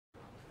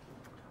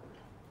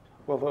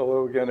Well,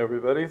 hello again,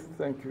 everybody.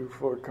 Thank you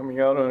for coming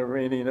out on a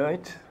rainy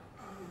night.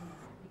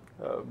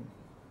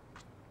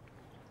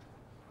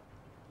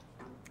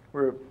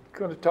 We're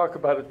going to talk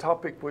about a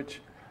topic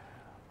which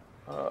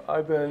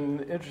I've been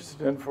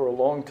interested in for a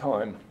long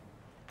time,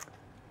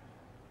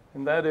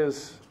 and that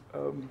is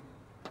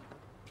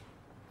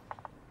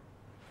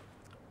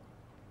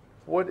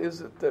what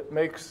is it that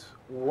makes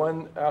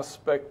one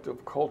aspect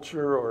of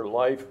culture or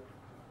life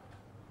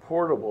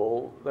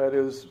portable, that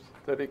is,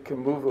 that it can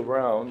move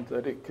around,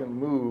 that it can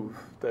move,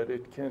 that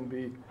it can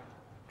be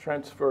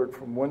transferred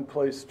from one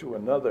place to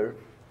another.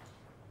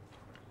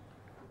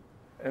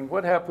 And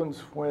what happens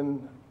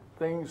when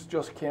things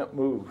just can't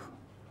move?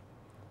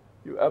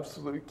 You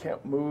absolutely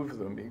can't move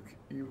them.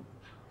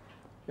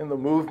 In the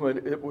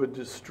movement, it would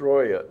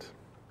destroy it.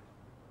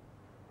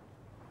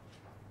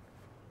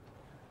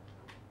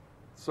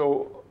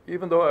 So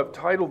even though I've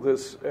titled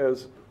this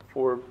as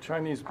for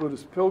Chinese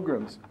Buddhist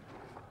pilgrims,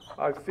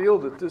 I feel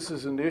that this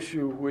is an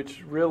issue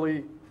which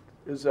really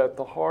is at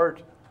the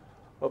heart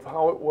of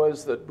how it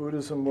was that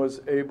Buddhism was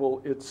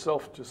able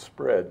itself to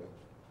spread.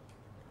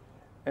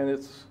 And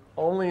it's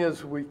only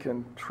as we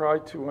can try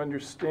to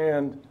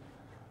understand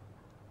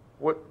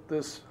what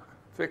this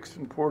fixed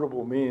and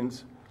portable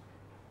means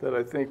that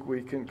I think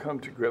we can come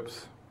to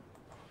grips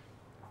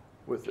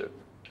with it.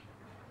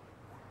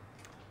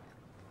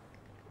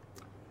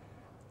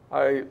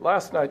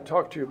 Last night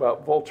talked to you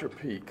about Vulture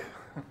Peak.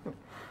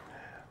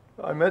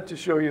 I meant to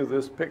show you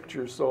this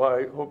picture, so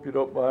I hope you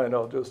don't mind.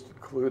 I'll just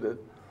include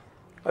it.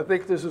 I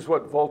think this is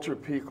what Vulture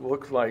Peak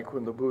looked like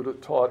when the Buddha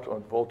taught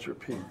on Vulture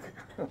Peak.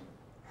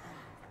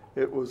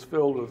 It was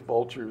filled with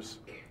vultures,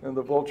 and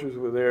the vultures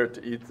were there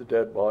to eat the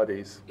dead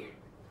bodies.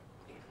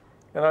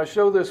 And I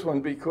show this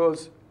one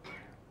because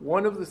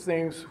one of the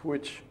things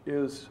which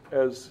is,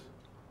 as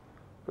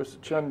Professor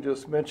Chen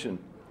just mentioned,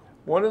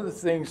 one of the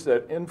things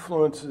that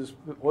influences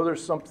whether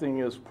something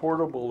is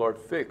portable or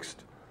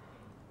fixed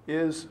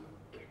is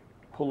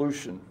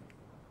pollution.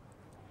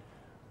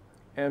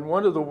 And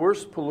one of the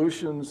worst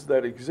pollutions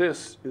that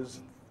exists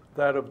is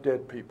that of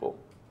dead people.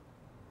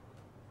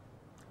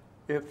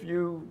 If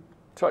you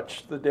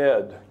touch the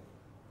dead,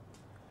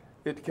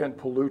 it can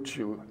pollute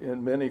you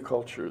in many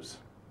cultures.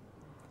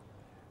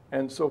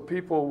 And so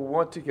people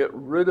want to get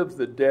rid of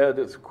the dead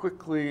as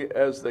quickly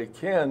as they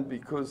can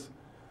because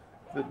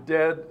the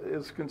dead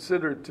is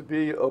considered to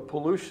be a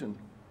pollution.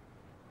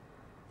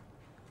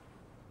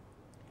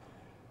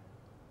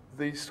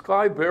 The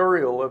sky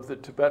burial of the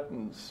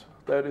Tibetans,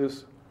 that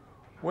is,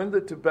 when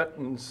the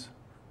Tibetans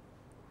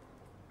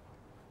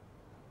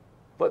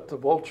let the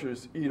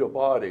vultures eat a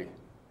body,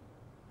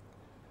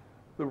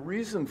 the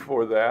reason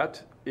for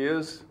that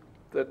is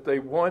that they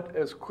want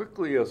as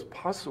quickly as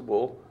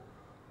possible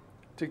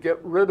to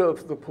get rid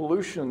of the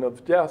pollution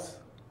of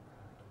death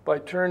by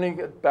turning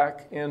it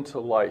back into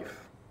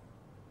life.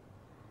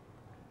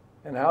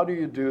 And how do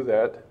you do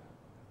that?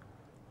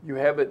 You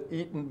have it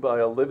eaten by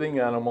a living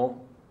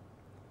animal.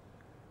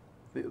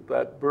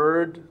 That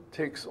bird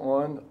takes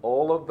on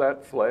all of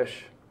that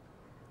flesh.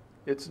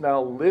 It's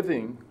now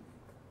living.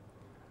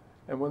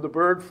 And when the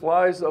bird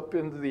flies up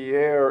into the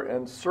air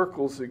and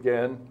circles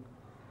again,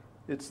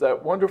 it's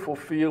that wonderful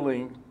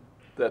feeling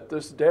that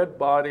this dead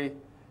body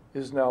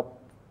is now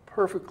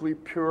perfectly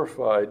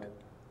purified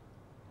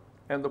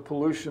and the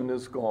pollution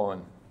is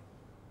gone.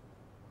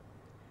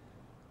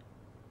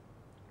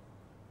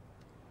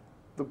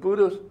 The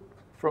Buddha,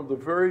 from the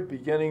very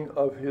beginning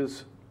of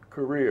his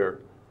career,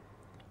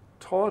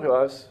 taught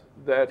us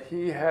that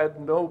he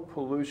had no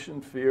pollution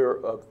fear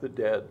of the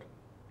dead.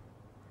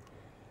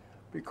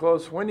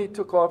 Because when he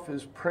took off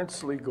his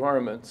princely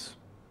garments,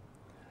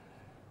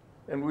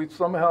 and we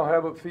somehow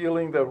have a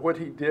feeling that what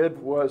he did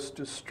was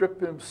to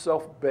strip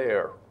himself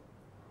bare.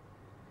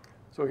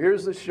 So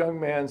here's this young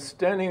man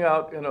standing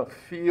out in a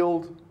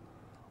field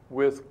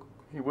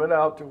he went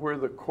out to where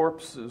the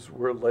corpses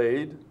were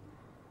laid,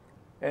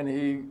 and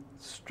he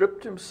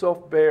stripped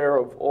himself bare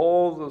of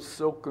all the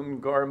silken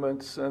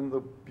garments and the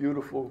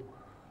beautiful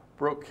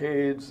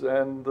brocades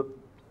and the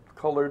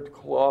colored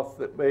cloth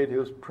that made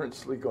his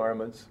princely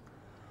garments.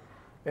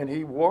 And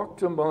he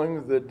walked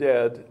among the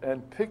dead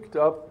and picked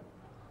up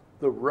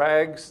the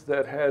rags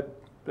that had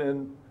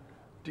been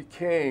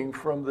decaying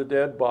from the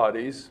dead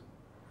bodies.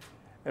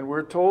 And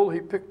we're told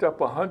he picked up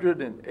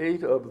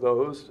 108 of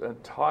those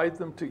and tied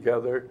them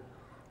together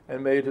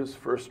and made his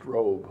first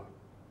robe.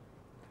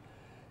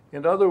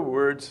 In other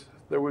words,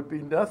 there would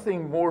be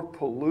nothing more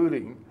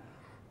polluting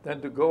than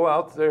to go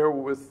out there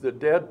with the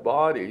dead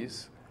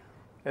bodies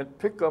and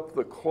pick up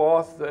the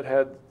cloth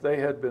that they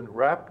had been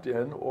wrapped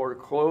in or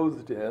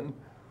clothed in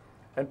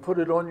and put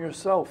it on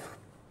yourself.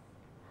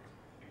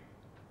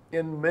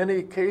 In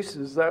many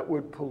cases, that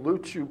would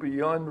pollute you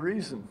beyond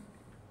reason.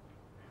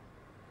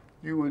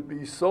 You would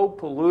be so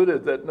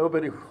polluted that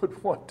nobody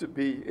would want to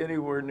be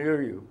anywhere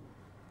near you.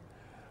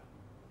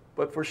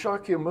 But for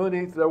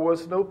Sakyamuni, there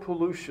was no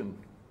pollution.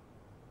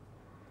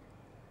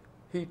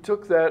 He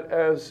took that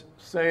as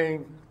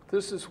saying,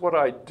 this is what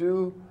I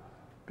do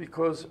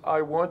because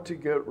I want to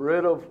get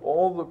rid of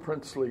all the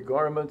princely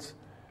garments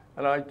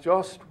and I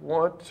just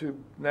want to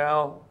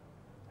now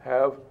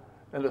have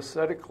an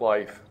ascetic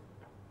life.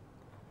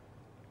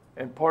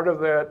 And part of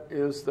that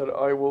is that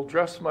I will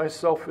dress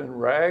myself in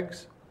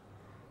rags.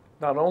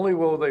 Not only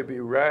will they be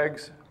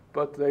rags,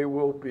 but they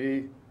will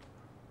be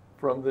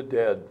from the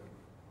dead.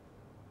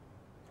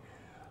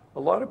 A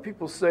lot of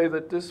people say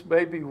that this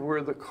may be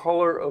where the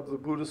color of the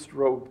Buddhist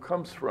robe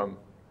comes from.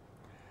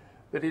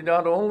 That he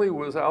not only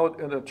was out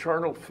in an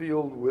eternal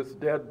field with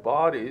dead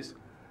bodies,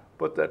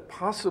 but that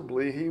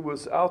possibly he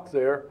was out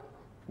there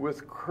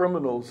with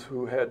criminals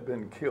who had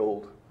been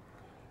killed,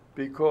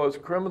 because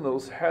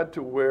criminals had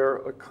to wear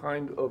a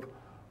kind of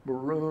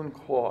maroon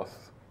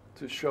cloth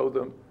to show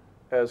them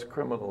as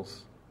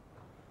criminals.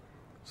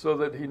 So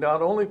that he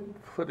not only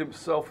put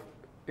himself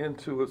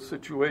into a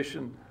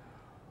situation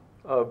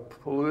of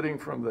polluting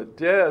from the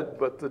dead,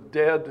 but the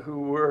dead who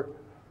were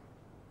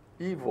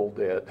evil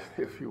dead,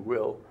 if you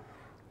will,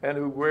 and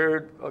who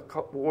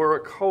wore a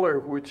color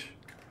which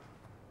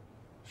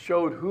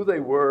showed who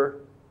they were,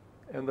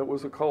 and that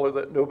was a color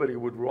that nobody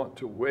would want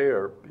to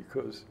wear,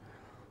 because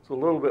it's a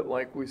little bit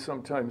like we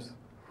sometimes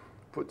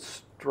put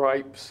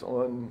stripes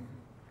on,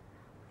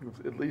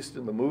 at least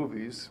in the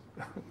movies,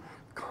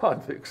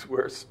 convicts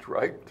wear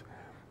striped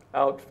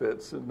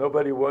outfits, and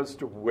nobody wants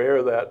to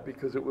wear that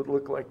because it would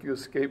look like you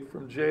escaped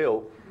from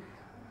jail.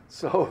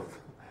 So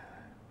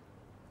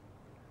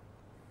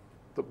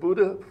the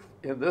Buddha,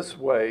 in this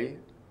way,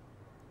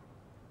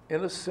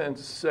 in a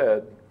sense,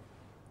 said,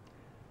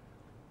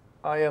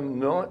 I am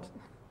not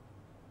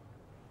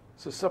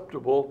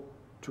susceptible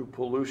to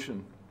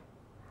pollution.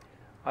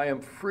 I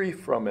am free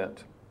from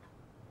it.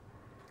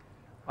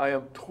 I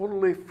am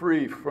totally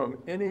free from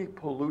any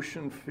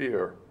pollution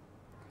fear.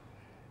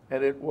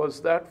 And it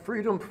was that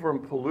freedom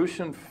from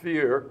pollution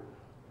fear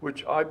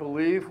which I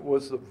believe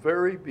was the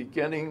very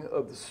beginning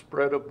of the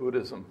spread of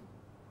Buddhism.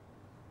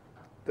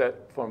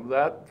 That from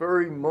that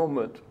very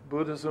moment,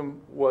 Buddhism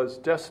was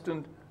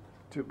destined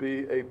to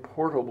be a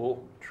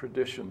portable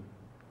tradition.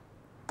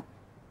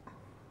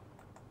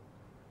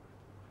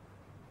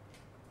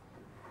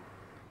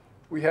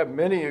 We have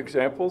many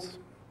examples.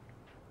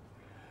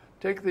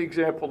 Take the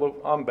example of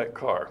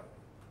Ambedkar.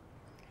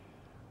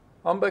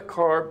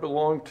 Ambedkar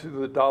belonged to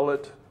the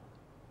Dalit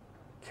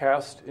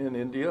caste in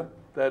India,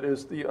 that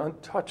is the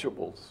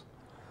untouchables.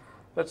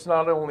 That's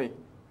not only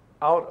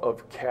out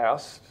of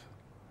caste,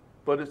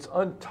 but it's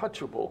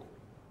untouchable.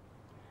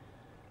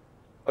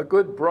 A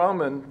good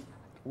Brahmin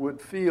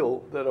would feel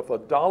that if a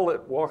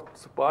Dalit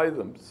walks by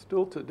them,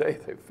 still today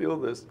they feel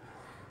this.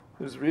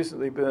 There's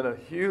recently been a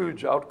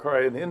huge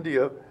outcry in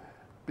India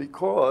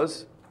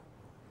because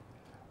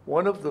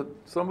some of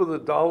the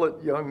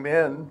Dalit young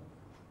men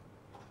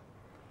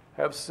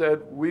have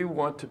said, we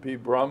want to be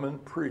Brahmin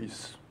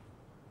priests.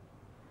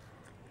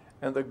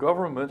 And the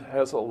government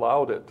has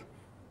allowed it.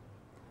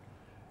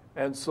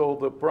 And so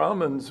the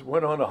Brahmins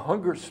went on a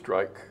hunger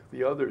strike,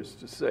 the others,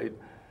 to say,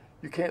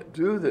 you can't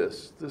do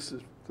this. This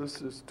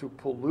is to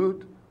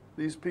pollute.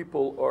 These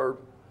people are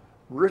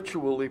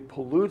ritually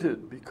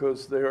polluted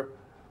because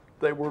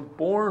they were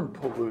born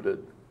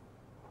polluted.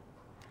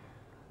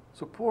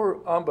 So poor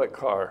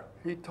Ambedkar,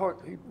 he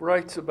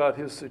writes about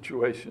his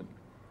situation.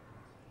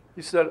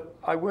 He said,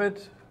 I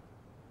went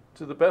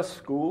to the best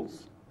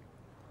schools.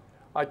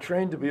 I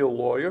trained to be a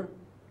lawyer.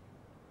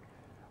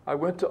 I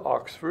went to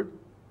Oxford.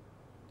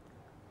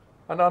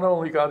 I not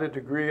only got a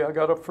degree, I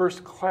got a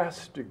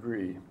first-class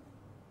degree.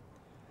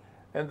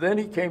 And then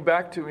he came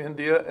back to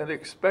India and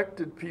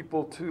expected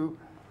people to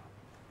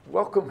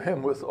welcome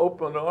him with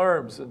open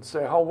arms and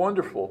say, how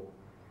wonderful.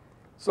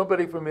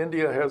 Somebody from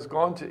India has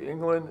gone to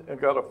England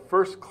and got a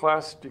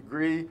first-class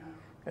degree,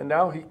 and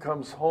now he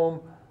comes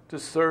home to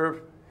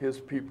serve his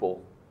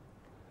people.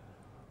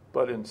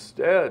 But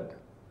instead,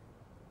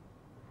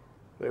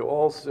 they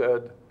all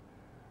said,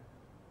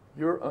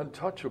 you're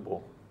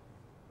untouchable.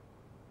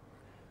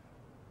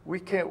 We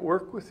can't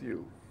work with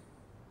you.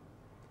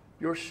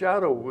 Your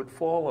shadow would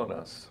fall on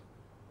us.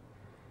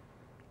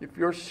 If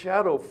your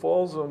shadow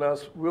falls on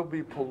us, we'll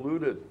be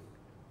polluted.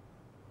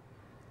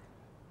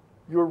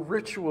 You're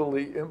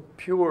ritually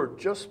impure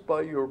just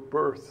by your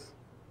birth.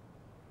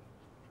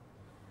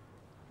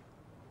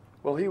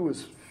 Well, he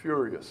was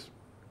furious.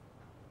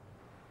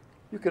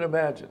 You can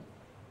imagine.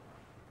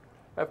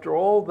 After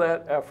all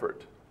that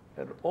effort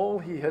and all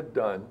he had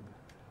done,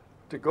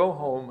 to go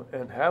home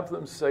and have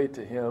them say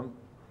to him,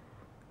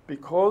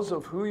 because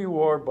of who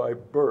you are by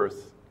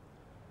birth,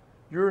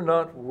 you're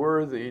not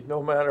worthy,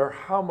 no matter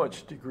how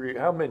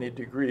many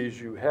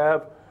degrees you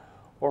have,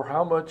 or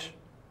how much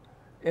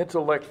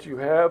intellect you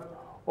have,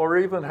 or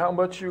even how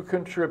much you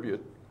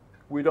contribute.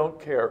 We don't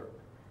care.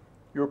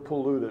 You're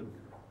polluted.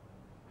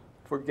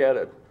 Forget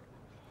it.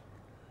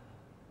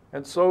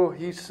 And so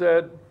he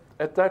said,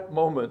 at that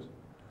moment,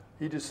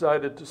 he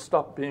decided to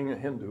stop being a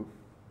Hindu.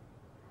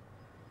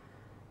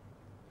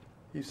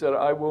 He said,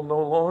 I will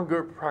no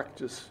longer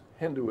practice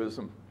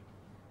Hinduism.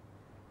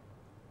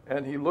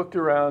 And he looked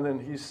around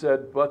and he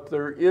said, but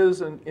there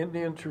is an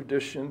Indian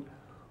tradition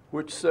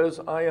which says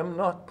I am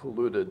not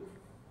polluted.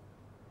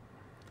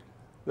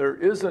 There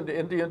is an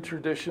Indian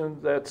tradition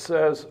that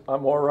says,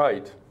 I'm all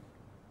right,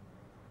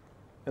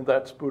 and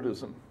that's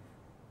Buddhism.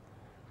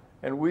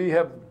 And we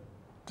have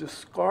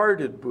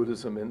discarded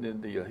Buddhism in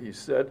India, he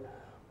said,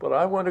 but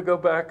I want to go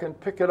back and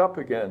pick it up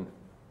again.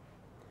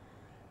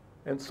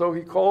 And so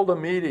he called a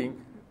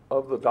meeting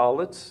of the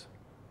Dalits.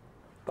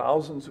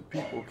 Thousands of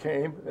people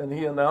came, and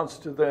he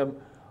announced to them,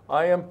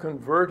 I am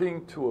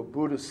converting to a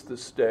Buddhist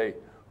this day.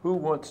 Who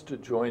wants to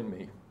join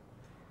me?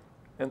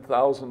 And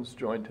thousands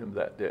joined him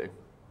that day.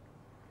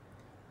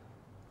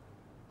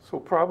 So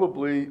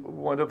probably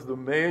one of the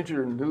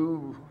major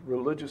new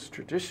religious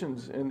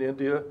traditions in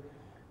India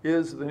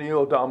is the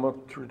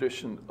Neo-Dhamma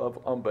tradition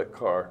of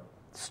Ambedkar,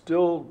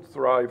 still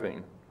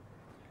thriving.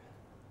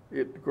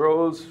 It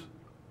grows,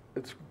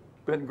 it's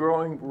been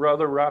growing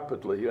rather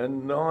rapidly,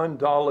 and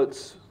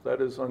non-Dalits,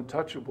 that is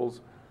untouchables,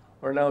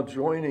 are now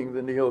joining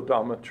the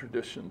Neo-Dhamma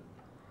tradition.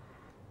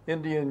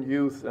 Indian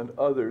youth and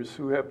others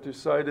who have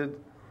decided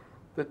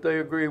that they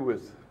agree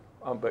with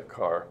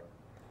Ambedkar.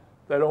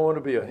 They don't want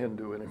to be a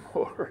Hindu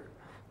anymore.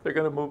 They're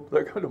going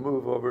to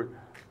move over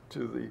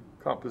to the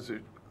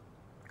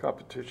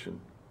competition.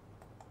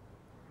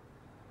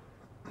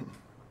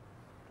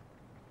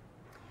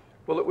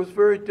 Well, it was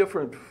very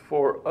different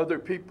for other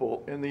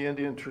people in the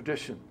Indian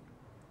tradition.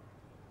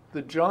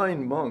 The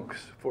Jain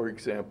monks, for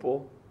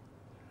example,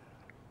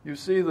 you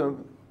see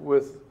them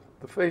with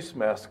the face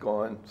mask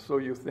on, so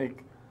you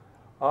think,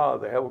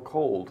 they have a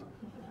cold.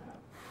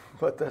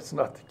 But that's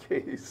not the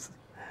case.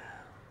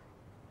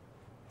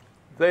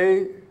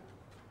 They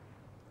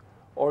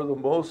are the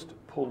most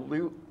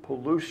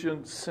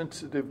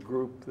pollution-sensitive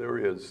group there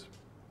is.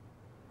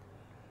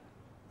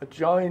 A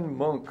Jain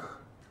monk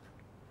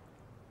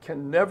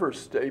can never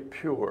stay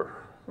pure.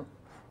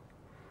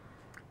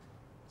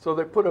 So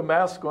they put a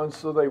mask on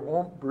so they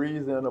won't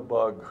breathe in a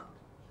bug,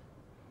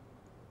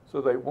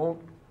 so they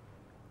won't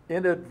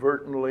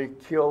inadvertently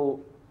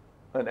kill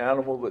an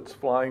animal that's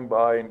flying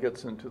by and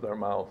gets into their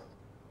mouth.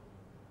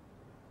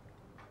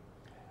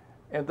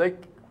 And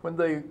when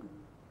they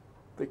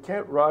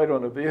can't ride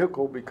on a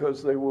vehicle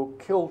because they will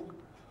kill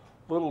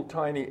little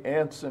tiny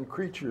ants and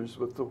creatures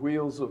with the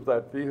wheels of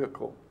that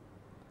vehicle.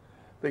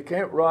 They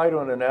can't ride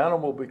on an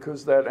animal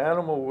because that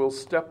animal will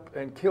step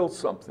and kill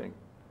something.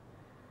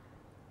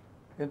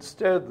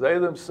 Instead, they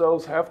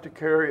themselves have to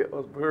carry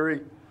a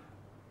very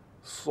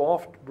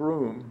soft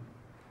broom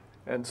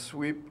and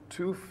sweep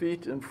 2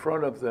 feet in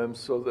front of them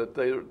so that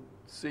they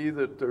see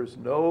that there's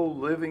no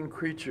living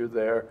creature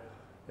there,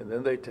 and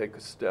then they take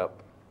a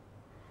step.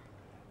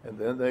 And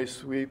then they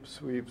sweep,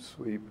 sweep,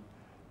 sweep,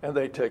 and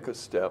they take a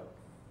step.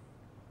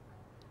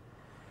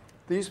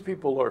 These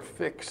people are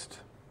fixed.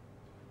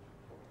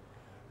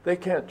 They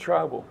can't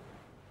travel.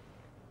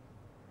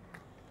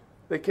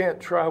 They can't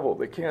travel.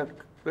 They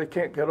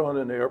can't get on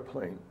an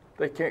airplane.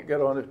 They can't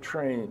get on a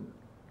train.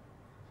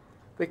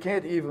 They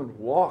can't even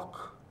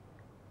walk.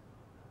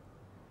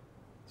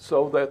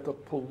 So that the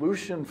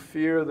pollution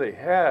fear they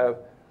have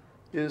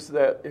is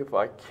that if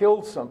I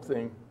kill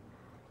something,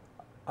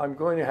 I'm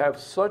going to have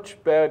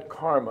such bad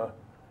karma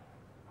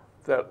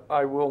that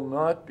I will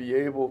not be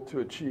able to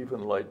achieve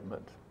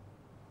enlightenment.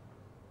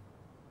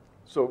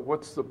 So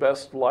what's the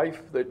best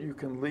life that you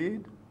can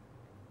lead?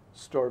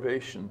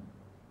 Starvation.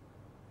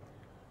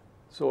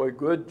 So a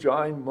good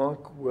Jain monk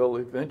will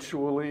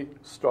eventually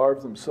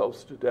starve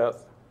themselves to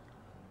death,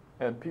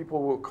 and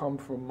people will come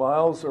from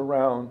miles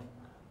around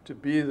to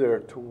be there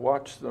to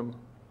watch them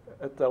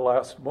at the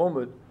last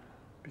moment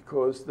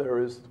because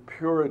there is the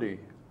purity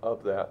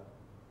of that.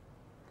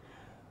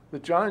 The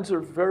Jains are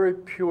very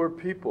pure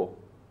people,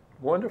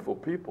 wonderful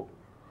people.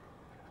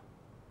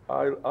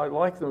 I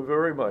like them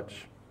very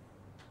much.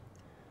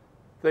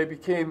 They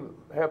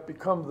have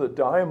become the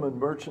diamond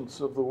merchants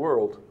of the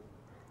world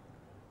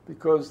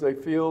because they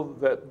feel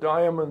that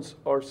diamonds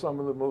are some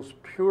of the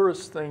most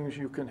purest things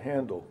you can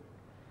handle.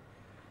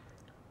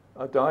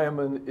 A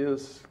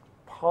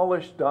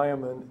polished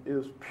diamond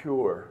is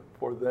pure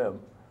for them,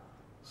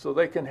 so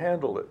they can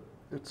handle it.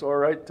 It's all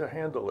right to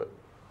handle it.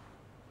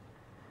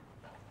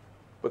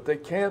 But they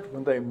can't,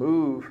 when they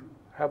move,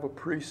 have a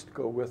priest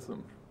go with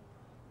them.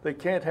 They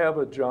can't have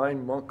a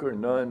Jain monk or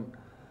nun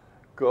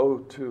go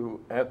to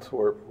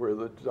Antwerp, where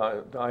the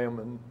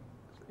diamond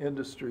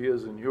industry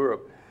is in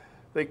Europe.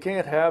 They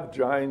can't have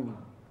Jain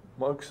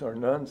monks or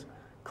nuns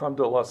come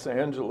to Los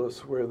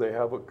Angeles, where they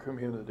have a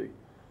community.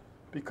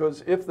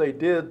 Because if they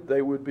did,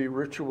 they would be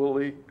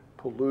ritually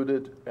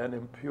polluted and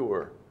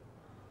impure.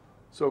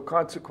 So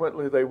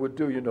consequently, they would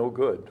do you no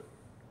good.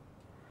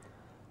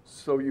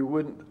 So you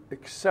wouldn't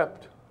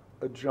accept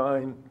a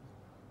Jain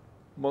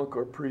monk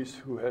or priest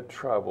who had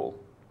traveled.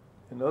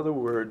 In other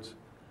words,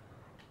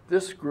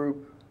 this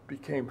group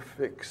became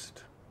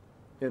fixed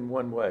in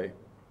one way.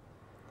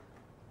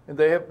 And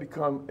they have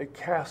become a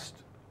caste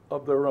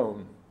of their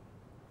own.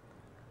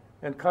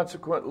 And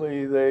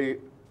consequently, they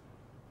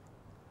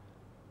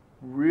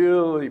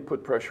really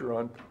put pressure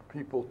on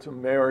people to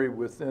marry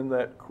within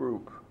that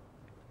group.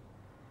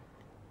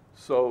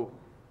 So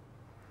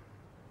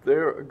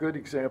they're a good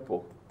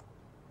example.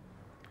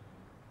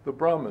 The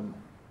Brahmin.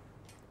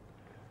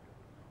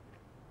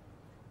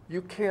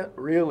 you can't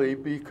really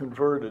be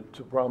converted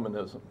to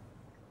Brahmanism.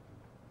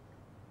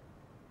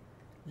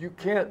 You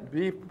can't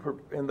be,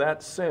 in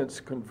that sense,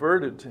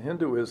 converted to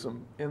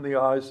Hinduism in the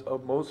eyes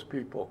of most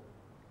people,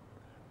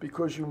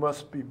 because you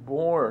must be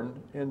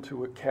born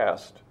into a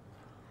caste.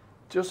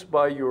 Just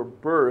by your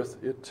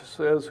birth, it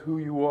says who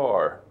you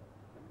are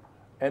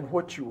and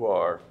what you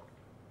are.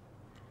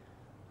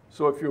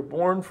 So if you're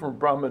born from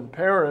Brahmin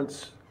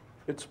parents,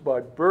 it's by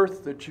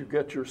birth that you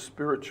get your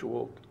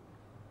spiritual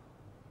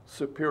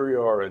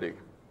superiority.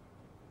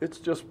 It's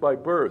just by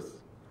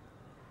birth.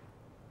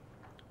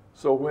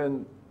 So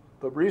when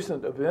the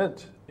recent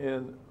event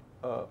in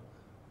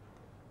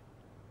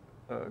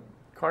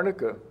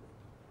Karnataka,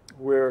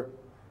 where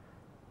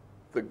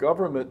the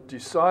government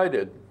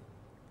decided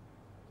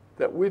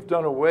that we've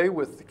done away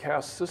with the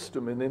caste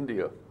system in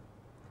India,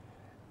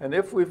 and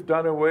if we've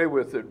done away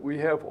with it, we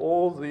have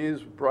all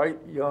these bright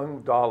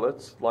young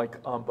Dalits,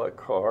 like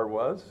Ambedkar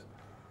was,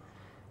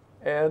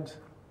 and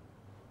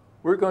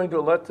we're going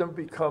to let them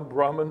become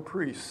Brahmin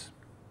priests.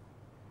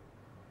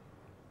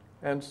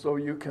 And so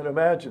you can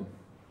imagine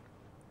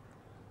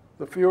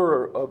the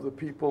furor of the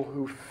people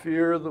who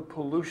fear the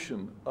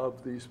pollution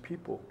of these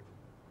people.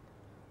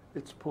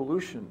 It's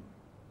pollution.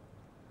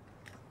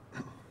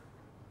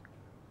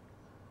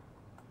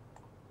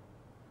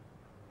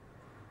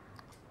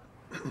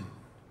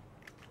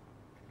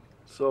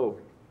 So,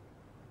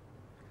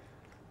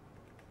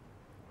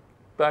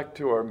 back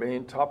to our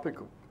main topic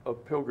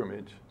of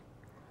pilgrimage.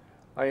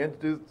 I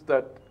introduced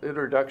that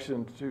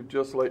introduction to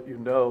just let you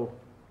know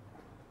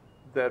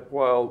that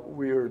while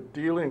we are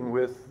dealing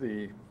with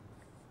the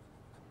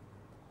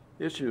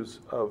issues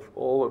of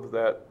all of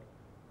that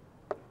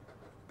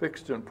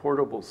fixed and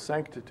portable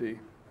sanctity,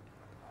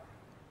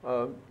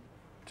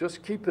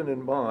 just keep it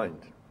in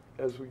mind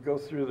as we go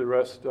through the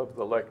rest of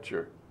the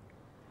lecture,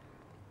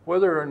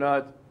 whether or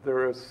not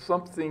there is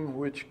something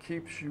which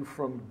keeps you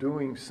from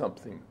doing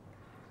something.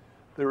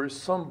 There is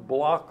some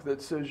block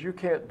that says you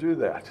can't do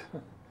that.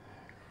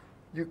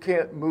 You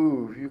can't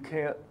move, you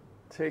can't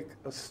take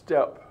a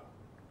step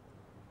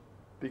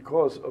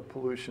because of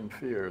pollution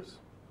fears.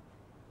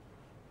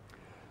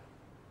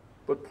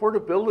 But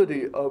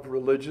portability of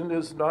religion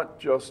is not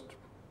just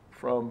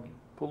from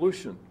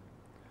pollution.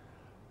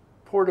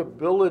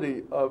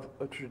 Portability of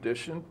a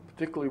tradition,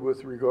 particularly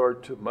with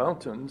regard to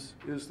mountains,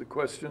 is the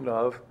question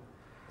of,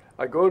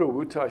 I go to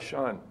Wu Tai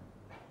Shan.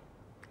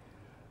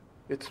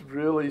 It's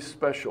really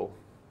special.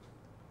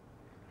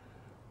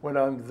 When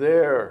I'm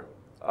there,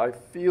 I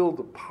feel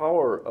the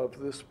power of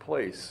this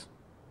place.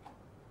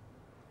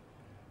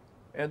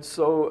 And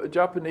so a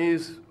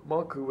Japanese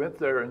monk who went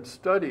there and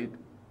studied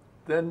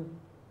then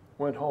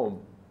went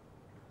home.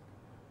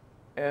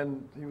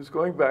 And he was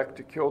going back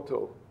to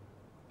Kyoto,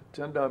 a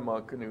Tendai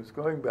monk, and he was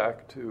going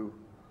back to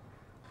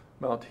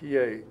Mount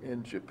Hiei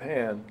in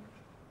Japan.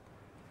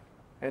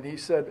 And he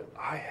said,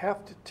 I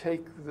have to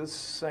take this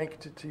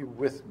sanctity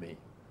with me.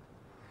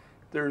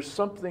 There's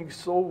something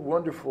so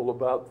wonderful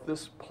about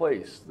this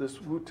place,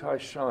 this Wu Tai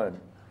Shan.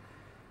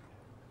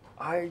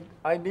 I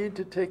need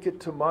to take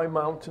it to my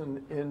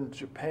mountain in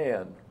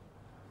Japan.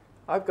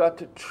 I've got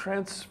to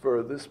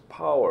transfer this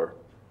power.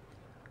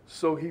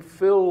 So he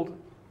filled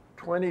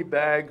 20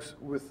 bags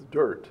with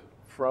dirt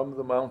from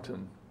the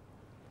mountain,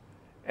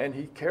 and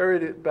he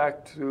carried it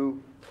back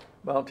to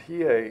Mount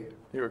Hiei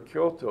near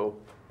Kyoto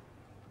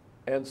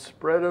and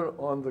spread it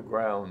on the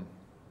ground,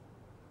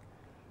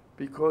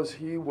 because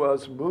he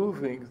was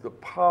moving the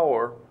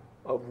power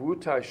of Wu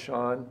Tai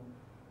Shan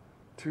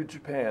to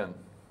Japan.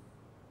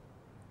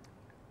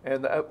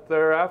 And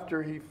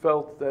thereafter he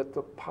felt that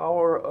the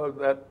power of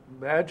that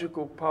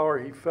magical power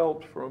he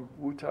felt from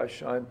Wu Tai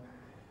Shan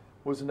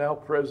was now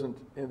present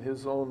in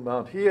his own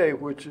Mount Hiei,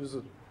 which is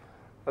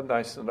a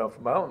nice enough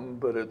mountain,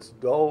 but it's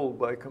dull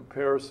by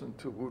comparison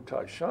to Wu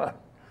Tai Shan.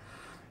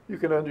 You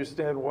can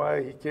understand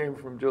why he came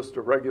from just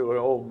a regular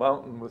old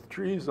mountain with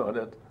trees on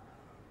it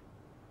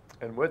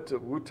and went to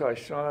Wu Tai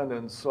Shan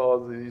and saw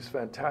these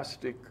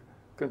fantastic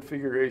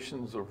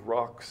configurations of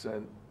rocks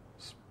and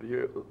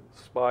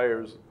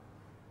spires.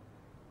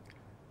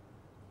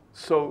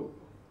 So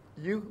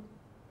you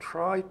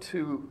try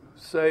to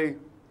say,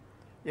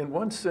 in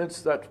one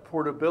sense, that's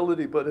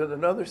portability, but in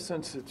another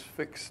sense, it's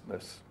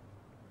fixedness.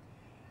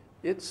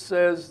 It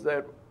says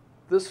that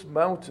this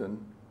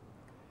mountain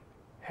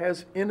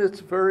has in its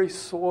very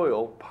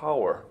soil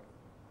power.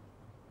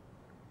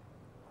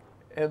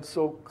 And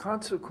so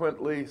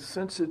consequently,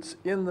 since it's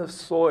in the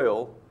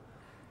soil,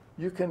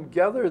 you can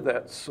gather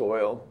that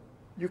soil,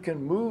 you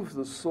can move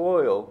the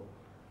soil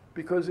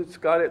because it's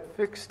got it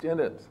fixed in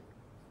it.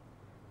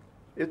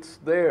 It's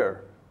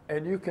there,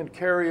 and you can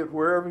carry it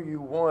wherever you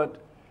want,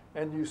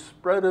 and you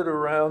spread it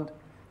around,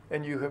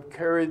 and you have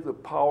carried the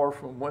power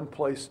from one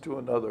place to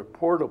another,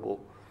 portable.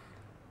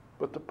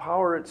 But the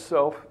power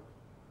itself,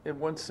 in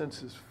one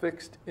sense, is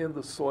fixed in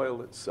the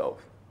soil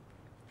itself.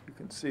 You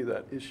can see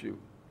that issue.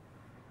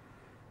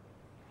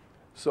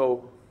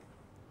 So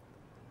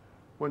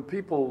when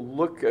people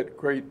look at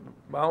great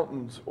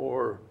mountains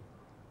or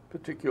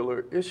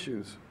particular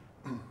issues,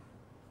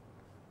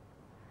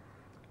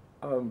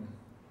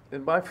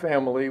 in my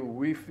family,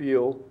 we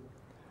feel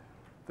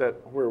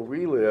that where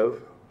we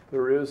live,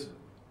 there is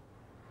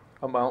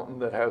a mountain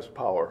that has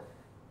power.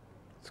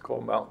 It's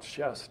called Mount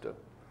Shasta.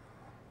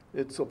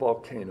 It's a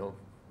volcano,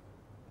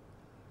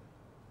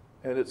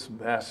 and it's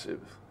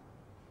massive.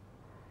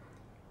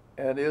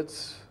 And it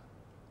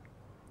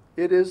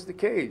is the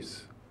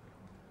case.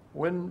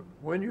 When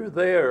you're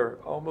there,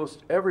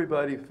 almost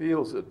everybody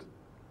feels it,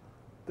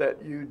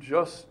 that you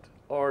just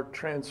are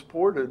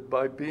transported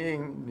by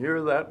being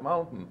near that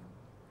mountain.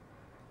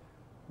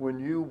 When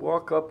you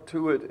walk up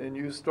to it and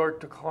you start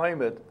to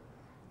climb it,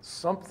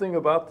 something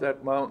about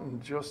that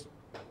mountain just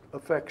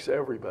affects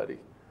everybody.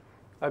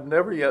 I've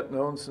never yet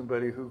known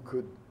somebody who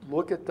could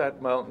look at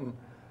that mountain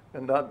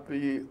and not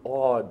be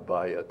awed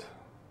by it.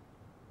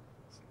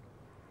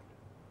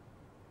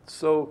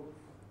 So,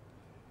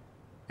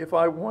 if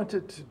I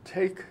wanted to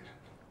take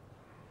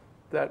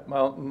that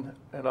mountain,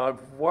 and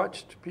I've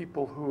watched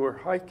people who are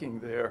hiking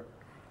there,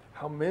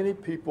 how many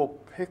people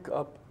pick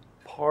up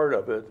part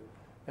of it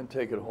and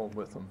take it home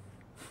with them.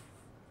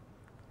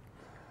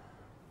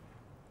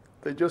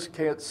 They just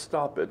can't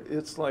stop it.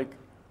 It's like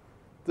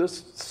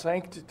this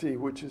sanctity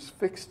which is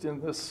fixed in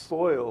this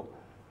soil,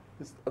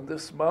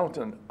 this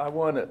mountain, I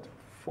want it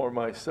for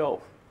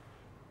myself.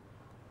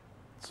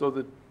 So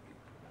that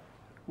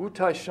Wu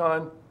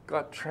Taishan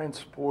got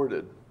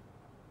transported.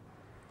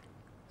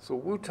 So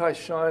Wu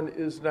Taishan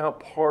is now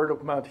part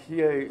of Mount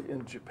Hiei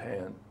in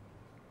Japan.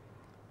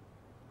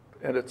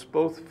 And it's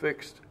both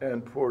fixed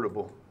and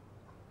portable.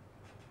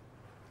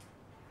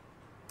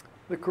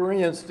 The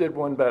Koreans did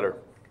one better.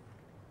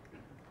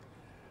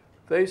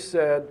 They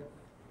said,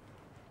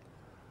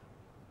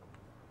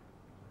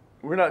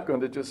 we're not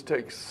going to just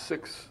take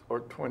 6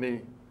 or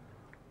 20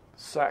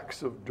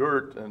 sacks of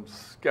dirt and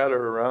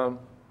scatter around.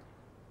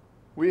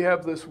 We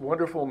have this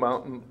wonderful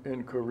mountain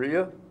in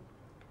Korea,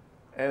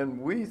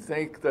 and we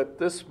think that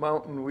this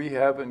mountain we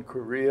have in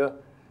Korea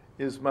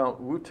is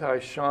Mount Wu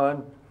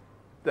Taishan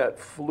that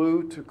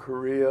flew to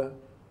Korea,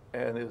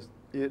 and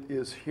it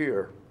is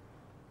here.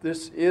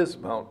 This is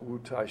Mount Wu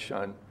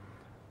Taishan.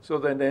 So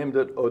they named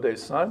it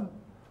Odaesan,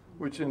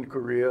 which in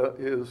Korea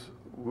is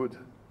Wu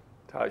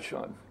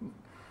Taishan,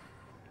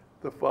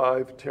 the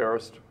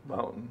 5-terraced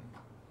mountain.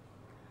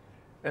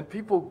 And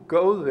people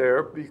go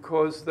there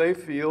because they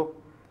feel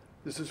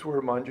this is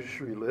where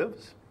Manjushri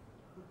lives.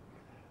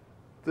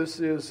 This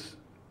is,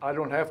 I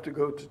don't have to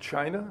go to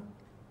China.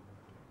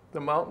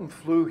 The mountain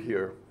flew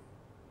here.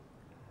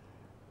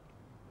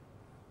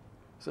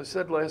 As I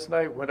said last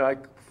night, when I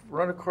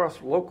run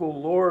across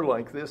local lore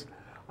like this,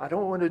 I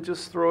don't want to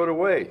just throw it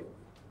away.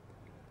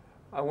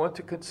 I want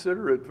to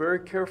consider it very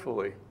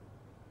carefully.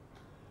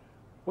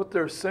 What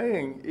they're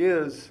saying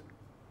is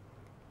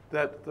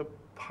that the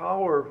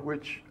power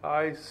which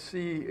I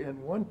see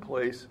in one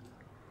place,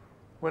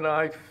 when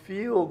I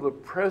feel the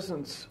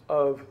presence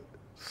of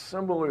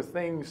similar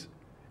things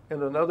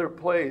in another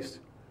place,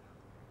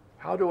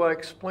 how do I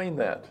explain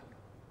that?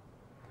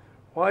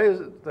 Why is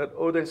it that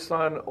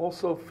Odaesan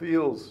also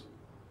feels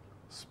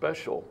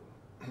special?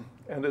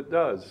 And it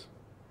does.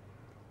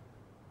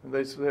 And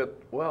they said,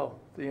 well,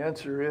 the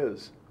answer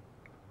is,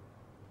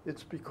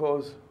 it's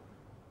because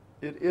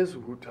it is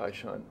Wu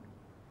Taishan.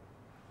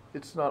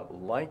 It's not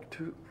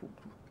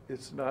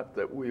it's not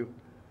that we've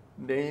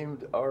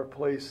named our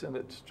place and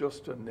it's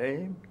just a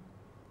name.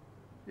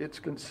 It's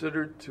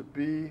considered to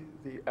be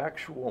the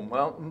actual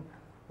mountain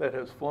that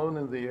has flown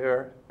in the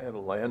air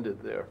and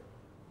landed there.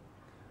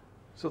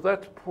 So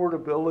that's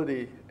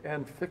portability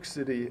and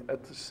fixity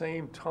at the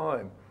same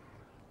time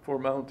for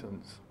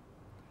mountains.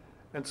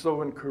 And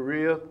so in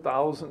Korea,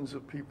 thousands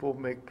of people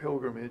make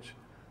pilgrimage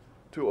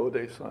to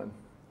Odaesan,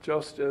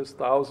 just as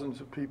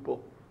thousands of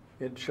people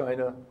in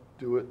China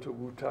do it to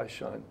Wu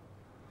Taishan.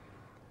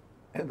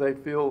 And they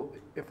feel,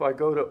 if I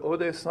go to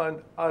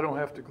Odaesan, I don't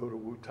have to go to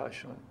Wu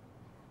Taishan.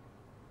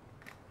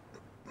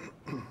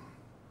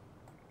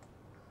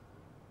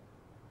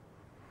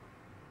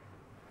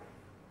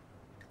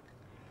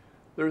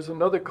 There's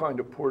another kind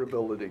of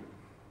portability.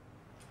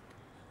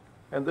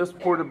 And this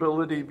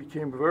portability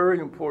became very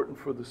important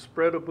for the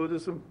spread of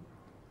Buddhism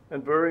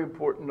and very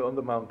important on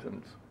the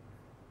mountains.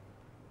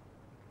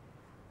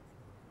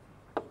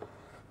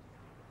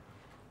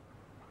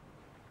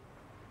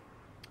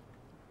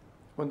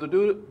 When the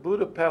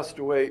Buddha passed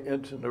away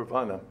into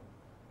nirvana,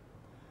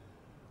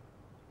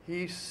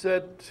 he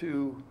said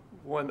to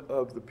one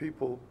of the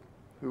people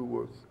who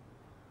was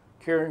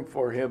caring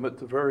for him at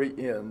the very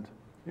end,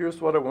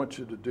 here's what I want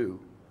you to do.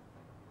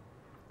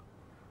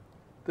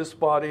 This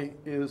body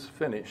is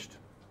finished.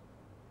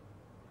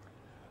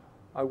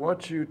 I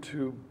want you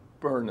to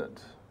burn it,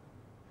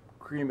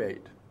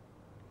 cremate.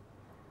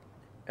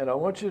 And I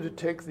want you to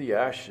take the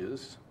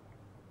ashes,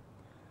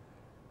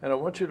 and I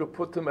want you to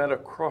put them at a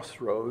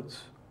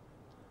crossroads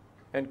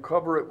and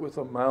cover it with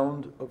a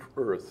mound of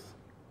earth.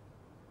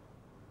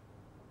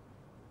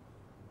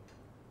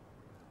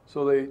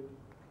 So they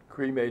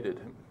cremated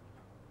him.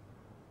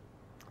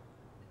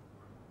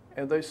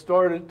 And they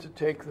started to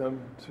take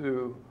them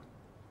to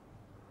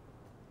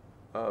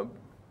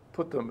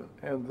put them,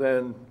 and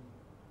then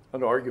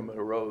an argument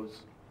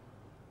arose.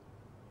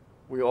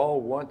 We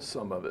all want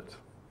some of it.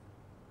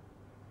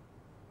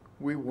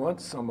 We want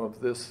some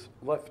of this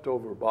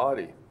leftover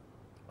body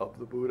of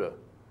the Buddha.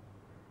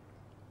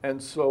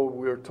 And so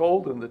we're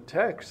told in the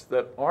text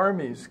that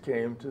armies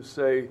came to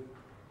say,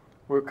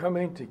 we're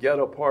coming to get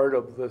a part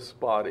of this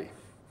body.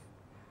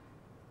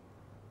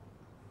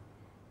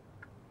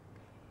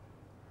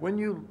 When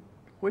you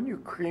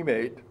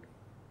cremate,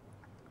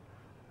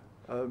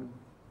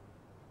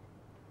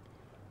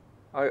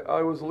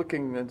 I was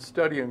looking and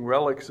studying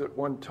relics at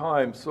one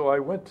time, so I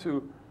went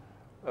to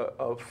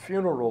a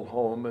funeral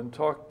home and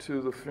talked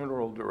to the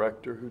funeral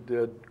director who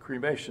did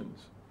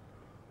cremations.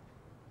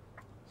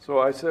 So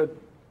I said,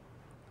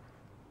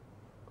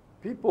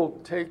 people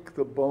take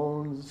the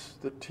bones,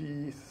 the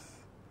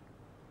teeth,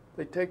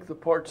 they take the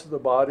parts of the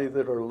body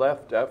that are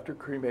left after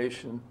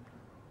cremation,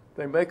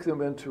 they make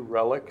them into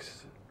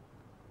relics,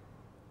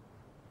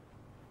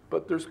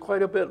 but there's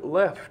quite a bit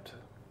left.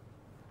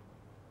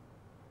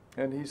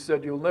 And he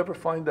said, you'll never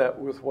find that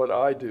with what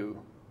I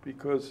do,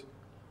 because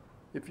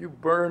if you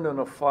burn in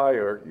a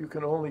fire, you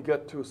can only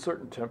get to a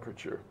certain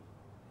temperature.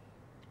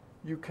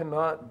 You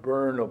cannot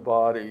burn a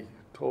body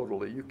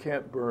totally. You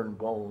can't burn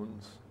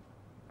bones.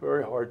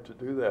 Very hard to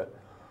do that.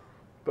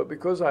 But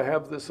because I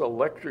have this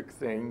electric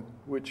thing,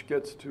 which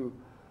gets to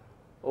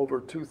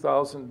over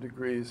 2,000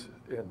 degrees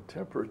in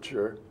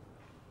temperature,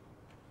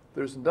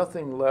 there's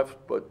nothing left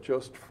but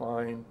just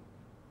fine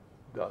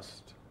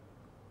dust.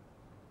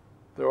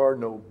 There are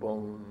no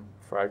bone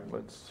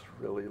fragments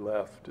really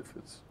left if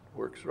it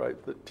works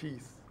right. The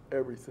teeth,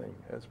 everything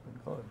has been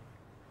gone.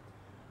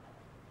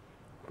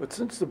 But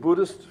since the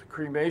Buddhist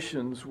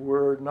cremations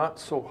were not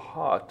so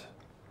hot,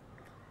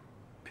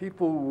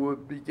 people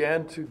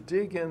began to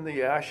dig in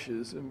the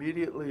ashes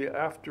immediately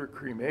after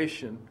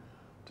cremation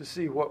to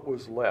see what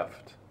was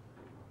left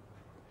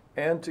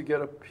and to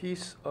get a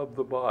piece of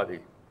the body.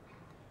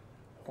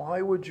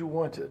 Why would you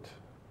want it?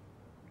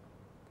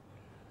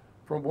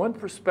 From one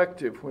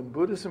perspective, when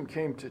Buddhism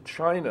came to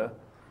China,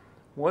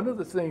 one of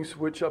the things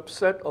which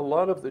upset a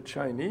lot of the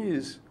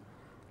Chinese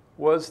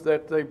was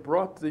that they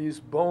brought these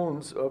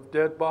bones of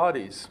dead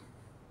bodies.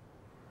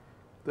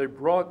 They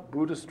brought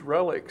Buddhist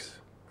relics.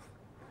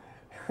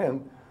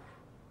 And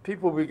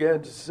people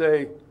began to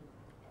say,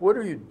 what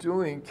are you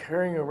doing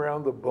carrying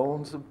around the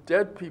bones of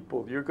dead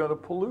people? You're going to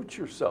pollute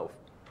yourself.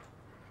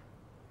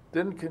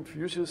 Didn't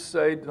Confucius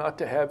say not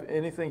to have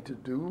anything to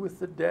do with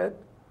the dead?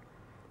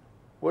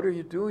 What are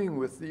you doing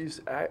with these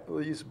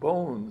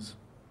bones?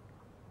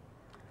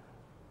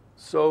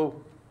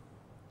 So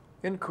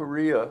in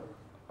Korea,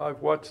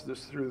 I've watched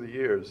this through the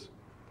years.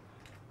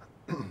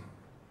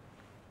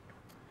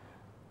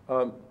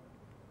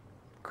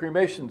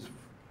 Cremations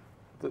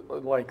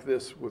like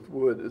this with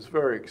wood is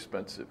very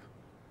expensive.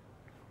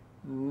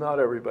 Not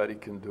everybody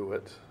can do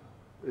it.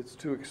 It's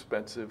too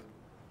expensive.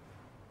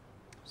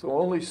 So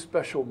only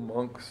special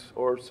monks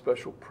or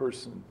special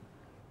person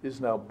is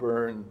now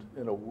burned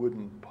in a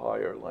wooden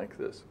pyre like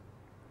this.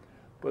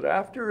 But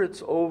after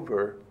it's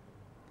over,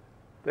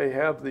 they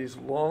have these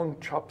long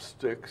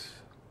chopsticks,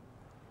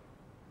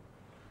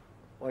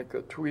 like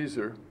a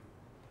tweezer,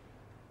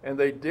 and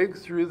they dig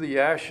through the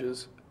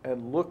ashes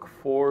and look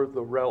for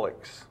the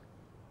relics.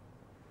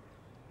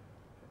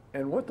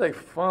 And what they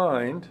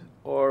find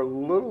are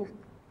little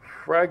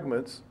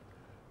fragments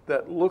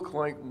that look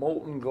like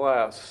molten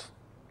glass.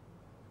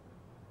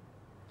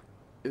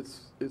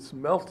 It's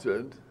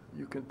melted.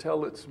 You can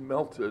tell it's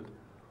melted,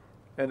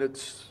 and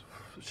it's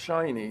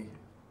shiny,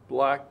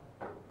 black,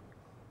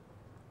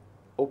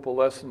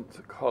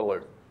 opalescent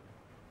color.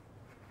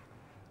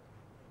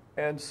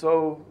 And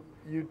so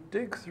you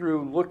dig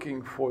through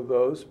looking for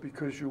those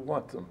because you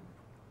want them.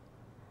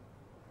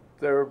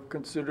 They're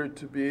considered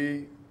to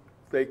be,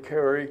 they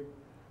carry,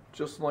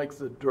 just like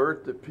the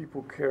dirt that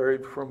people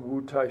carried from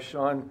Wu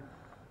Taishan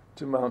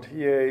to Mount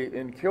Hiei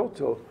in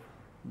Kyoto,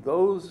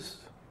 those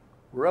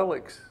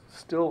relics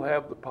still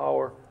have the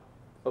power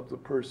of the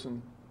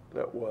person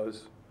that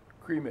was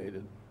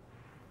cremated.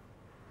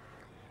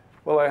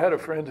 Well, I had a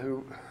friend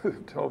who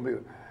told me,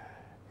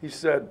 he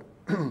said,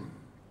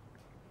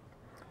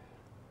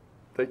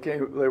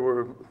 they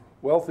were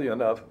wealthy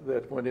enough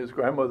that when his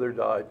grandmother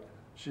died,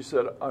 she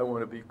said, I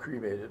want to be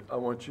cremated. I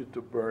want you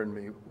to burn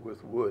me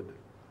with wood.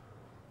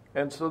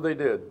 And so they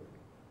did.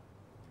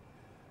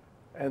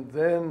 And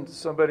then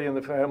somebody in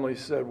the family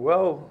said,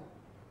 well,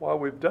 while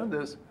we've done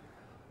this,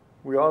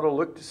 we ought to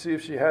look to see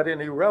if she had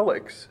any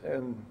relics.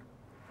 And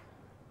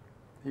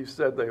he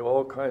said they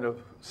all kind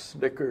of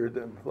snickered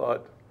and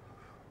thought,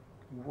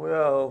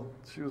 well,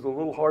 she was a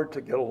little hard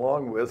to get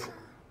along with.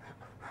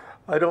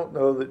 I don't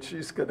know that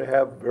she's going to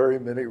have very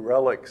many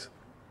relics.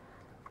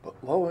 But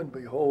lo and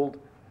behold,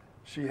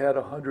 she had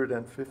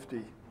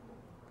 150,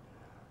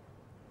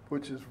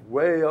 which is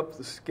way up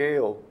the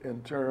scale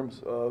in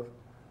terms of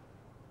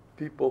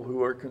people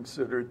who are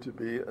considered to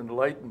be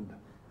enlightened.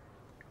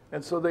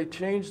 And so they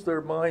changed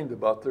their mind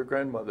about their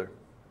grandmother.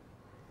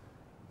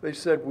 They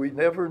said, we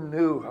never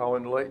knew how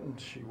enlightened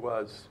she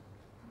was.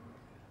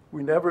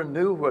 We never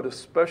knew what a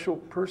special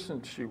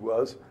person she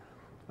was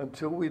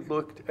until we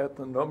looked at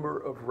the number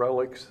of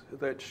relics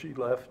that she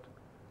left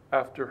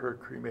after her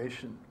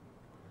cremation.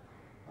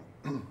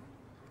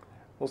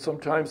 Well,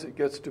 sometimes it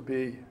gets to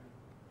be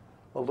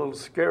a little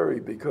scary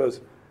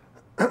because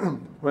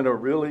when a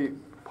really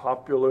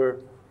popular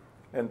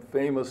and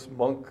famous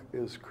monk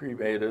is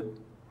cremated,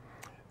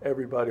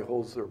 everybody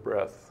holds their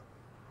breath.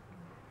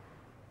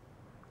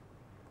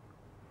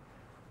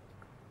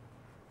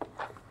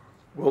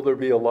 Will there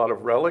be a lot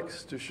of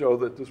relics to show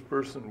that this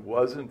person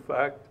was, in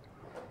fact,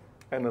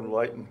 an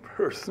enlightened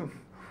person?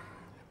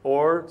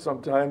 Or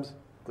sometimes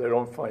they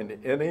don't find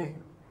any,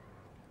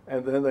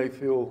 and then they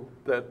feel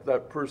that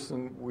that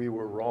person, we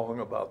were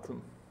wrong about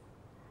them.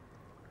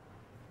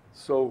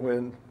 So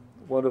when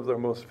one of their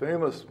most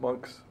famous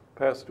monks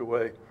passed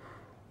away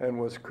and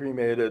was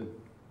cremated,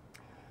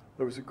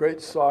 there was a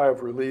great sigh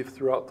of relief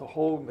throughout the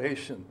whole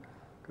nation,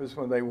 because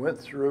when they went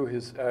through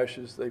his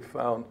ashes, they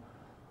found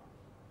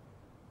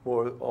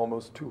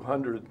almost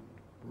 200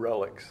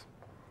 relics.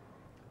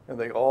 And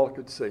they all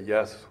could say,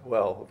 yes,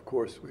 well, of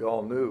course, we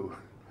all knew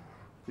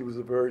he was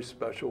a very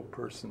special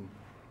person.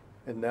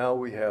 And now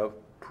we have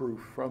proof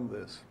from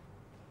this.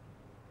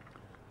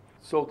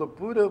 So the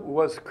Buddha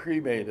was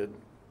cremated,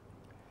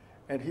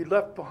 and he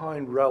left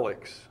behind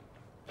relics.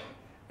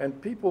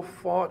 And people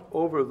fought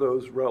over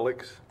those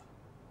relics.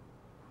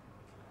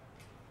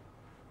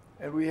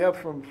 And we have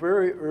from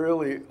very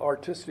early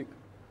artistic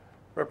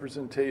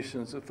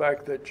representations the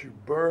fact that you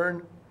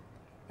burn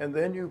and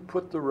then you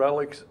put the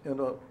relics in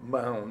a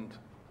mound.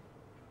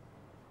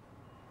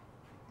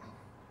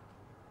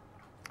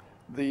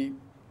 The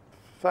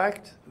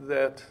fact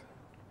that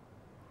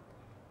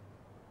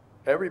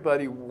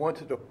everybody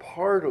wanted a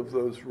part of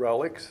those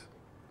relics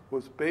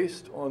was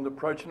based on the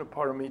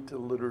Prajnaparamita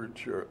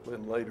literature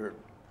and later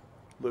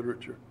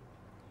literature.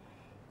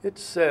 It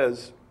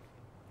says,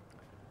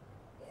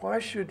 why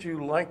should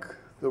you like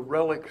the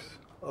relics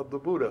of the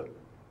Buddha?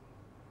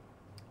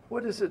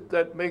 What is it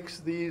that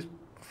makes these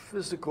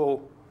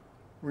physical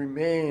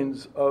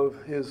remains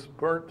of his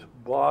burnt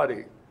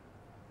body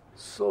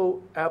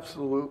so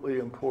absolutely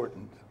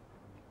important?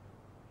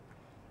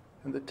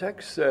 And the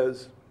text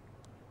says,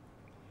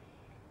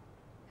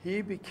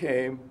 he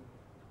became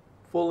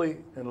fully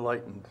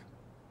enlightened.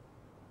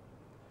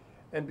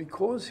 And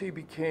because he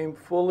became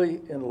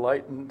fully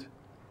enlightened,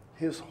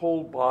 his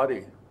whole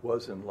body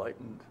was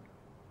enlightened.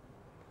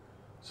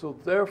 So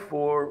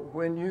therefore,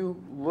 when you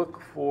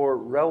look for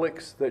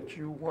relics that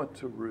you want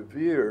to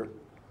revere,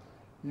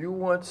 you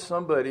want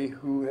somebody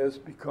who has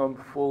become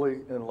fully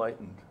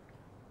enlightened.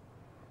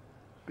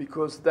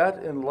 Because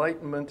that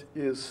enlightenment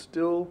is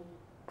still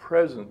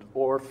present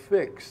or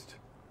fixed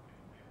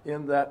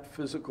in that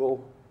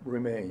physical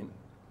remain.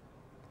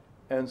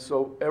 And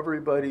so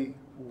everybody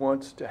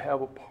wants to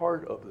have a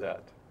part of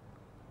that.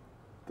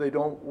 They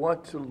don't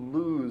want to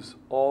lose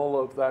all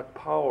of that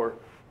power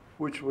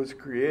which was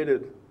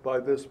created by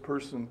this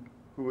person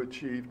who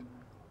achieved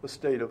a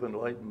state of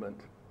enlightenment.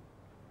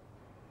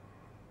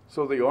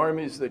 So the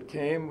armies that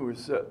came,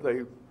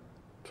 they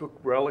took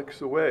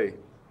relics away.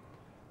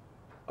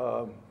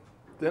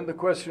 Then the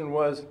question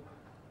was,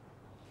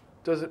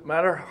 does it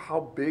matter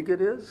how big it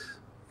is?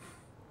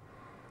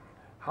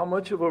 How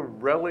much of a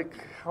relic,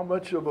 how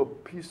much of a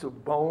piece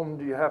of bone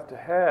do you have to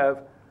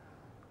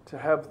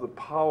have the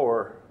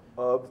power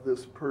of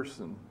this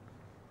person?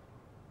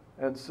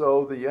 And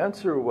so the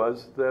answer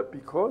was that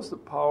because the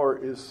power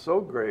is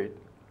so great,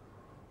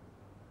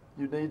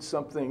 you need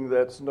something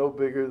that's no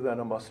bigger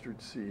than a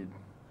mustard seed.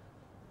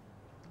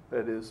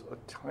 That is a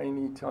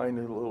tiny,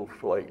 tiny little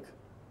flake.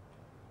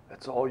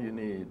 That's all you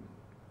need.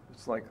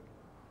 It's like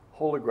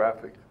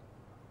holographic.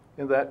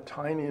 And that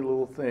tiny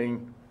little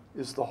thing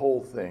is the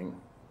whole thing.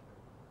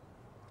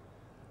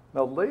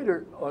 Now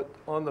later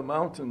on the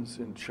mountains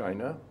in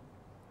China,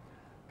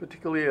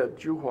 particularly at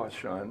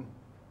Zhuhashan,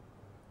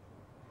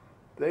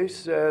 they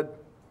said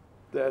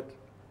that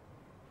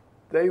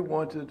they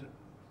wanted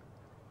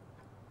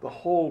the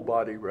whole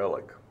body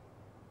relic,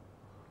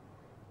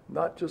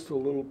 not just a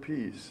little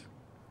piece.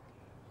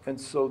 And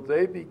so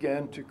they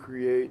began to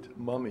create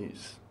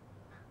mummies.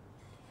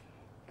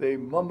 They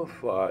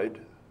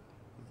mummified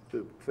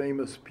the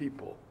famous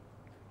people.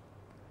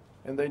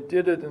 And they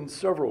did it in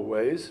several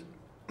ways.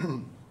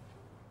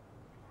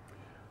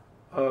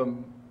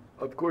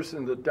 Of course,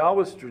 in the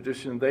Taoist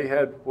tradition, they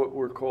had what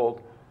were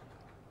called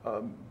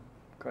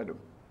kind of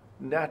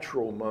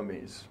natural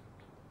mummies,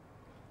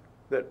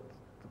 that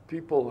the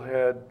people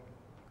had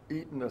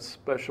eaten a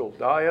special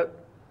diet.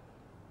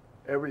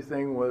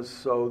 Everything was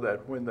so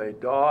that when they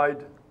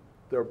died,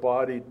 their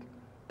body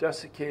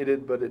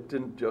desiccated, but it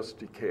didn't just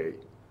decay,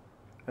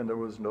 and there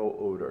was no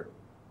odor.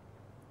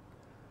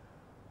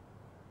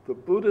 The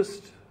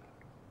Buddhists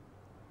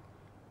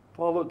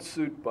followed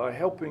suit by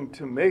helping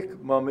to make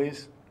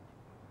mummies,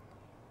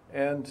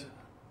 and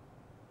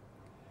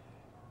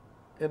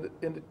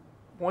in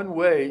one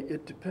way,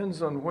 it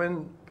depends on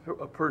when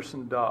a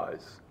person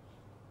dies.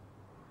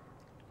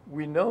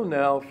 We know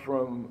now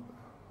from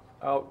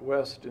out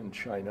west in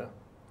China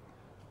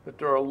that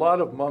there are a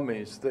lot of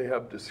mummies they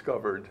have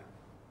discovered,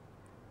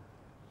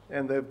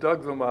 and they've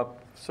dug them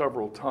up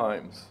several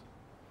times.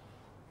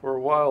 For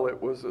a while,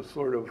 it was a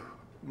sort of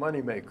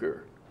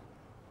moneymaker.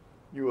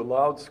 You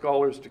allowed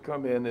scholars to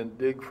come in and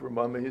dig for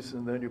mummies,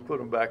 and then you put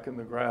them back in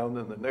the ground,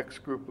 and the next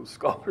group of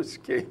scholars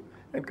came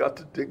and got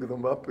to dig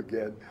them up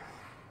again.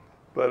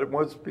 But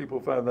once people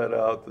found that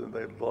out, then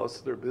they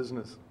lost their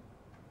business.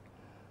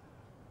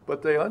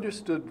 But they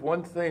understood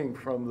one thing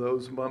from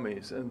those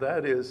mummies, and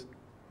that is,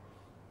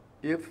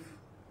 if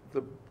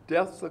the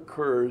death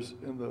occurs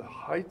in the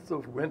height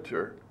of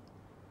winter,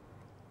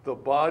 the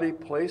body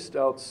placed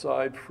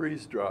outside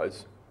freeze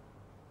dries.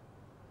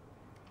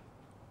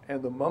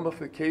 And the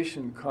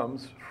mummification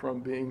comes from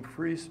being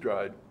freeze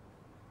dried,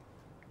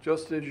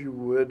 just as you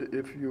would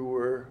if you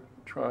were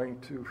trying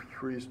to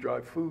freeze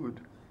dry food.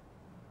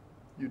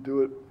 You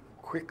do it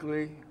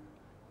quickly,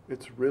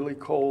 it's really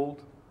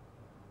cold,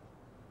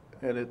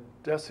 and it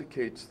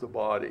desiccates the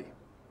body.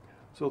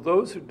 So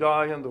those who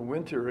die in the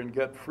winter and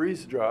get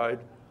freeze dried,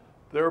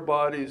 their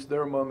bodies,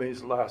 their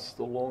mummies last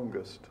the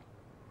longest.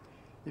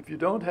 If you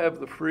don't have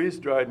the freeze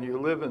dried and you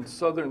live in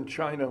southern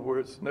China where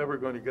it's never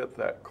going to get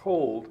that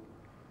cold,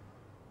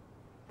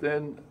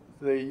 then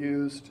they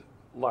used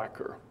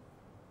lacquer.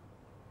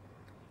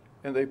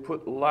 And they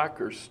put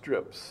lacquer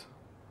strips.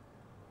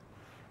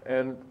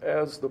 And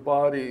as the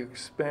body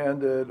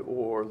expanded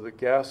or the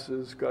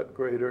gases got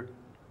greater,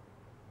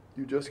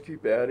 you just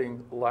keep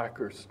adding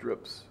lacquer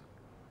strips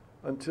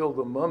until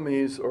the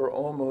mummies are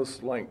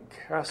almost like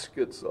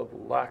caskets of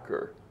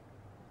lacquer,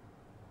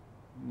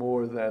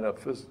 more than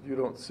you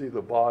don't see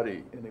the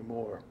body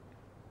anymore.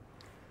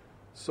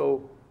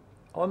 So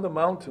on the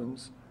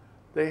mountains,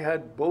 they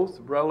had both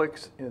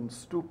relics in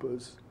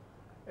stupas,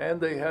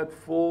 and they had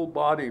full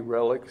body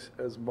relics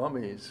as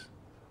mummies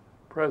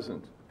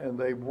present. And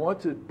they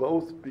wanted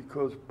both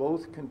because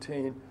both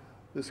contain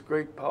this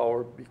great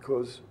power,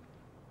 because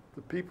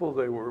the people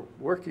they were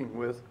working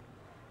with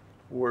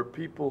were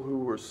people who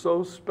were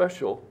so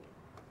special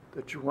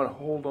that you want to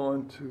hold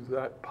on to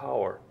that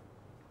power.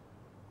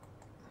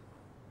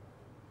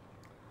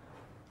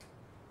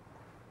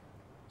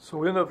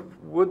 So in a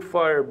wood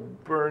fire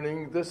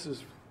burning, this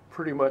is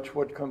pretty much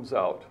what comes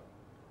out.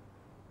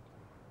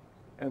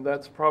 And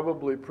that's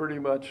probably pretty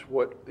much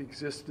what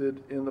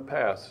existed in the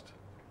past.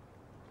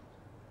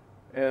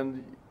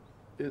 And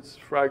it's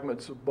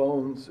fragments of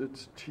bones,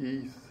 it's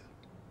teeth.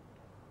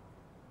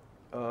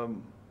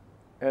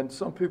 And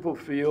some people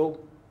feel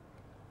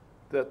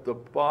that the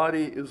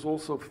body is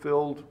also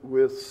filled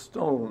with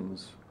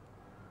stones,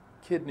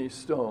 kidney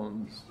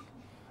stones,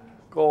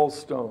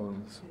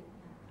 gallstones.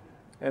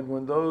 And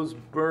when those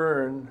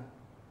burn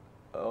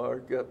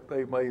or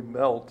they may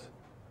melt,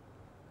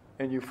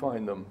 and you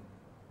find them.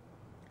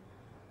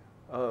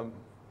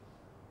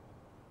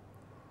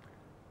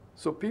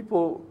 So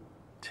people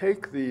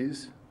take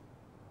these,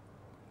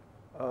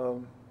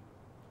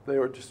 they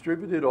are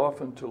distributed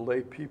often to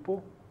lay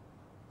people.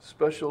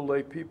 Special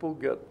lay people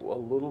get a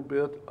little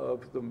bit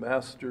of the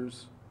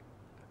master's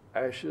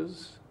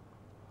ashes.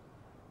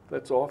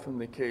 That's often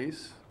the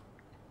case.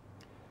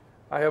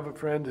 I have a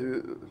friend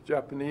who's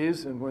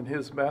Japanese, and when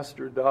his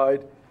master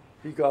died,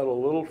 he got a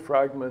little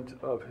fragment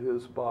of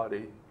his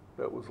body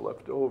that was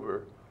left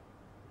over.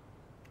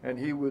 And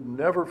he would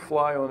never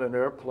fly on an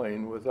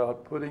airplane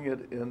without putting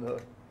it in a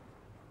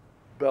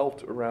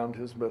belt around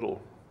his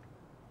middle.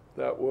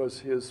 That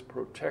was his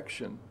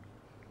protection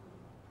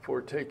for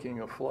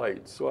taking a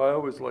flight. So I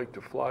always liked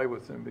to fly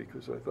with him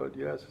because I thought,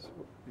 yes,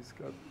 he's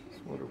got this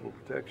wonderful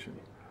protection.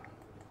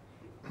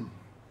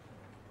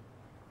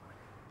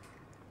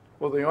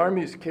 Well, the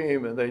armies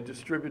came and they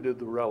distributed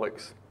the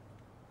relics.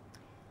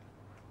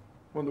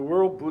 When the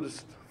World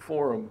Buddhist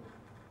Forum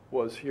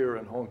was here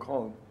in Hong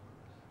Kong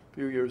a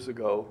few years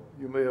ago,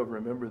 you may have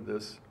remembered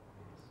this,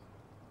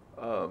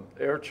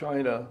 Air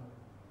China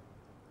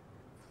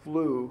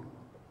flew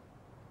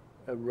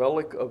a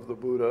relic of the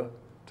Buddha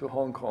to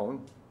Hong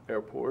Kong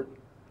airport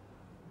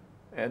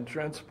and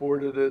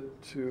transported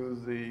it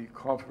to the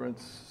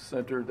conference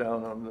center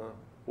down on the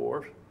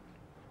wharf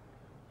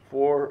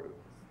for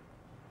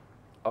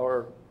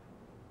our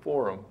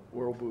forum,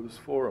 World Buddhist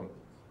Forum.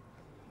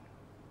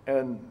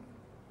 And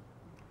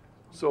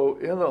so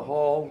in the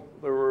hall,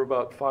 there were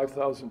about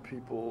 5,000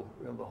 people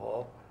in the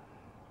hall.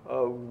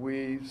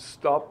 We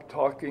stopped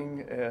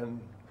talking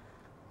and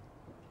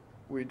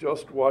we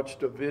just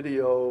watched a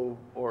video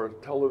or a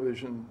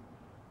television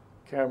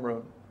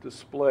camera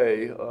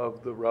display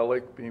of the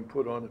relic being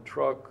put on a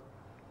truck.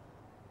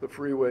 The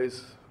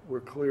freeways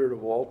were cleared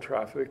of all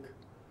traffic,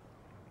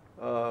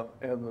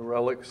 and the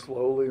relic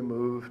slowly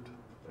moved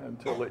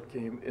until it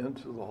came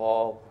into the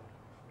hall,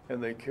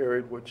 and they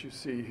carried what you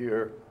see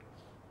here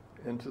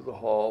into the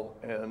hall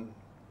and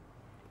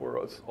for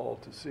us all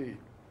to see.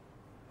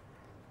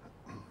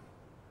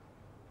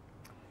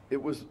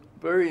 It was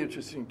very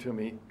interesting to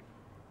me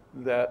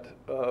that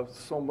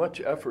so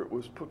much effort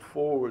was put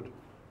forward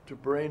to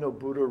bring a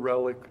Buddha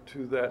relic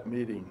to that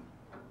meeting.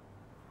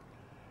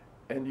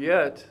 And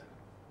yet,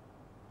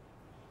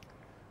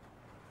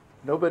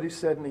 nobody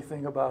said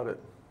anything about it.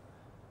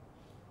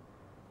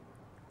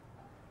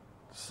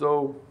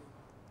 So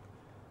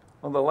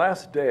on the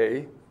last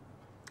day,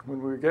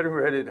 when we were getting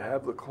ready to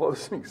have the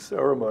closing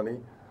ceremony,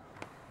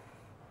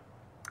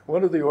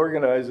 one of the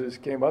organizers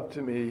came up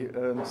to me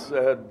and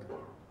said,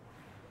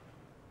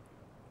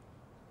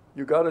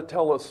 "You got to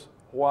tell us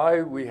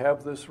why we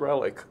have this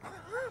relic."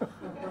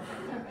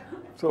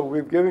 So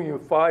we've given you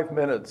 5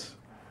 minutes,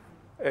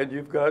 and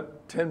you've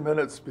got 10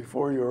 minutes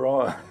before you're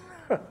on.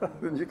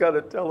 And you got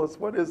to tell us,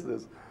 what is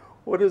this?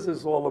 What is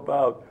this all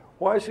about?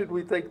 Why should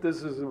we think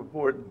this is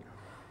important?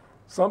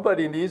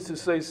 Somebody needs to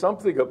say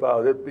something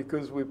about it,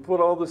 because we put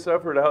all this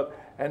effort out,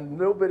 and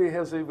nobody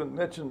has even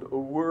mentioned a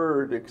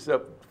word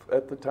except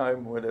at the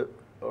time when it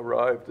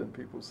arrived and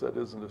people said,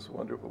 "Isn't this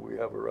wonderful, we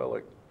have a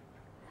relic?"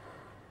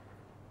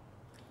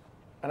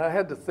 And I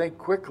had to think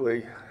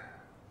quickly,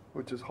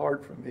 which is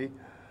hard for me.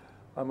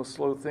 I'm a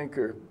slow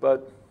thinker,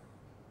 but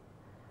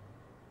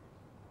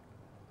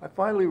I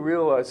finally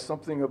realized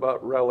something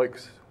about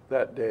relics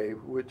that day,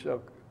 which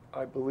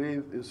I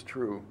believe is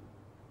true.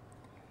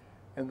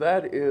 And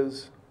that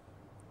is,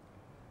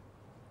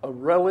 a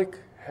relic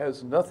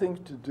has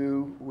nothing to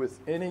do with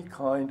any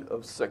kind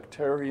of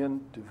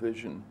sectarian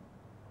division.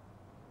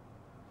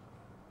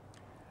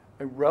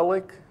 A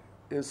relic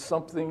is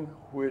something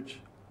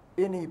which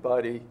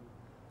anybody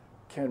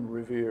can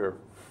revere.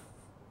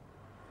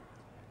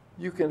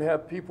 You can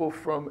have people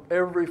from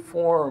every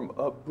form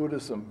of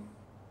Buddhism.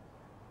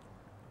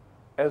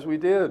 As we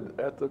did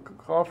at the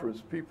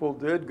conference, people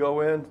did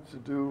go in to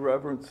do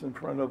reverence in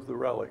front of the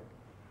relic.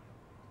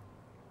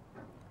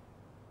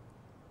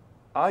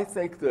 I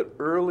think that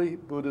early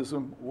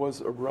Buddhism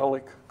was a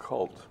relic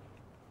cult.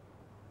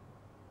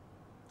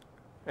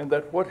 And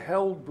that what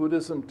held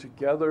Buddhism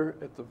together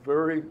at the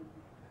very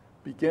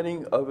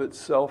beginning of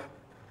itself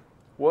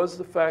was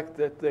the fact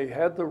that they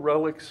had the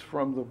relics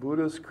from the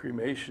Buddha's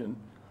cremation,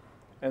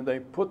 and they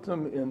put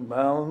them in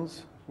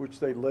mounds, which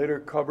they later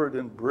covered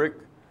in brick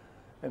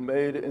and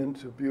made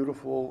into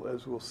beautiful,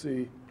 as we'll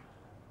see,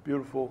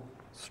 beautiful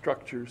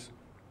structures.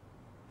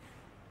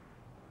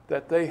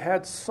 That they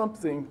had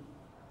something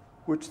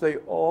which they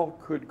all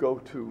could go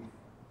to.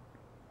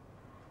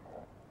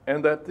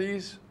 And that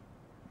these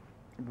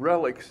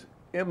relics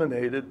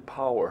emanated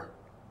power.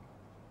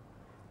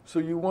 So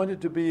you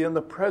wanted to be in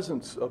the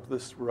presence of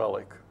this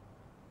relic.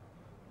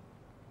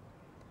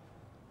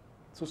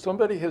 So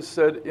somebody has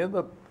said in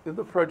the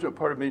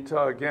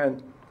Prajnaparamita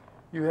again,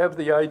 you have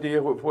the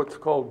idea of what's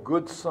called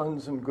good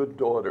sons and good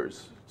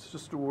daughters. It's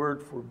just a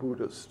word for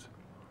Buddhist.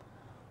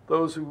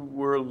 Those who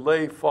were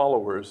lay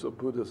followers of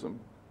Buddhism,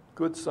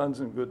 good sons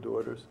and good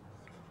daughters.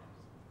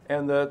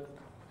 And that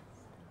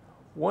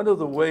one of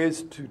the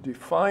ways to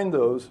define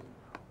those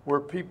were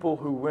people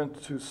who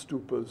went to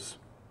stupas.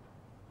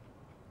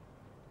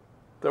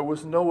 There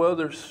was no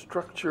other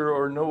structure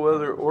or no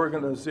other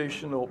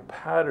organizational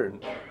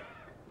pattern.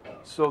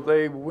 So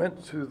they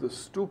went to the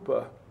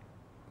stupa,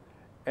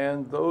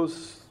 and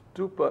those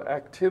stupa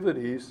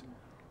activities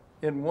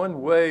in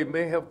one way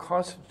may have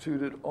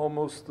constituted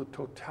almost the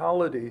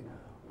totality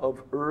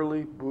of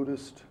early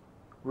Buddhist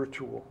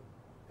ritual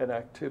and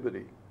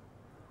activity.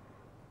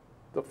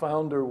 The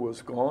founder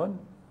was gone.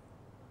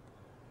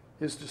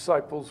 His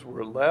disciples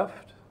were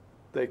left.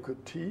 They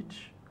could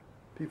teach.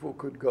 People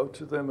could go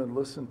to them and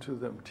listen to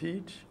them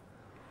teach.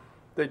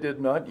 They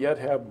did not yet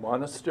have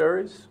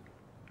monasteries.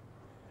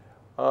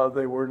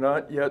 They were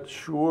not yet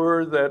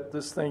sure that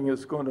this thing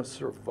is going to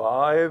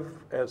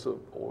survive as an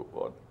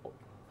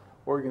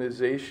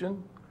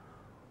organization.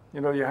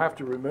 You know, you have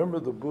to remember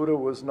the Buddha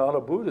was not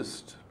a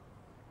Buddhist.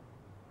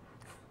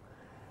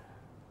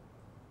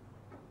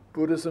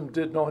 Buddhism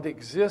did not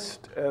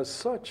exist as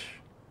such.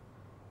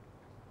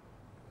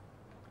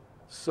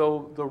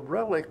 So the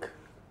relic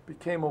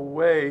became a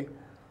way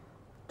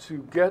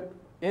to get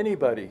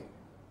anybody,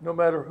 no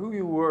matter who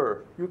you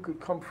were, you could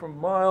come from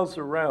miles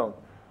around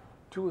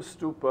to a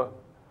stupa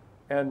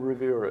and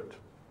revere it.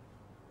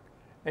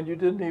 And you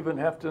didn't even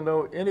have to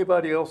know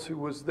anybody else who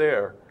was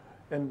there.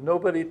 And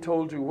nobody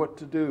told you what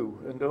to do,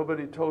 and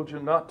nobody told you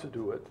not to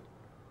do it.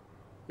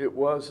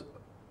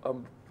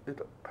 It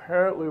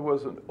apparently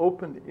was an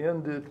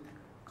open-ended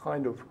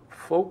kind of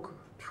folk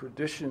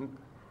tradition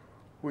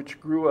which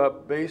grew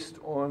up based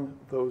on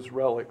those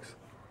relics.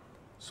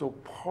 So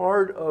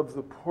part of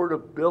the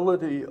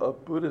portability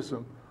of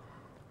Buddhism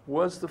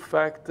was the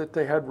fact that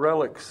they had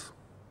relics.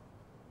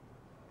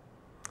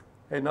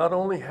 They not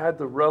only had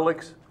the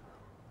relics,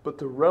 but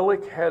the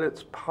relic had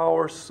its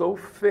power so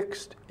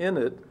fixed in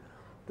it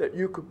that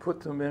you could put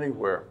them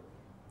anywhere.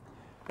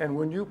 And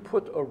when you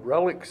put a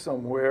relic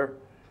somewhere,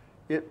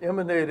 it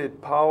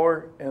emanated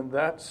power, and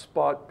that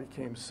spot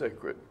became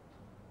sacred.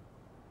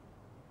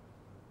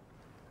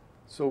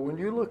 So when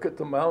you look at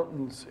the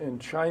mountains in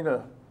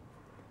China,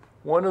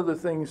 one of the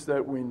things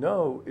that we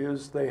know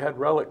is they had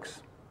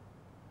relics.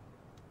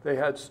 They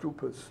had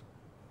stupas.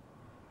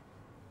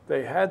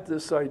 They had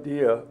this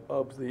idea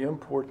of the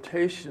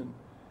importation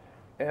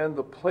and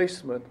the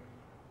placement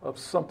of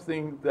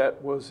something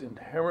that was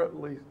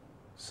inherently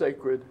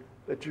sacred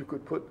that you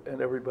could put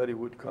and everybody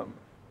would come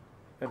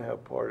and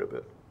have part of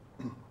it.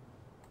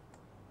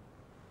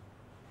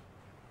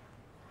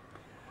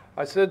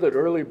 I said that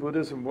early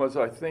Buddhism was,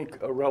 I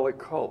think, a relic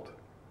cult.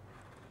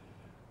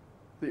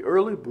 The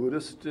early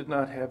Buddhists did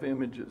not have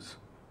images.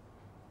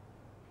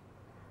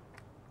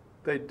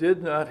 They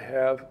did not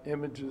have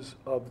images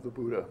of the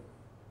Buddha.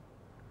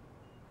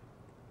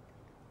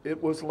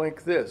 It was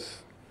like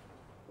this.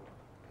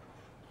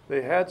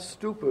 They had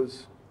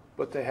stupas,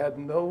 but they had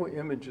no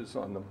images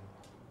on them.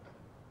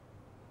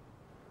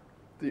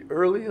 The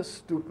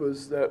earliest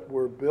stupas that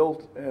were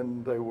built,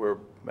 and they were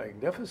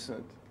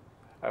magnificent.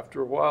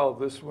 After a while,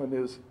 this one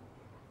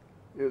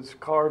is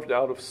carved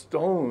out of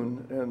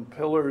stone, and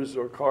pillars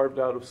are carved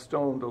out of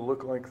stone to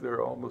look like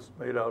they're almost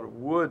made out of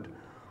wood.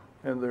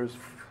 And there's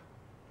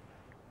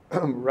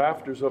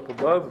rafters up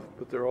above,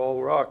 but they're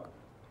all rock,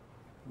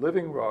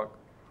 living rock.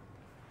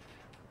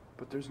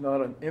 But there's not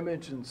an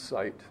image in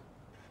sight.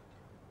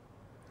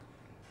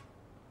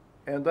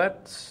 And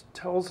that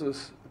tells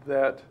us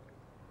that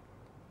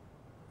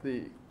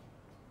the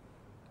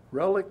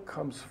relic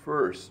comes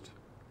first,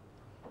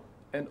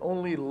 and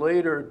only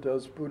later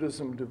does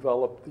Buddhism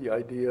develop the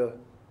idea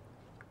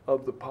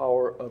of the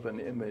power of an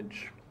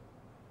image.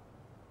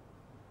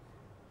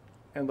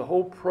 And the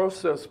whole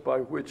process by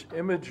which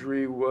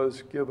imagery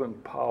was given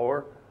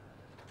power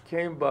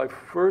came by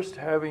first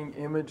having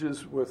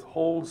images with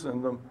holes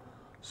in them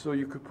so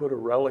you could put a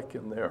relic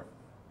in there.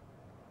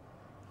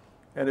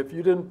 And if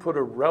you didn't put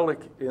a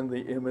relic in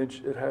the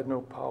image, it had no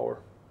power.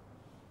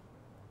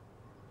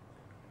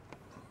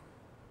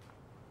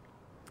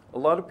 A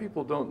lot of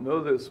people don't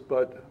know this,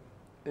 but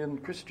in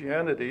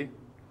Christianity,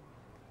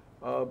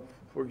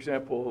 for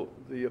example,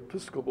 the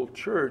Episcopal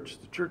Church,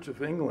 the Church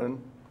of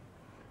England,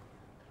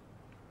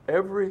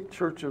 every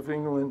Church of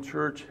England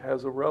church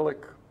has a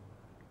relic.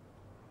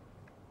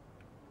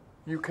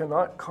 You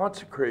cannot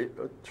consecrate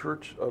a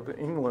Church of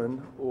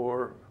England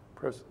or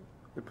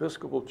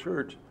Episcopal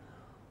Church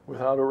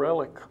without a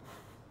relic.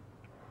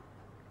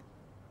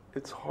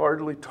 It's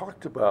hardly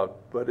talked about,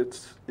 but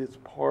it's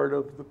part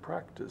of the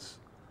practice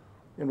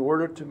in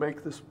order to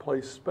make this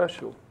place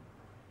special.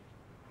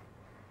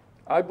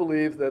 I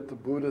believe that the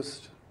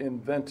Buddhists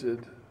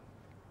invented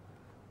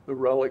the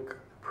relic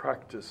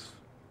practice.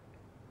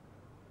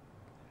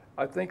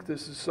 I think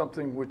this is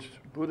something which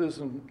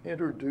Buddhism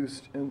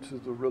introduced into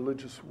the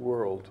religious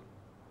world.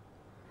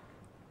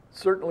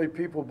 Certainly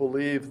people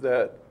believe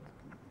that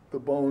the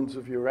bones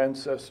of your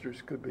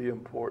ancestors could be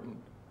important.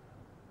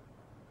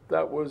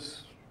 That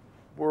was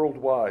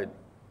worldwide.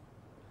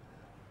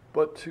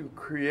 But to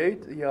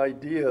create the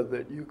idea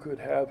that you could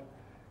have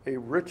a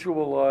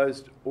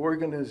ritualized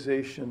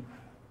organization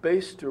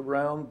based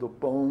around the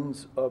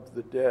bones of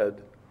the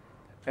dead,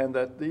 and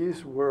that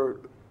these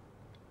were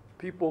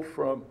people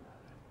from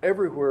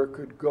everywhere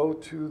could go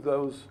to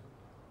those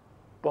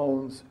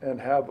bones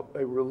and have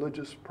a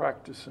religious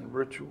practice and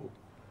ritual.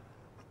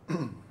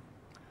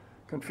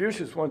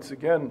 Confucius once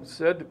again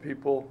said to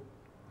people,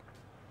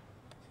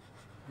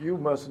 you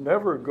must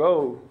never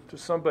go to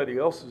somebody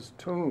else's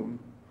tomb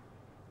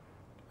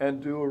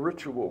and do a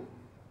ritual.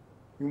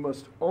 You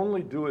must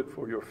only do it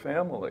for your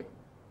family.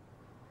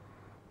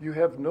 You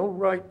have no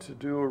right to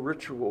do a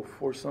ritual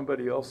for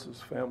somebody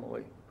else's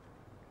family.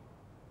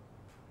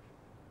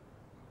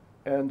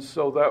 And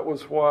so that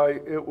was why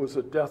it was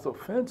a death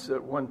offense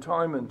at one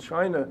time in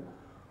China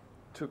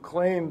to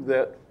claim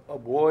that a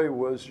boy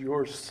was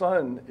your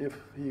son if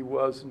he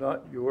was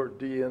not your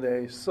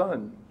DNA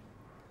son,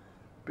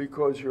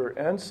 because your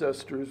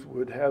ancestors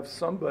would have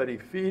somebody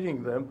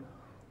feeding them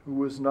who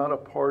was not a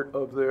part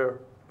of their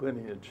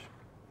lineage.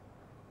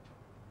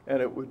 And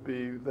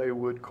they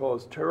would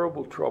cause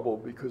terrible trouble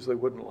because they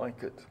wouldn't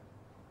like it.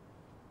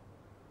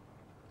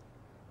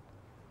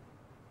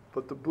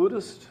 But the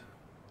Buddhist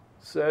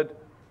said,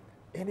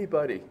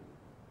 anybody,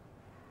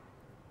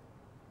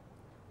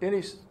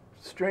 any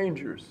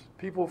strangers,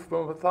 people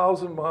from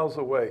 1,000 miles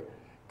away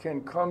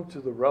can come to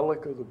the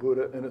relic of the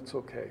Buddha and it's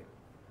okay.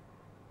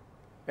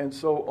 And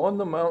so on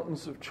the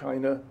mountains of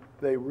China,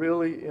 they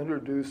really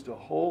introduced a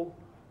whole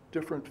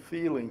different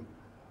feeling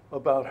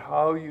about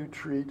how you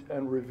treat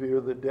and revere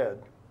the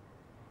dead.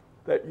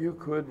 That you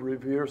could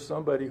revere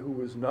somebody who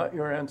was not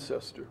your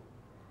ancestor,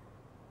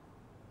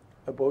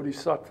 a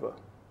bodhisattva,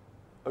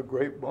 a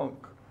great monk,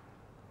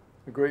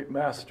 a great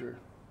master,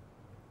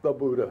 the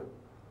Buddha.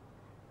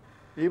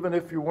 Even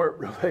if you weren't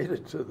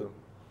related to them,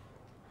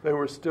 they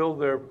were still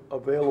there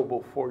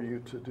available for you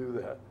to do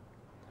that.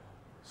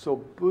 So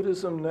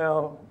Buddhism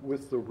now,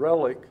 with the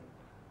relic,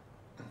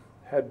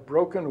 had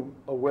broken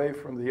away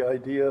from the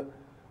idea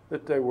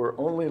that they were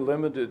only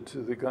limited to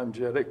the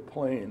Gangetic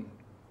Plain.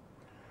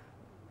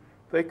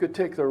 They could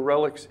take their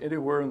relics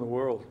anywhere in the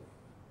world.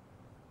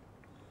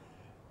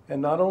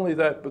 And not only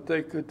that, but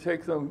they could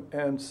take them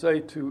and say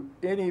to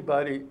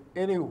anybody,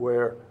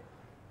 anywhere,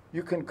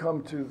 you can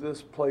come to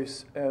this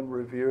place and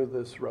revere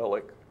this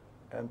relic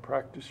and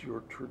practice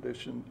your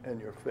tradition and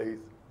your faith.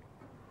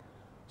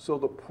 So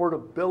the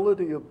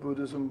portability of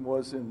Buddhism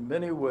was in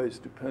many ways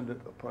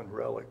dependent upon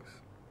relics.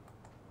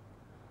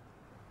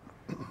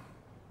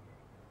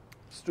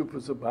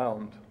 Stupas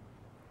abound.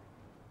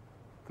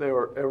 They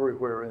are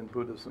everywhere in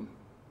Buddhism.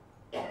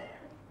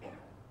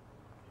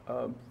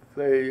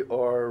 They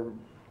are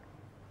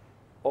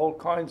all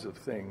kinds of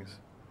things.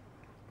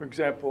 For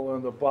example,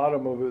 on the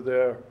bottom over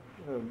there,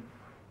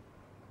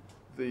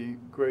 the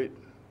great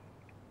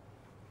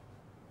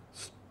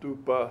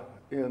stupa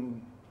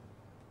in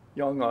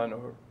Yangon,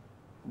 or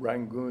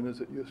Rangoon as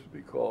it used to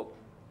be called,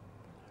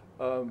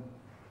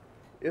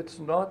 it's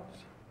not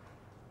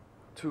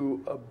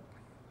to a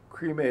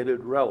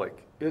cremated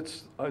relic.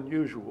 It's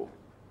unusual.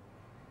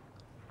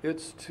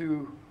 It's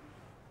to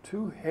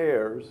 2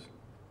 hairs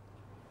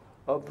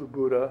of the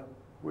Buddha,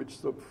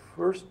 which the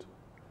first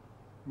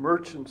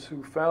merchants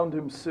who found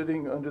him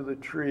sitting under the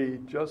tree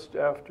just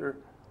after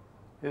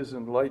his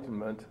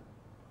enlightenment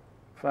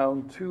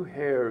found 2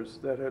 hairs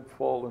that had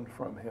fallen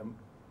from him.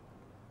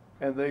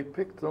 And they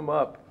picked them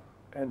up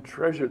and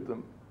treasured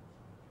them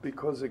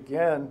because,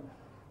 again,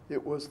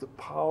 it was the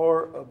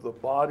power of the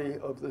body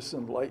of this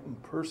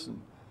enlightened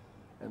person,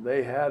 and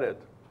they had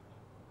it.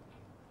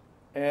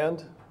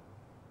 And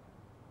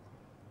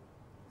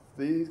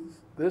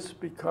this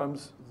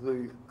becomes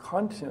the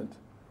content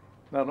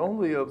not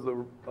only of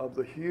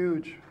the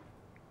huge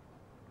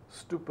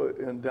stupa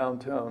in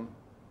downtown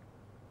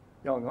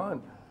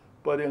Yangon,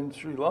 but in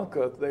Sri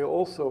Lanka, they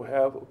also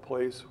have a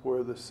place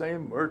where the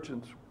same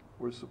merchants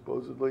were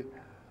supposedly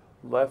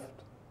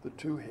left the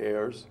 2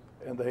 hairs,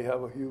 and they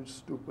have a huge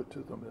stupa to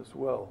them as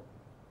well.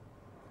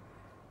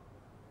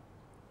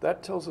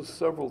 That tells us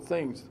several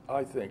things,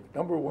 I think.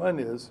 Number one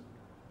is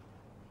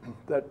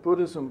that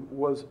Buddhism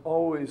was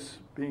always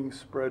being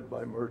spread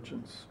by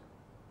merchants.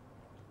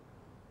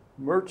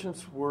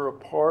 Merchants were a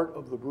part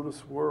of the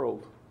Buddhist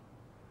world.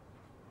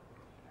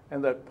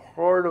 And that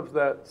part of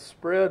that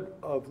spread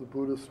of the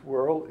Buddhist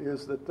world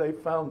is that they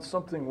found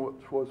something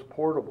which was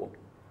portable.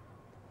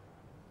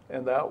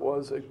 And that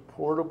was a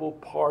portable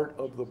part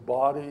of the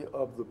body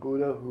of the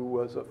Buddha, who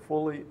was a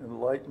fully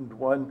enlightened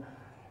one.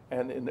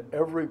 And in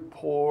every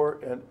pore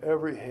and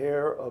every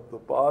hair of the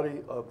body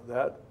of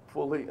that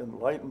fully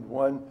enlightened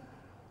one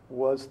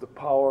was the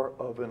power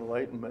of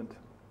enlightenment.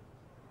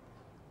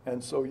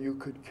 And so you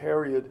could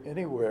carry it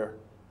anywhere,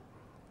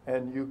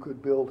 and you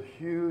could build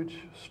huge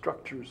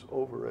structures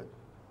over it.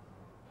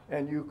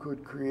 And you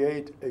could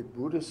create a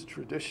Buddhist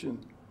tradition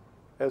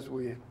as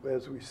we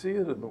see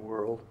it in the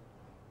world,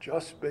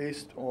 just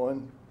based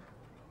on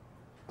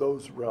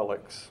those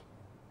relics.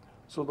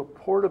 So the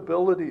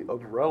portability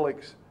of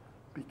relics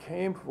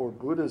became for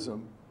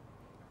Buddhism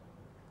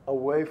a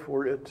way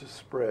for it to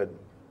spread.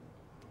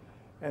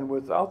 And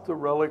without the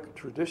relic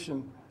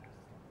tradition,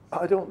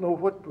 I don't know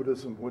what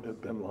Buddhism would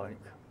have been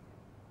like.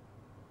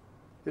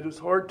 It is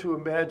hard to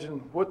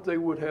imagine what they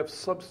would have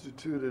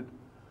substituted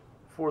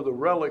for the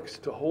relics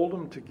to hold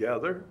them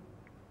together.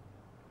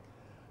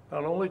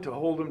 Not only to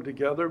hold them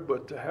together,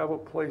 but to have a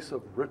place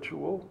of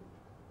ritual,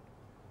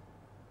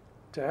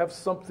 to have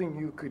something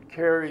you could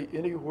carry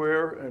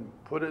anywhere and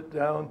put it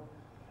down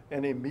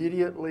and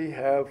immediately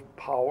have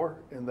power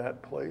in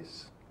that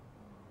place.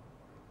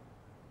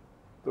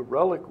 The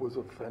relic was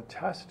a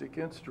fantastic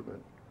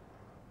instrument.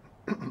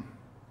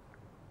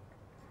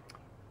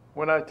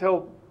 When I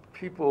tell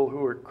people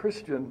who are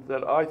Christian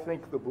that I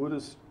think the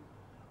Buddhists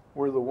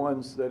were the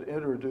ones that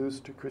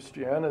introduced to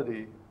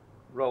Christianity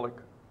relic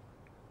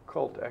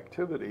cult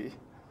activity,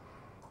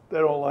 they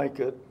don't like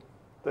it.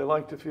 They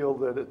like to feel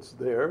that it's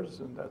theirs,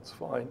 and that's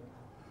fine.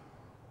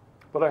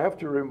 But I have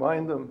to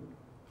remind them,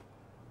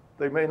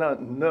 they may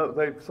not know,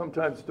 they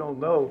sometimes don't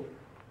know,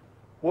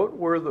 what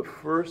were the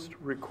first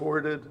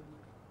recorded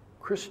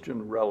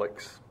Christian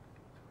relics?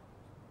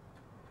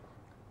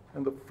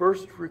 And the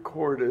first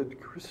recorded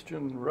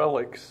Christian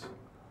relics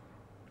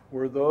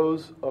were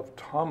those of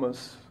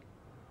Thomas,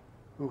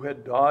 who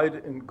had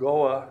died in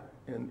Goa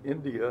in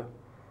India,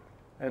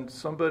 and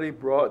somebody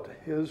brought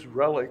his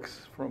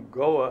relics from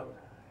Goa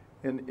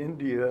in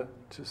India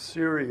to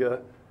Syria,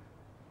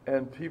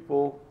 and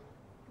people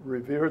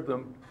revered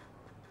them,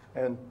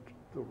 and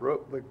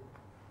the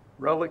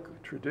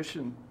relic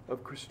tradition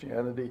of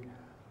Christianity,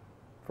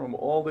 from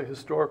all the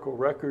historical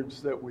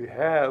records that we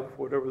have,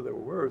 whatever they're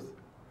worth,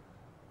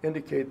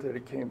 indicate that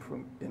it came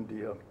from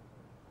India.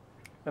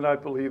 And I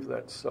believe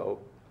that's so.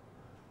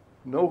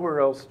 Nowhere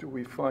else do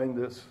we find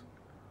this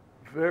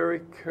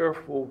very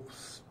careful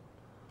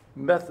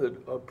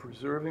method of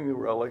preserving the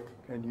relic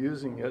and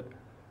using it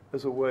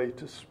as a way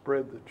to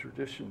spread the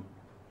tradition.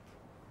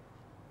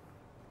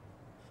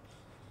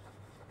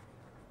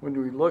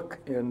 When we look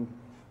in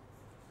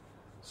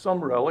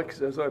some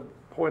relics, as I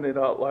pointed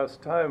out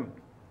last time,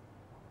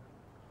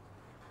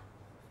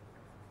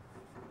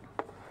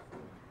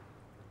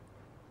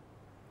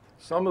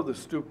 some of the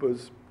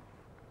stupas,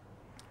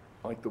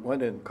 like the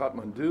one in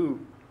Kathmandu,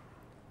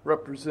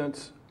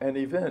 represents an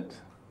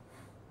event.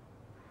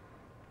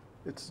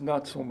 It's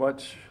not so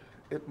much,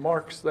 it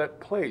marks that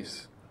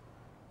place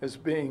as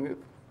being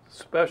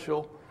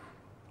special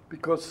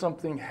because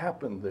something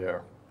happened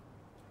there.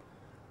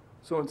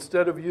 So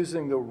instead of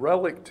using the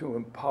relic to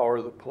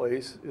empower the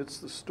place, it's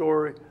the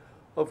story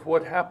of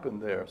what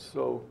happened there.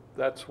 So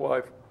that's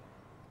why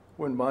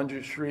when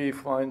Manjushri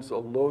finds a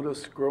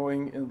lotus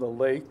growing in the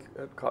lake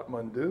at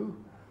Kathmandu,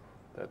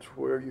 That's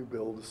where you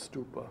build a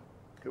stupa.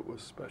 It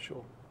was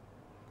special.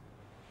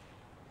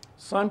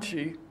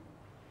 Sanchi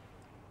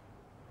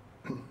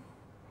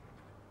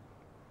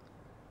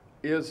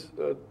is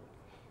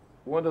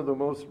one of the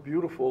most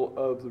beautiful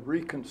of the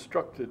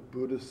reconstructed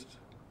Buddhist.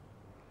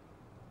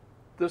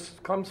 This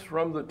comes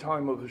from the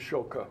time of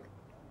Ashoka.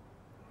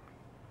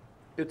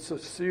 It's a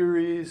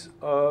series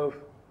of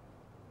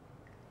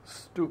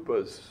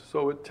stupas.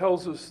 So it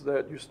tells us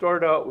that you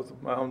start out with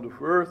a mound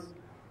of earth,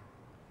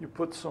 you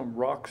put some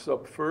rocks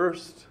up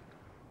first,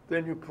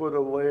 then you put a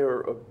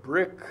layer of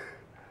brick,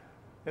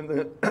 and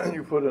then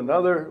you put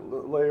another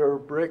layer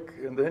of brick,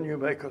 and then you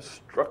make a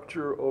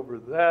structure over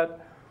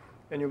that,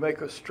 and you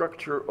make a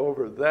structure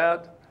over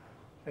that,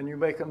 and you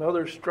make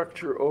another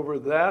structure over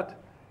that,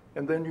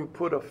 and then you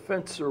put a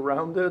fence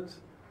around it,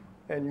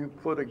 and you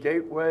put a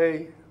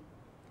gateway,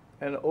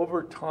 and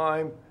over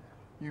time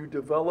you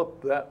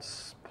develop that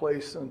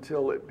place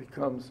until it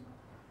becomes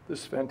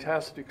this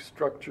fantastic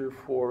structure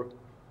for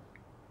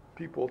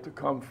people to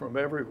come from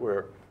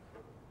everywhere.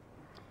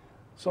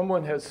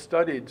 Someone has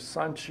studied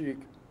Sanchi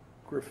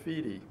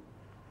graffiti.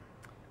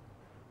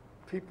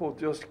 People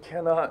just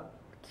cannot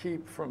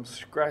keep from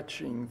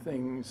scratching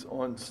things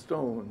on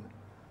stone.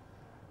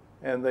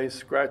 And they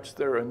scratch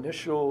their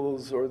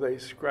initials or they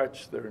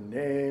scratch their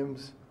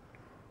names.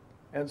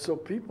 And so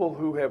people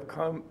who have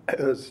come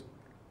as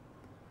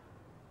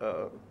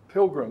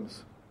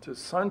pilgrims to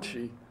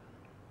Sanchi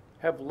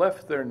have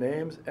left their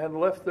names and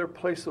left their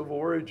place of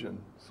origin.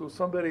 So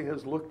somebody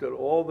has looked at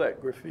all that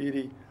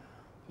graffiti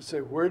to say,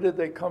 where did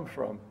they come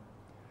from?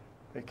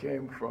 They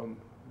came from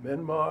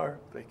Myanmar,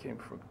 they came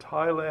from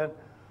Thailand,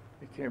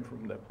 they came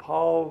from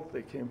Nepal,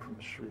 they came from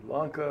Sri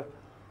Lanka,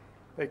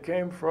 they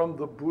came from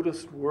the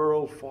Buddhist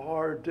world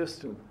far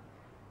distant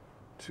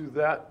to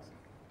that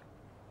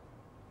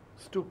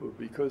stupa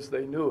because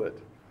they knew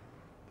it.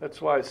 That's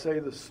why I say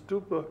the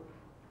stupa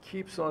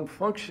keeps on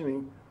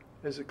functioning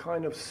as a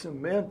kind of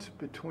cement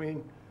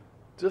between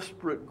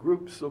disparate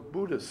groups of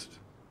Buddhists.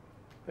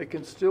 They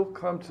can still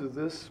come to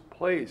this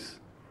place,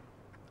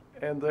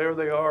 and there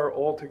they are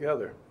all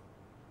together.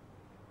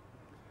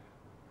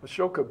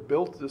 Ashoka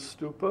built this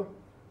stupa.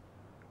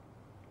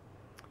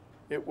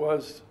 It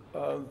was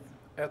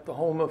at the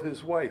home of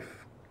his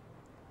wife,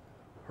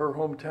 her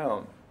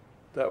hometown.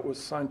 That was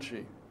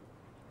Sanchi.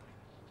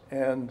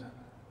 And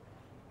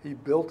he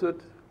built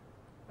it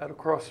at a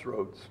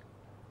crossroads.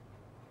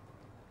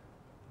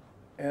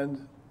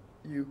 And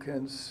you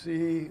can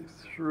see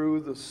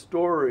through the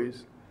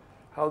stories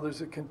how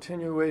there's a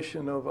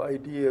continuation of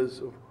ideas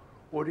of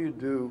what do you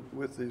do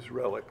with these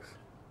relics.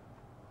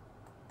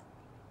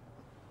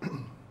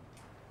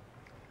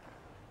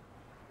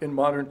 In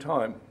modern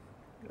time,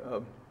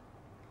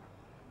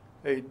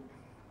 a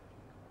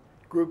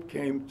group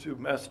came to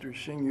Master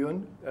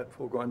Xingyun at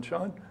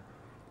Foguanshan,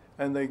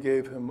 and they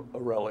gave him a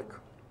relic,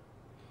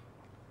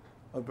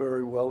 a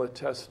very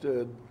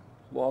well-attested,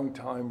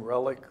 long-time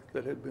relic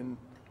that had been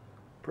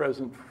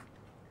present,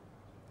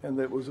 and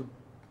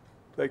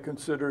they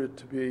consider it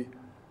to be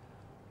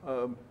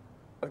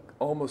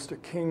almost a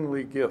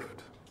kingly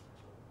gift.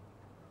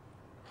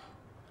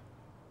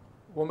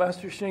 Well,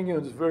 Master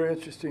Xingyun is a very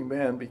interesting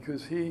man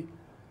because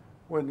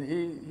when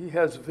he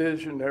has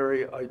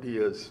visionary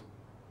ideas.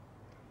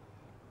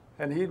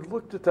 And he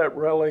looked at that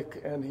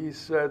relic and he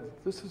said,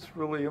 this is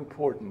really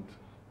important.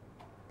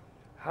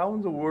 How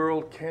in the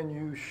world can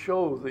you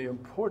show the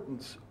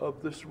importance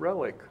of this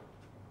relic?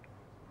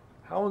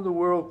 How in the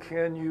world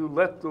can you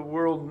let the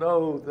world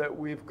know that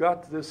we've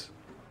got this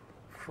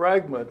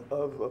fragment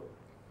of a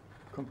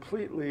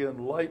completely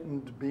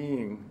enlightened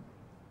being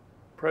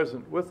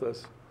present with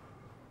us?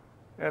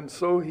 And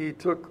so he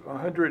took a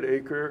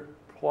 100-acre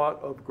plot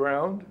of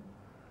ground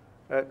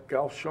at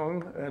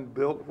Kaohsiung and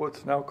built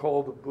what's now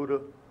called the Buddha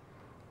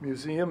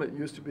Museum. It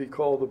used to be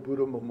called the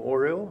Buddha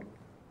Memorial.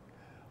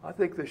 I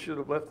think they should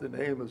have left the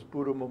name as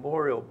Buddha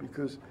Memorial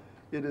because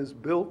it is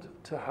built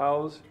to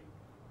house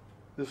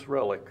this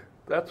relic.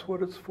 That's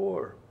what it's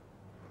for.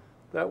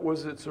 That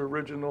was its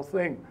original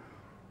thing.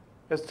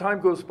 As time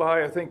goes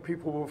by, I think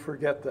people will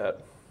forget that.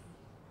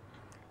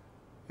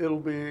 It'll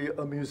be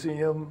a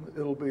museum,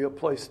 it'll be a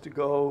place to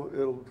go,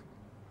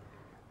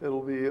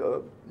 it'll be,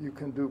 you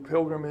can do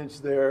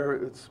pilgrimage there.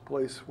 It's a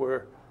place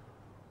where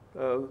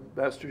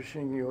Master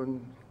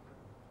Xingyun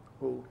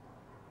will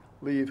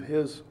leave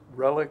his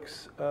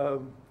relics.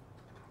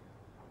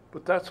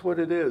 But that's what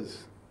it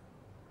is.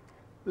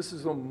 This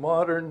is a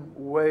modern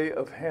way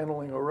of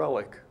handling a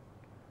relic.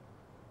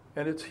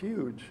 And it's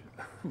huge.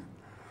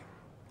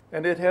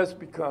 And it has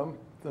become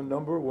the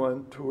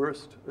 #1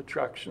 tourist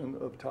attraction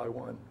of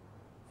Taiwan.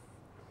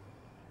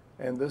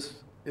 And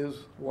this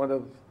is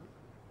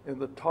in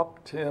the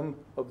top 10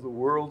 of the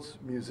world's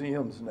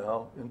museums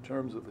now in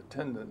terms of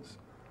attendance.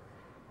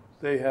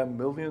 They have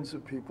millions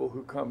of people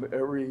who come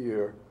every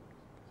year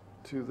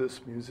to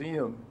this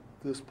museum,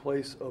 this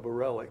place of a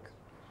relic.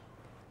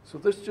 So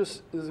this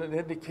just is an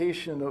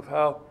indication of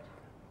how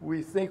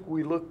we think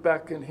we look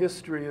back in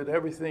history and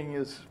everything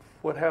is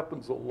what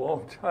happens a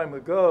long time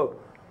ago.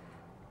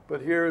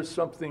 But here is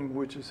something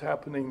which is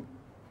happening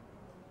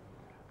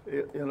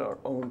in our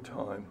own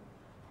time.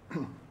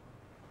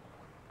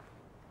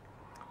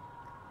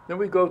 Then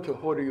we go to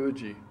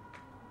Horyuji.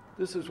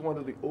 This is one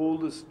of the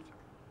oldest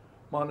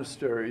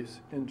monasteries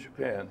in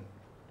Japan.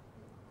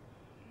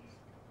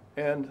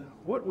 And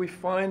what we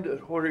find at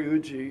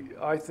Horyuji,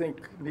 I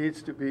think,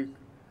 needs to be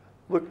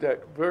looked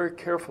at very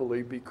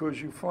carefully,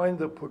 because you find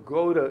the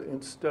pagoda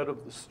instead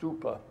of the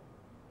stupa.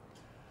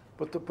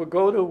 But the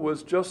pagoda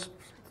was just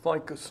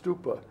like a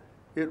stupa.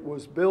 It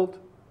was built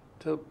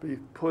to be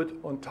put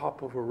on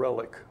top of a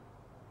relic.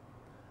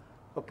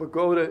 A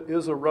pagoda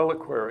is a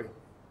reliquary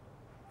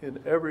in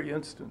every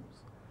instance.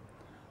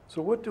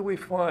 So what do we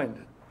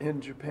find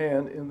in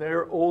Japan in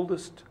their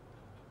oldest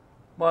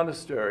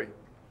monastery?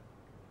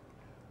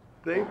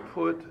 They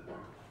put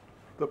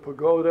the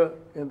pagoda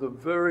in the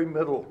very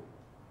middle.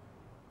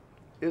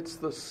 It's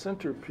the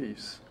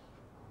centerpiece.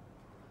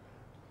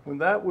 When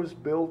that was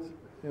built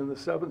in the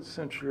 7th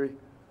century,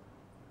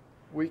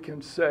 we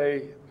can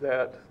say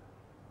that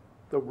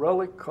the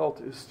relic cult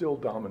is still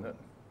dominant.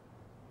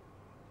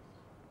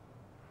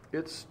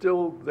 It's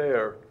still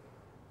there.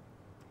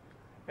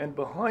 And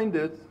behind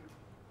it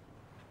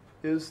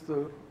is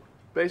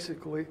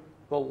basically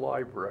the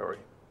library,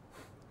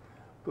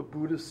 the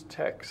Buddhist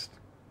text.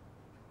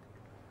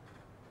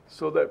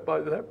 So that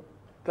by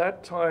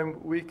that time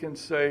we can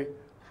say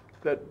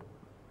that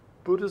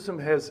Buddhism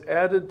has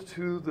added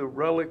to the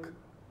relic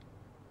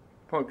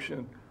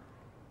function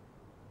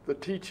the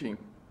teaching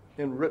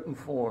in written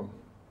form.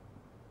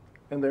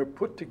 And they're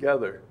put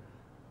together,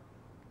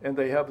 and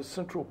they have a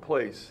central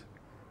place.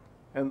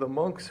 And the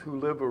monks who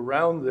live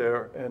around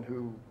there and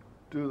who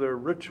do their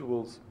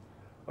rituals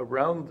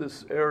around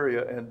this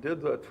area and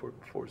did that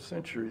for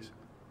centuries,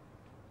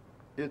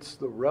 it's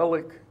the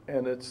relic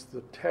and it's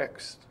the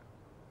text.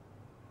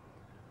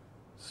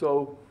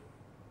 So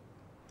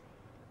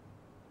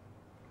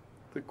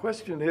the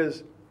question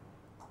is,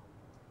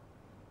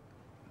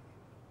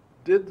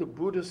 did the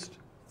Buddhists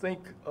think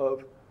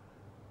of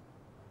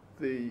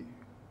the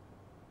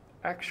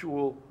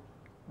actual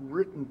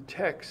written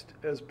text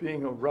as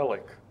being a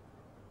relic?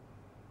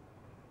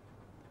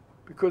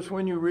 Because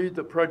when you read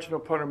the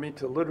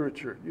Prajnaparamita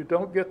literature, you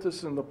don't get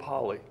this in the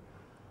Pali.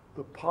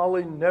 The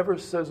Pali never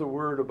says a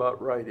word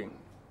about writing.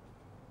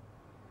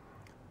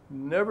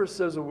 Never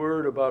says a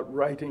word about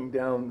writing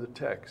down the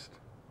text.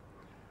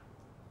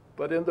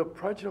 But in the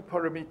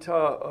Prajnaparamita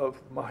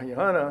of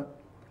Mahayana,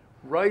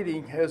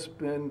 writing has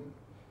been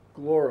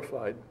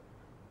glorified.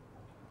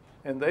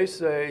 And they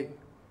say,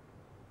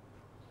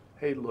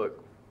 hey,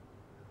 look,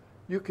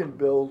 you can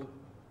build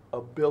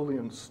 1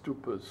 billion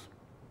stupas.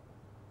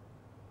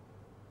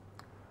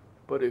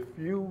 But if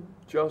you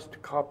just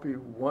copy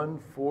one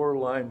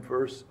 4-line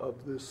verse of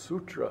this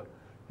sutra,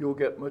 you'll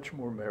get much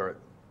more merit.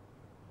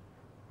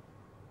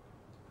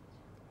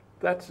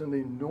 That's an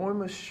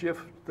enormous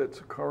shift that's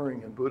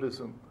occurring in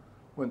Buddhism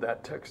when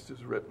that text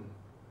is written.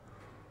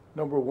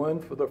 Number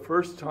one, for the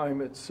first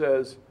time it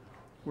says,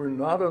 we're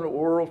not an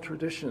oral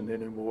tradition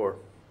anymore.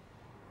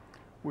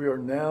 We are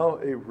now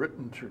a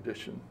written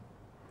tradition.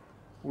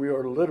 We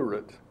are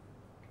literate.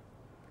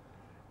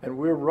 And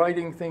we're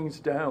writing things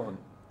down.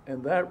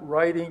 And that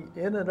writing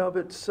in and of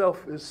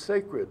itself is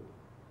sacred.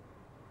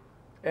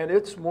 And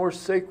it's more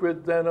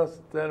sacred than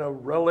a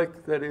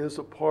relic that is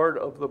a part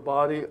of the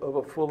body of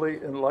a fully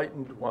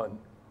enlightened one.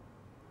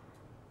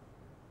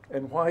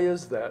 And why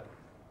is that?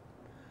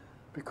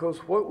 Because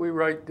what we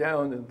write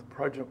down in the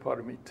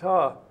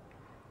Prajnaparamita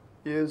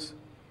is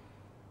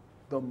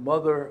the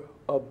mother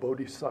of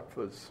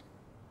bodhisattvas.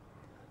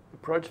 The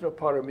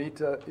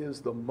Prajnaparamita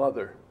is the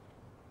mother.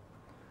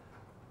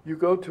 You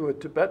go to a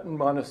Tibetan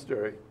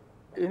monastery,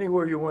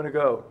 anywhere you want to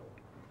go,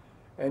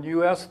 and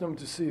you ask them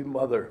to see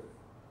Mother.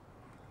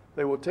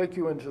 They will take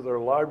you into their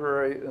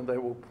library and they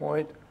will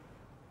point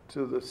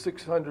to the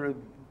 600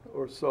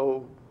 or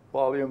so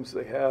volumes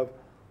they have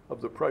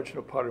of the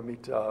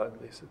Prajnaparamita, and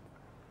they said,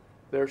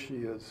 there she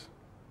is.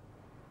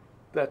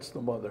 That's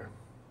the Mother.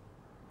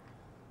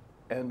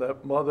 And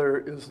that Mother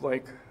is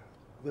like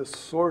this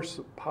source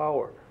of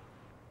power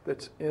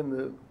that's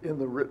in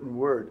the written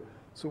word.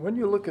 So when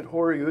you look at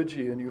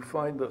Horyuji and you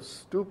find the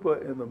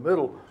stupa in the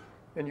middle,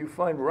 and you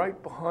find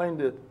right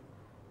behind it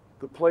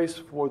the place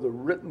for the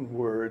written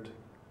word,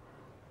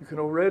 you can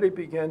already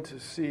begin to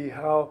see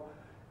how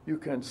you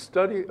can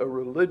study a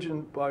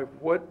religion by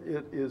what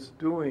it is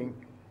doing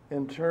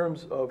in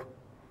terms of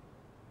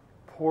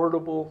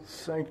portable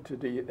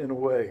sanctity in a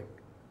way.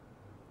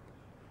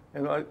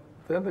 And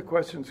then the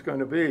question is going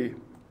to be,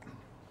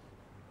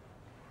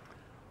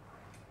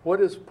 what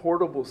is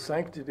portable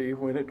sanctity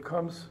when it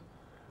comes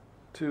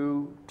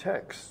to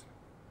text?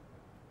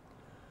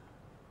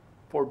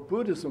 For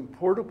Buddhism,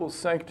 portable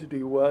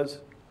sanctity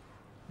was,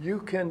 you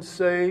can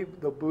say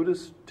the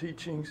Buddhist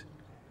teachings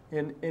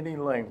in any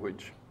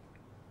language.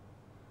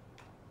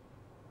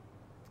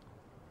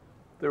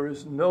 There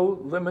is no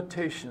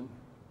limitation.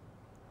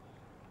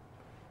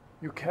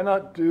 You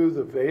cannot do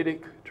the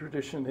Vedic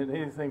tradition in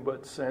anything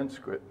but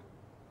Sanskrit.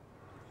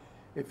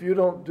 If you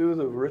don't do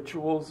the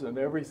rituals and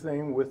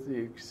everything with the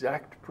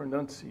exact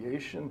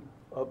pronunciation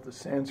of the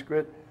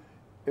Sanskrit,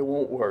 it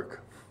won't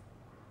work.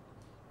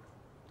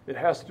 It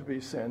has to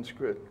be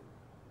Sanskrit.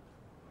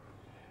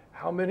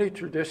 How many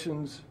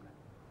traditions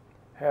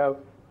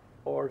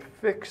are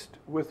fixed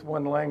with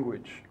one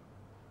language?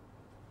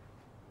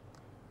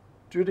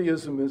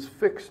 Judaism is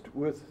fixed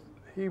with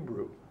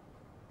Hebrew.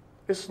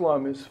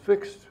 Islam is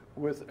fixed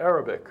with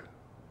Arabic.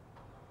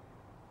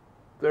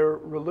 Their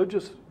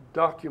religious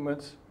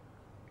documents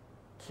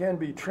can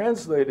be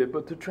translated,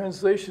 but the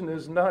translation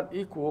is not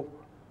equal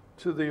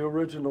to the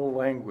original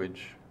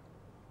language.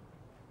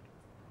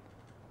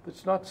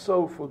 It's not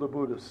so for the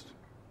Buddhist.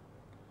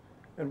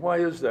 And why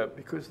is that?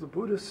 Because the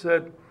Buddhist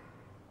said,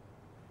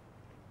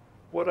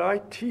 what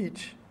I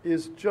teach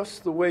is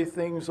just the way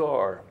things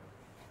are.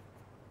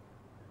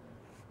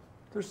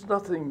 There's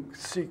nothing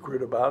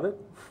secret about it.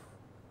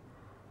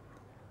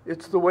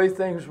 It's the way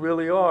things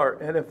really are.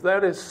 And if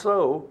that is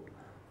so,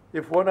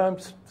 if what I'm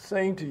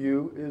saying to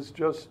you is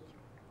just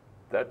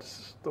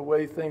that's the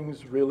way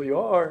things really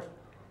are,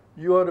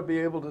 you ought to be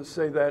able to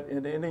say that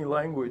in any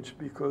language,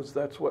 because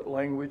that's what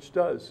language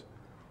does.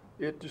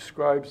 It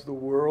describes the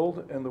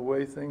world and the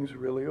way things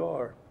really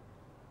are.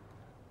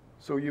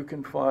 So you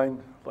can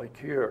find, like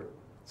here,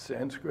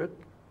 Sanskrit,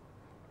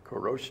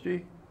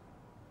 Koroshti,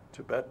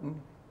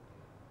 Tibetan,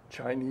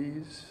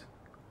 Chinese,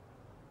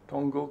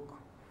 Tongguk.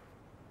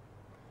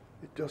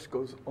 It just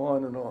goes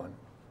on and on.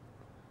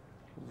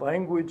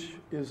 Language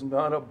is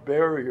not a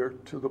barrier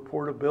to the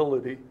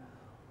portability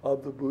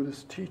of the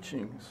Buddhist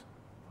teachings.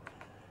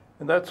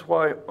 And that's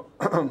why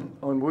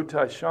on Wu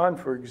Tai Shan,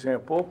 for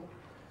example,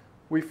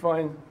 we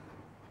find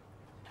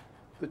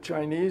the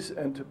Chinese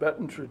and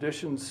Tibetan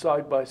traditions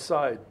side by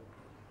side,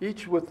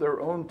 each with their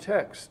own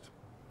text,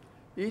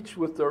 each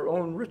with their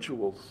own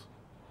rituals.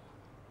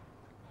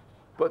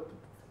 But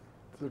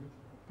the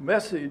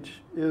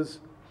message is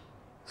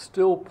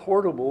still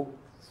portable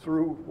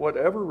through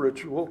whatever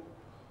ritual,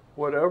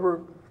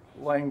 whatever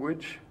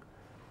language,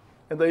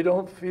 and they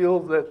don't feel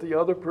that the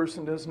other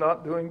person is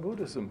not doing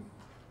Buddhism,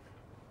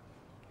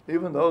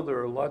 even though there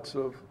are lots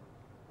of,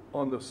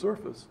 on the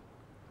surface,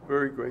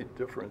 very great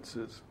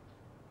differences.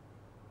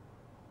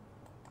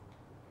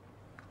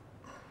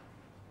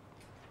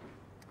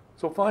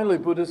 So finally,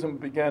 Buddhism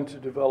began to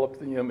develop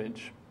the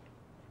image.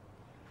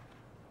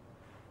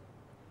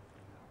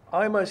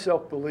 I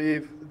myself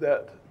believe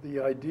that the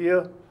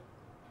idea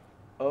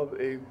of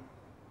a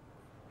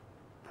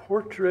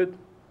portrait,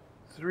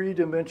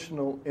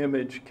 three-dimensional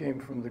image came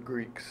from the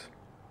Greeks.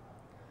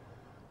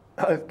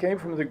 It came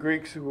from the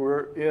Greeks who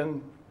were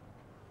in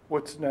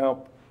what's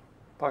now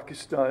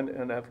Pakistan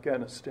and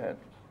Afghanistan,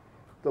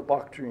 the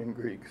Bactrian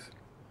Greeks.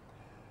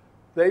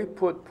 They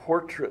put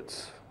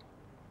portraits,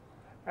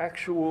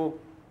 the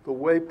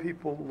way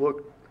people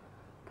looked,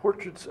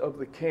 portraits of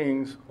the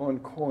kings on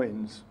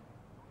coins.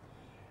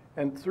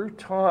 And through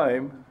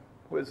time,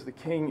 as the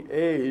king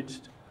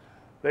aged,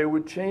 they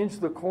would change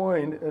the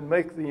coin and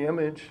make the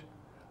image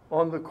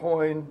on the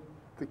coin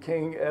the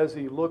king as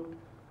he looked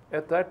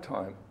at that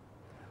time.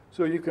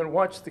 So you can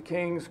watch the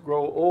kings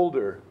grow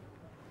older.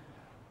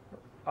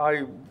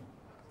 I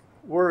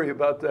worry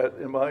about that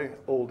in my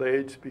old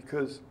age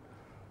because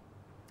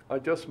I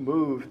just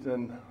moved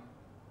and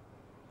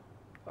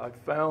I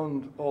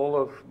found all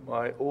of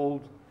my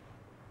old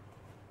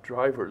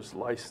driver's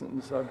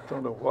license. I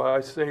don't know why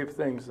I save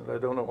things and I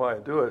don't know why I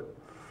do it.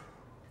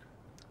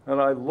 And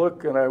I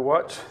look and I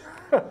watch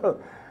the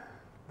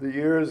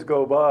years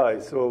go by.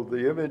 So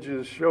the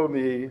images show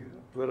me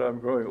that I'm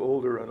growing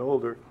older and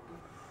older.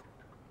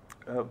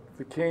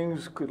 The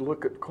kings could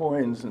look at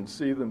coins and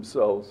see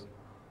themselves.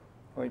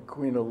 Like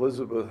Queen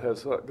Elizabeth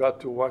has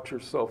got to watch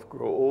herself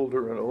grow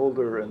older and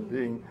older and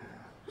being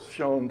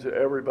shown to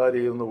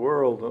everybody in the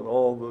world on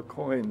all the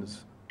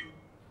coins.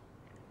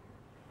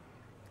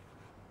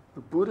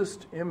 The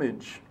Buddhist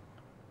image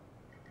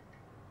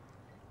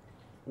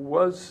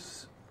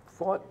was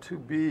thought to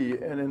be,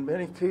 and in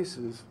many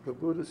cases, the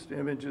Buddhist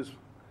images,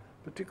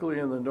 particularly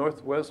in the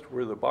Northwest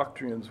where the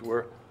Bactrians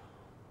were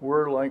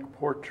like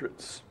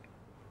portraits.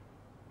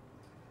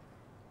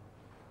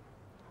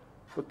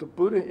 But the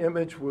Buddha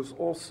image was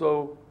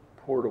also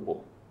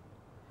portable.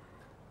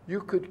 You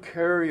could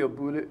carry a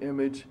Buddha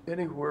image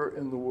anywhere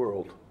in the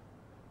world.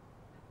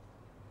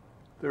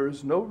 There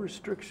is no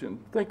restriction.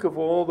 Think of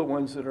all the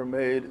ones that are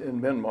made in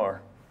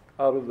Myanmar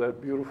out of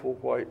that beautiful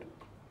white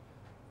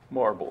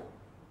marble.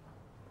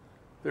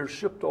 They're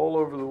shipped all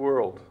over the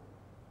world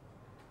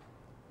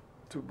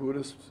to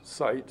Buddhist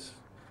sites.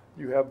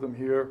 You have them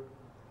here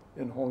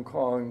in Hong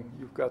Kong.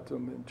 You've got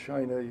them in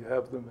China. You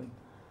have them in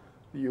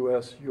the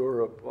US,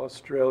 Europe,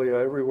 Australia.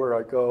 Everywhere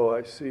I go,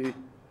 I see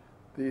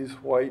these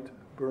white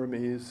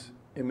Burmese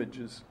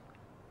images.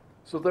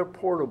 So they're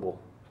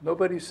portable.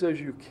 Nobody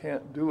says you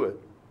can't do it.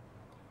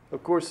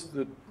 Of course,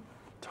 the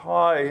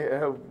Thai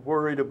have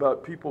worried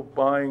about people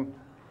buying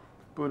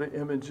Buddha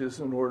images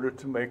in order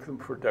to make them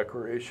for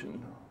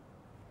decoration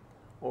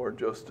or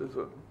just as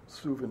a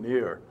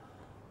souvenir.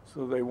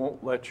 So they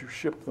won't let you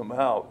ship them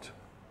out.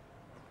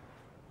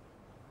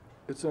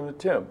 It's an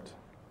attempt.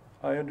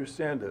 I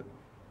understand it.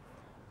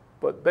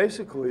 But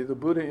basically, the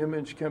Buddha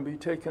image can be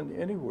taken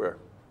anywhere.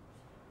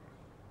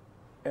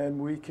 and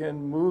we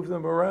can move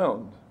them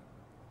around.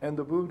 And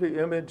the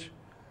Buddha image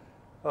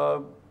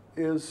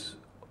is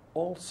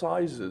all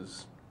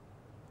sizes.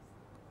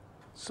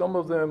 Some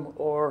of them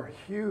are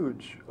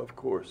huge, of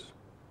course,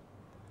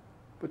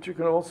 but you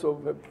can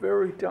also have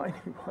very tiny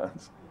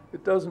ones.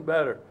 It doesn't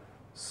matter.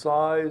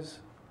 Size,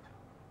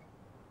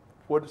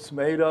 what it's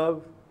made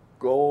of,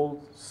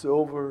 gold,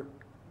 silver,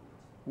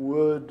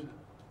 wood.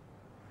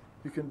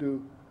 You can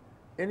do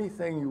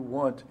anything you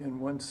want in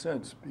one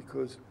sense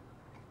because,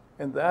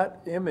 and that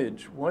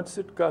image, once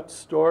it got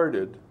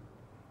started,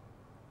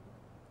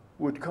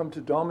 would come to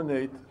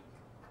dominate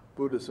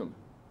Buddhism.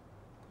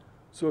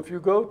 So if you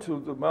go to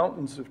the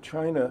mountains of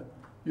China,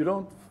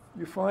 you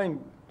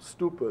find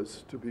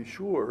stupas, to be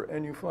sure,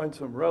 and you find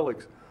some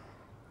relics,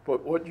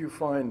 but what you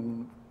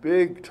find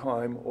big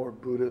time are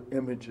Buddha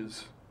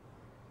images.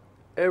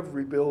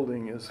 Every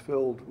building is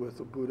filled with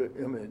a Buddha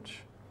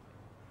image.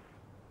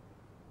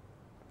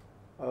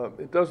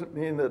 It doesn't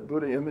mean that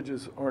Buddha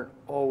images aren't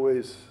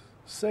always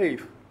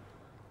safe.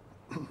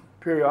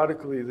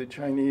 Periodically, the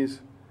Chinese,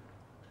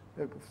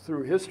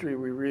 through history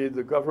we read,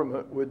 the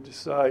government would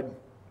decide,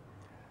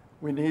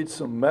 we need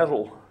some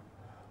metal.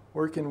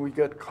 Where can we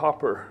get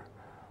copper?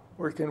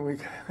 Where can we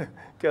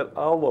get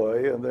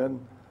alloy? And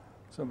then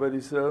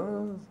somebody said,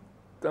 oh,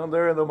 down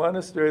there in the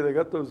monastery, they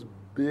got those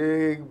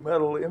big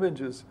metal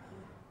images.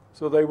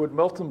 So they would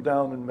melt them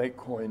down and make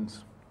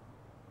coins.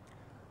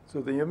 So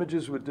the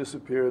images would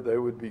disappear, they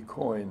would be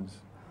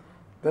coins.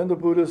 Then the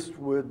Buddhists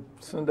would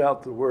send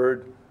out the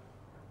word,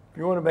 if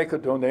you want to make a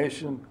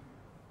donation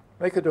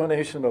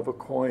of a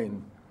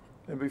coin.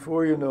 And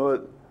before you know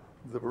it,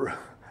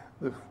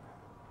 the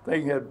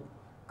thing had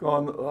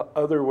gone the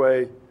other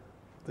way.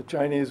 The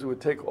Chinese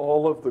would take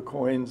all of the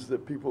coins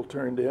that people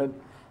turned in,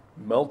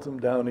 melt them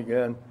down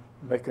again,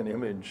 make an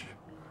image.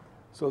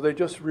 So they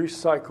just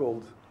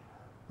recycled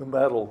the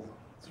metal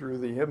through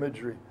the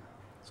imagery.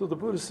 So the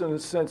Buddhists, in a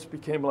sense,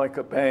 became like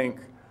a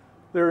bank.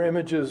 Their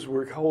images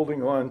were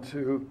holding on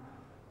to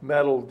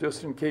metal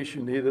just in case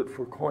you need it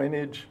for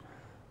coinage.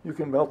 You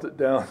can melt it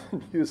down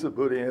and use a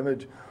Buddha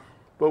image.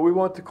 But we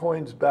want the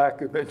coins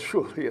back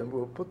eventually, and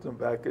we'll put them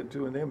back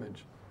into an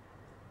image.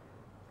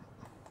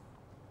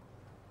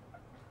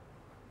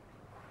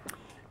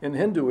 In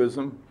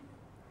Hinduism,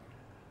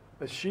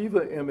 a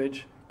Shiva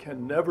image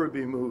can never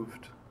be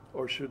moved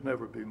or should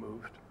never be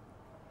moved.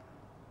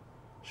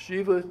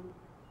 Shiva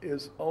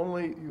is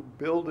only, you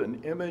build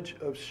an image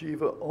of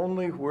Shiva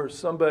only where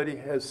somebody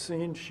has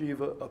seen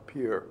Shiva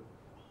appear.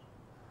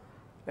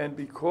 And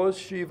because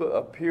Shiva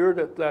appeared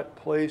at that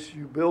place,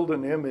 you build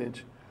an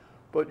image,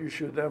 but you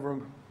should never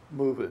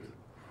move it.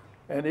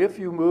 And if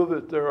you move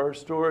it, there are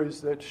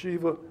stories that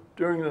Shiva,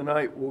 during the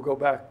night, will go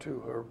back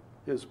to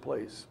his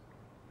place.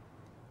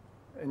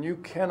 And you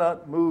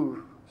cannot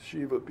move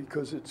Shiva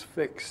because it's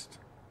fixed.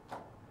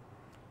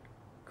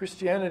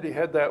 Christianity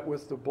had that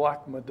with the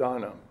Black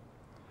Madonna.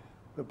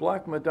 The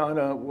Black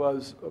Madonna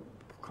was a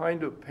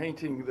kind of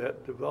painting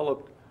that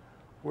developed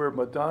where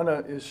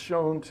Madonna is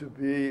shown to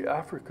be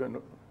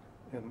African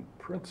in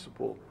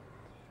principle,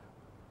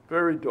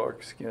 very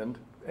dark-skinned.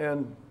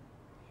 And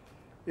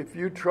if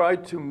you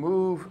tried to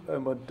move a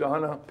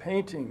Madonna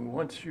painting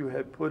once you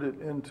had put it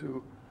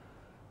into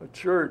a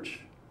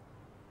church,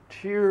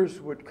 tears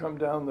would come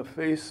down the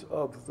face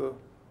of the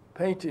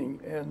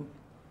painting, and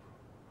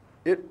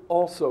it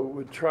also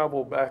would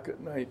travel back at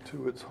night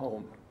to its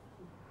home.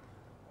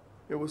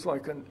 It was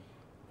like a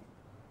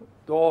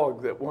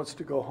dog that wants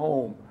to go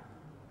home.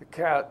 A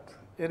cat,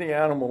 any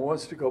animal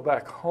wants to go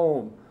back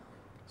home.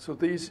 So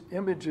these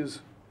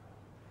images,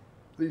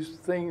 these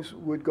things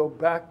would go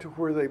back to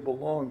where they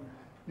belong.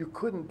 You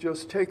couldn't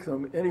just take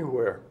them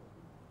anywhere.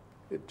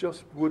 It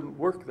just wouldn't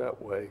work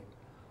that way.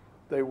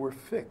 They were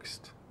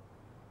fixed.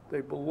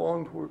 They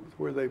belonged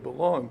where they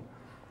belonged.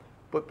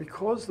 But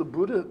because the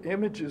Buddha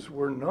images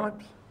were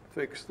not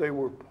fixed, they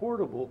were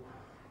portable,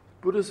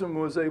 Buddhism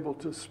was able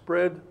to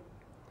spread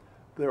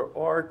their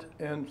art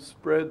and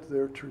spread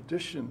their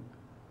tradition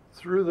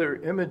through their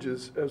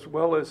images as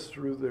well as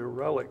through their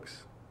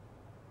relics.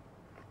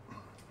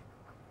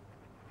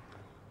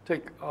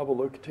 Take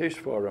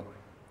Avalokiteshvara.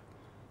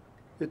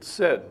 It's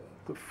said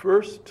the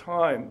first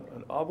time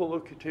an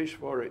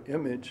Avalokiteshvara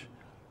image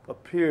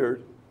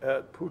appeared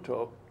at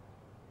Puto,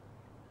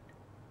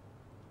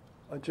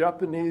 a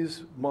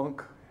Japanese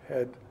monk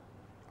had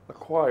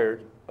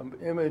acquired an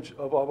image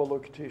of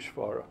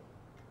Avalokiteshvara.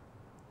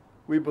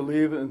 We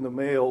believe in the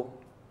male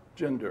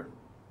gender.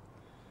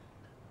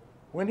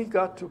 When he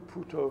got to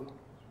Puto,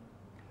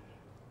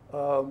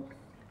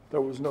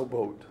 there was no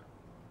boat.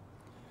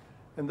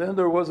 And then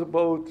there was a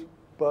boat,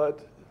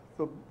 but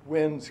the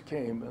winds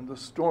came and the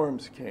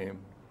storms came.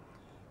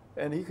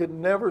 And he could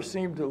never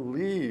seem to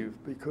leave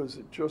because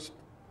it just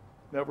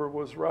never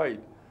was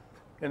right.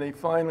 And he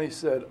finally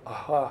said,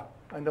 aha,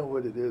 I know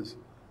what it is.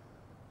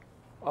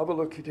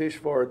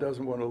 Avalokiteshvara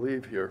doesn't want to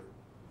leave here.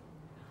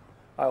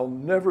 I'll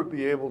never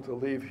be able to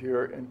leave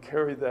here and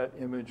carry that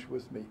image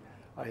with me.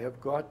 I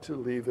have got to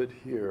leave it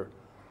here.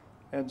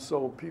 And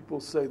so people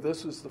say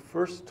this is the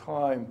first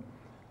time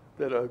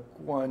that a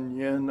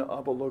Guanyin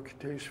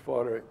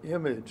Avalokiteshvara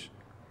image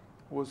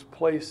was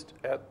placed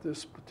at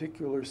this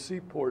particular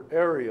seaport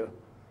area,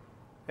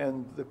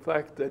 and the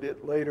fact that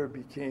it later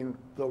became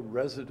the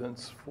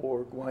residence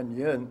for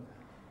Guanyin,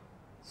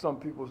 some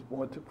people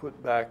want to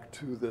put back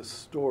to this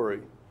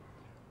story.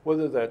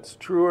 Whether that's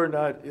true or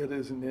not, it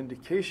is an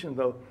indication,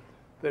 though,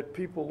 that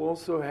people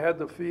also had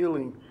the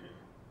feeling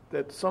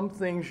that some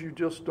things you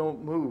just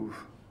don't move,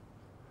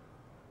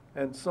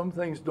 and some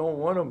things don't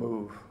want to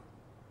move.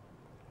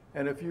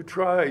 And if you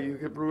try, you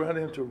could run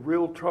into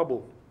real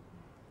trouble,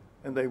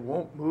 and they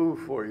won't move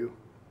for you.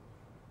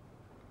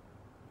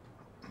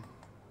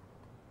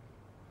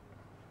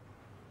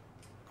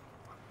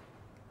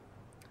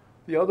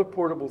 The other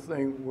portable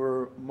thing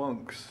were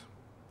monks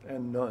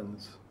and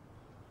nuns.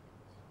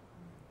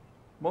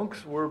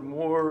 Monks were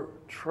more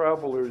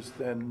travelers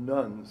than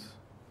nuns,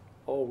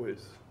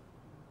 always.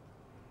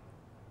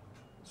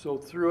 So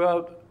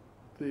throughout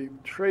the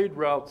trade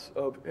routes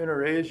of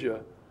Inner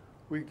Asia,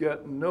 we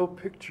get no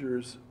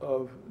pictures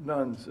of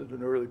nuns at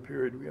an early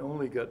period. We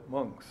only get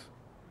monks.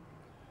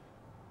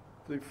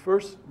 The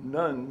first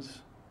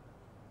nuns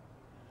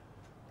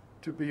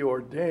to be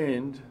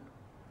ordained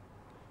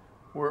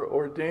were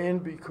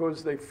ordained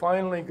because they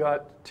finally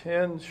got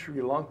 10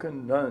 Sri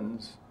Lankan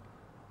nuns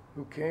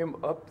who came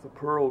up the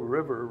Pearl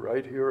River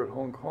right here at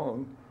Hong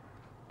Kong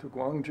to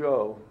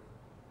Guangzhou.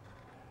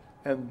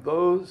 And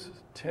those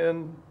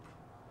 10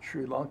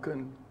 Sri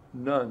Lankan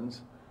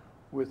nuns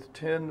with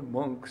 10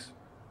 monks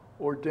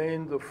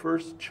ordained the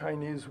first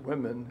Chinese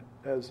women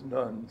as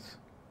nuns.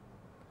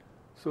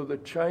 So the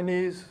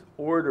Chinese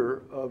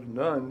order of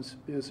nuns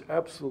is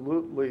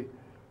absolutely,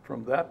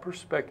 from that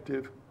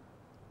perspective,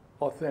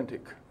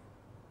 authentic.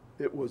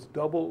 It was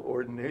double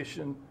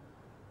ordination,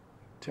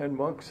 10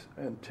 monks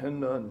and 10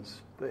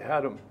 nuns. They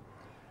had them.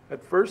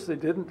 At first they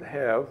didn't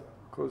have,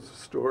 because the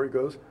story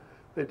goes,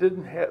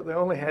 they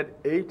only had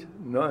 8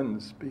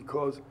 nuns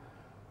because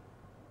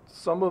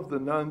some of the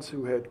nuns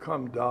who had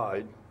come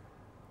died.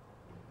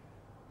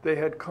 They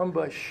had come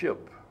by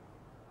ship.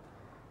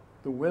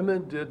 The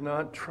women did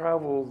not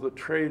travel the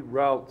trade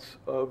routes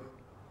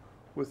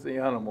with the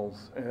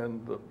animals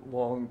and the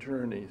long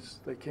journeys.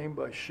 They came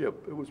by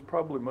ship. It was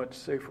probably much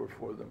safer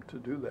for them to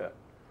do that.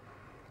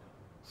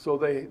 So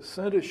they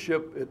sent a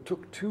ship. It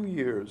took 2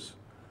 years.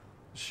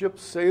 The ship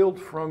sailed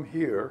from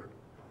here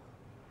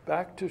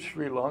back to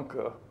Sri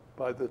Lanka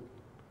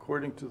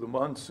according to the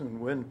monsoon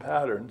wind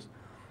patterns.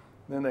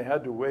 Then they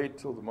had to wait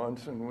till the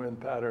monsoon wind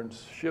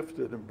patterns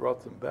shifted and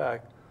brought them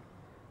back.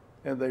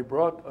 And they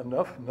brought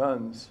enough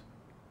nuns.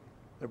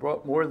 They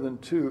brought more than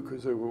 2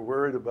 because they were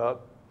worried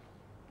about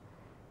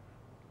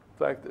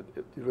the fact that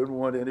you didn't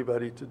want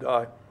anybody to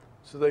die.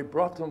 So they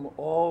brought them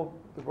all,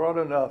 they brought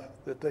enough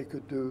that they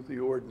could do the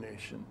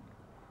ordination.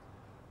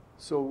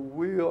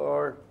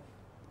 So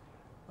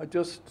I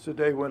just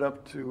today went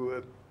up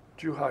to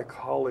Zhuhai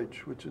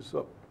College, which is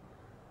up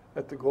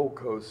at the Gold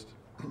Coast.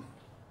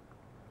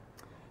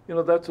 You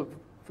know, that's a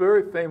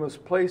very famous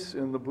place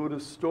in the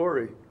Buddhist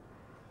story.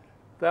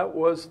 That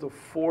was the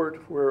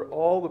fort where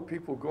all the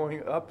people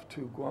going up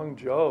to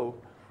Guangzhou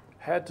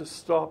had to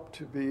stop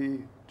to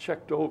be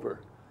checked over,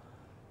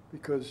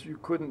 because you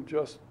couldn't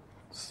just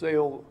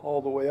sail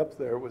all the way up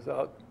there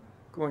without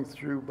going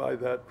through by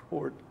that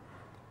fort.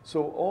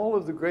 So all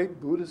of the great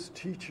Buddhist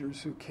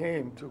teachers who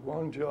came to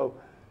Guangzhou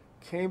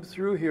came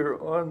through here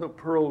on the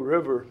Pearl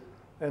River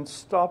and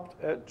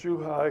stopped at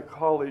Zhuhai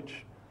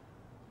College.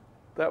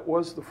 That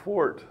was the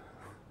fort.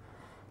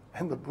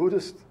 And the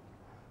Buddhist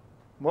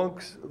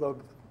monks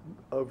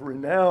of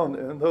renown,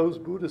 and those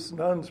Buddhist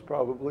nuns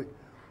probably,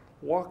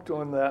 walked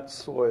on that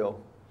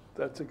soil.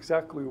 That's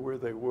exactly where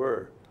they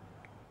were.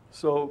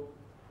 So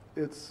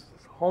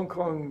Hong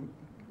Kong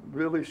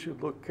really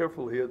should look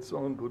carefully at its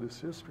own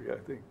Buddhist history, I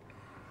think.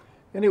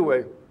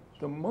 Anyway,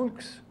 the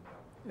monks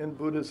in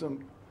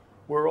Buddhism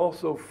were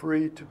also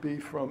free to be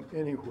from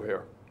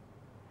anywhere.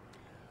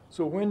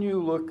 So when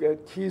you look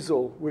at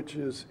Kizil, which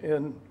is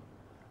in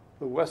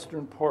the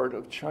western part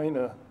of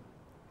China,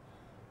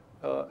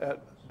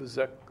 at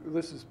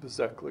this is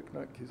Bezeklik,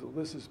 not Kizil,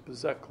 this is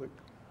Bezeklik.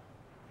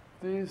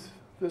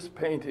 This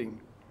painting,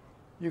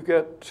 you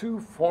get 2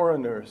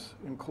 foreigners,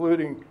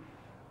 including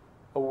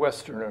a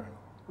Westerner,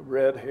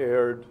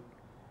 red-haired,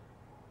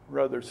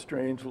 rather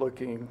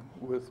strange-looking,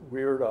 with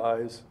weird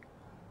eyes.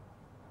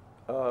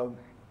 There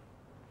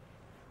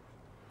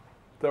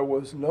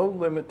was no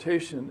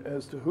limitation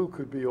as to who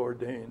could be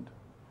ordained.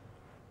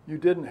 You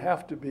didn't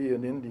have to be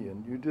an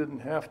Indian. You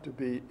didn't have to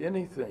be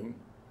anything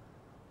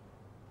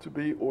to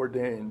be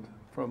ordained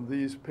from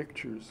these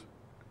pictures.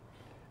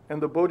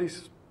 And the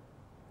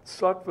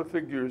Bodhisattva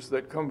figures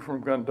that come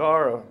from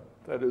Gandhara,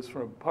 that is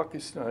from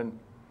Pakistan,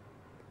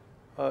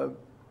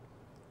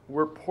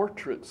 were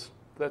portraits.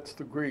 That's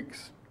the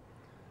Greeks.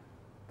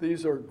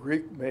 These are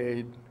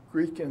Greek-made,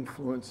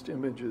 Greek-influenced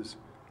images.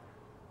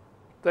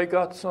 They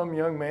got some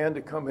young man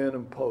to come in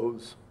and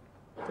pose.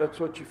 That's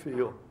what you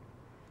feel.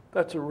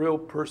 That's a real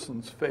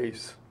person's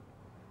face.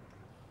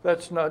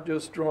 That's not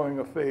just drawing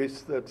a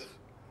face that's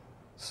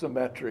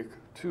symmetric,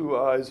 2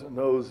 eyes, a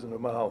nose, and a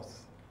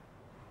mouth.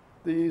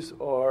 These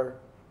are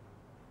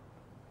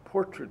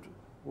portraits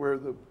where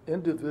the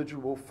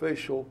individual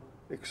facial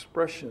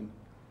expression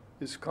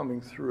is coming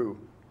through.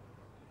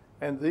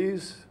 And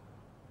these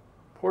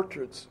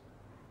portraits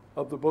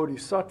of the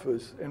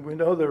bodhisattvas, and we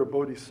know they're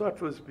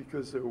bodhisattvas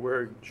because they're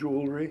wearing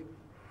jewelry,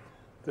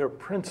 they're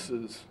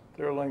princes,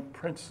 they're like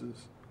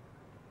princes.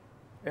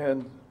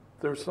 And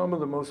they're some of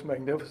the most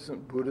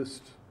magnificent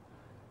Buddhist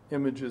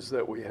images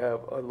that we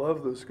have. I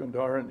love those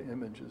Gandharan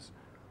images.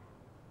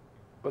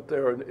 But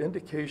they're an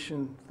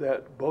indication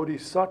that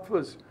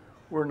bodhisattvas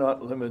were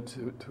not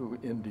limited to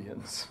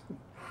Indians.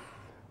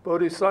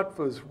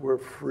 Bodhisattvas were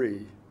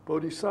free.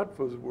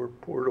 Bodhisattvas were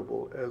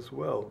portable as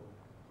well.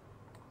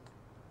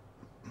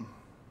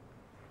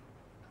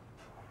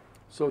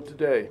 So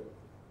today,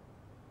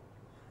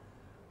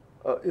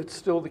 it's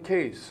still the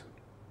case.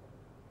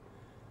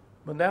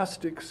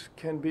 Monastics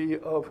can be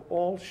of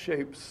all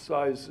shapes,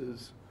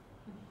 sizes,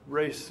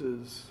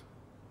 races,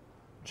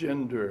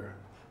 gender.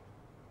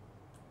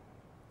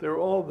 They're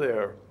all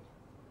there.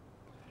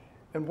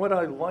 And what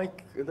I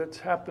like that's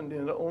happened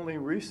in only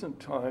recent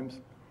times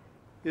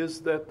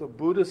is that the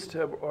Buddhists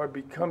are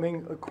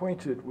becoming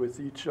acquainted with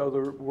each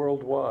other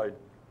worldwide.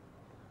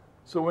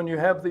 So when you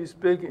have these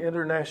big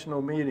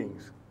international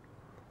meetings,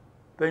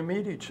 they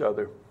meet each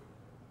other.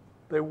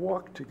 They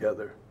walk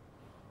together.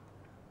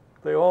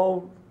 They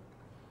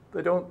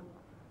don't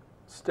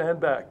stand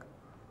back.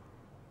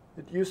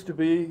 It used to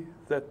be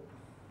that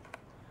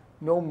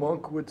no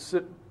monk would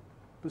sit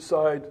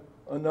beside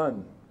a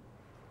nun.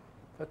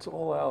 That's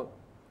all out.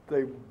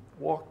 They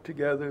walk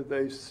together,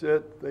 they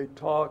sit, they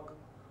talk.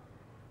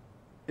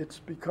 It's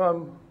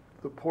become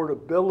the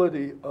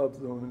portability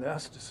of the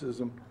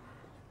monasticism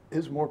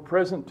is more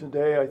present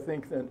today, I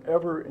think, than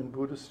ever in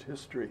Buddhist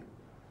history.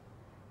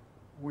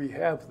 We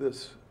have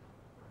this,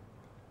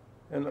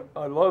 and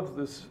I love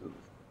this,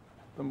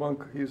 the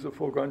monk, he's a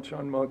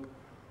Foganchan monk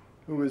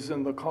who is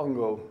in the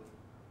Congo.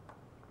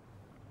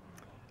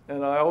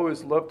 And I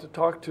always love to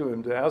talk to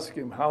him, to ask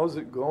him, how's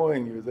it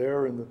going? You're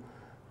there in the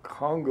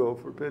Congo,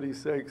 for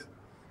pity's sakes.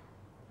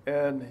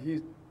 And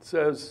he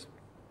says,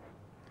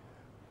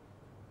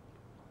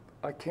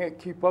 I can't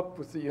keep up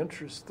with the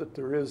interest that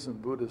there is in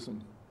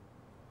Buddhism.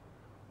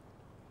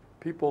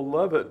 People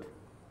love it.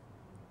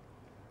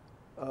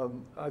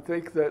 I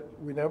think that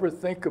we never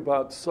think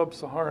about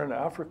sub-Saharan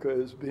Africa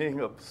as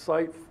being a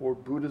site for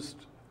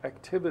Buddhist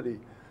activity.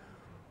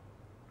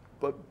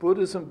 But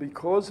Buddhism,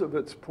 because of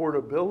its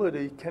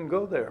portability, can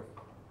go there.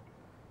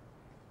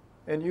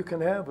 And you can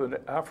have an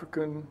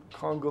African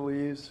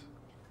Congolese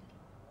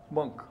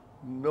monk,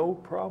 no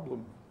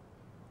problem.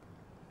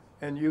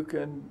 And you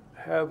can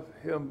have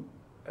him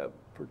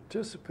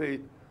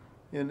participate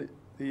in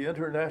the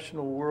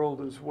international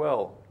world as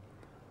well.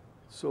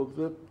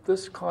 So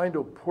this kind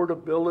of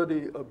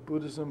portability of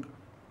Buddhism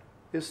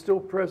is still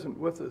present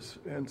with us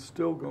and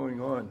still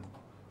going on.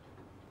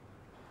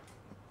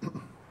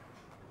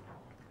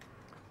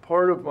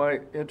 Part of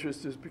my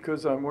interest is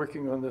because I'm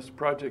working on this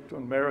project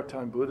on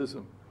maritime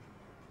Buddhism.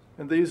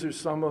 And these are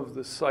some of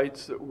the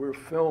sites that we're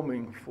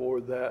filming for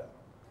that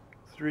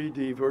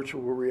 3D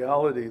virtual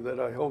reality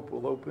that I hope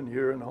will open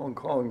here in Hong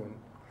Kong in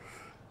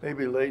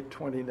maybe late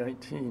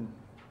 2019.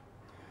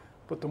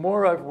 But the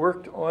more I've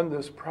worked on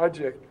this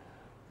project,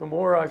 the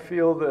more I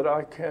feel that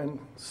I can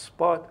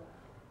spot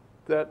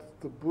that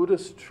the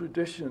Buddhist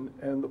tradition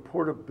and the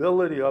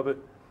portability of it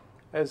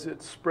as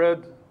it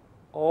spread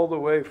all the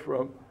way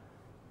from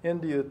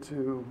India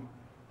to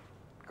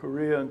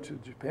Korea and to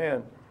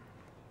Japan,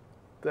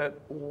 that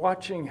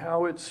watching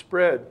how it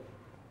spread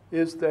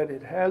is that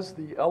it has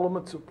the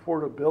elements of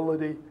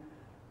portability,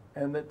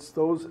 and it's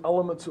those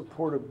elements of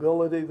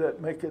portability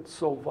that make it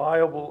so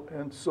viable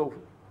and so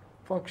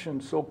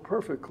function so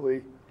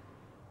perfectly.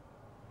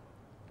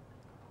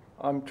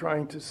 I'm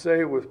trying to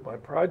say with my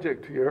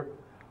project here,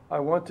 I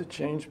want to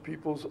change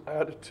people's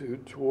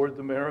attitude toward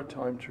the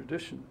maritime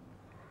tradition.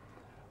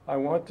 I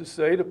want to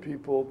say to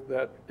people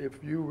that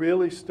if you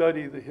really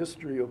study the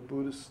history of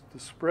the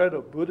spread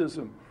of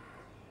Buddhism,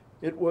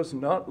 it was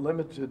not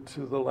limited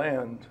to the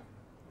land.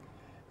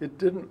 It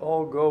didn't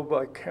all go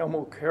by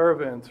camel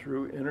caravan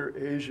through Inner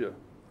Asia.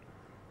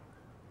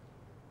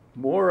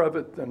 More of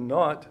it than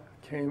not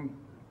came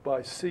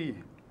by sea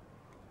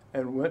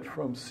and went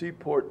from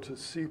seaport to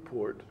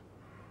seaport.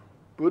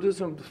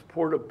 Buddhism's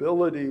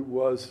portability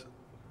was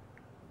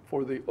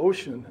for the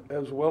ocean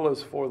as well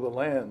as for the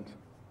land.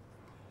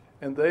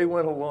 And they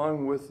went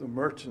along with the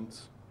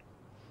merchants.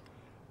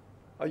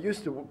 I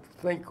used to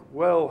think,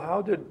 well,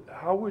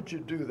 how would you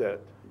do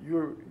that?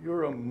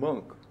 You're a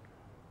monk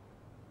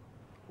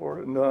or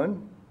a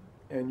nun,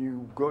 and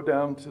you go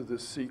down to the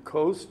sea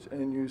coast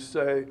and you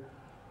say,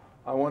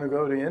 I want to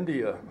go to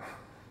India.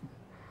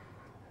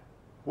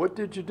 What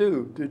did you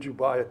do? Did you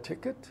buy a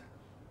ticket?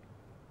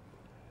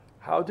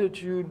 How did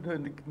you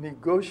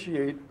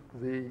negotiate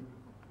the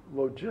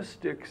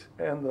logistics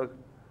and the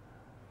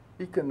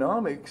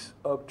economics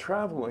of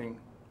traveling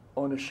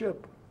on a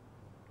ship?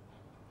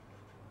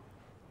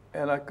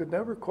 And I could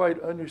never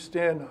quite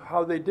understand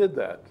how they did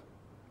that,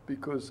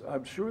 because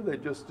I'm sure they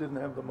just didn't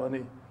have the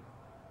money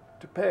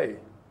to pay.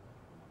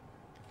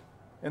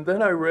 And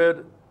then I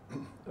read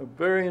a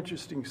very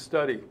interesting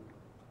study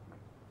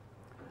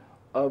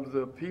of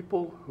the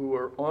people who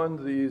are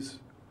on these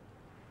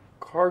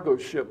cargo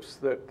ships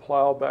that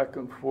plow back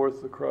and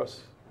forth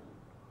across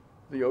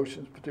the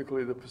oceans,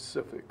 particularly the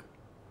Pacific.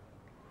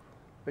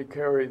 They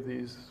carry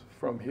these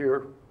from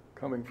here,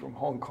 coming from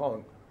Hong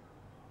Kong,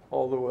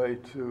 all the way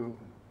to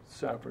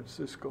San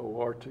Francisco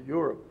or to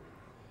Europe.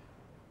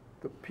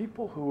 The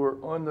people who are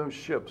on those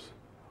ships,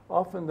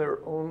 often there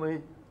are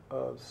only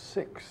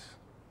 6.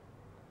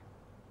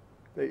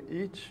 They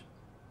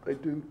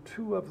do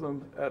 2 of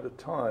them at a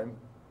time,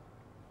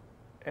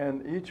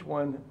 and each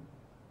one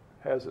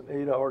has an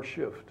 8-hour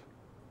shift.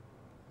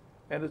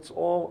 And it's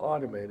all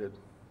automated.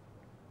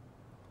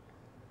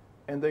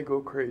 And they go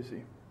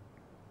crazy.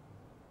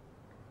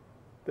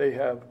 They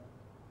have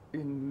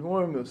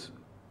enormous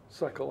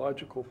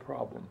psychological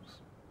problems.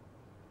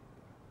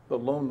 The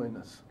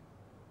loneliness.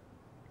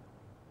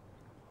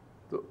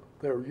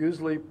 They're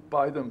usually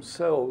by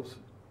themselves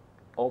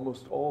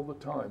almost all the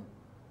time.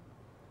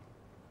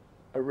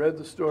 I read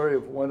the story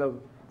of one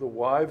of the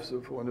wives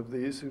of one of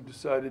these who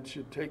decided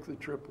she'd take the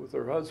trip with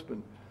her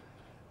husband.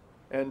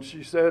 And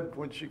she said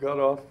when she got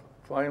off,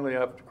 finally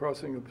after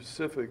crossing the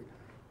Pacific,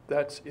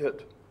 "That's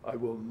it. I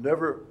will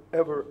never,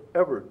 ever,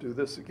 ever do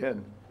this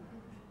again.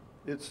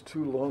 It's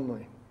too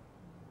lonely."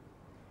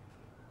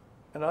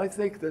 And I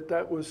think that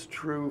that was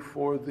true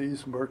for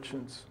these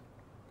merchants,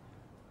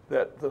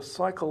 that the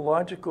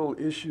psychological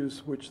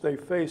issues which they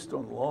faced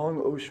on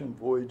long ocean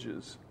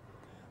voyages,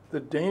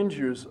 the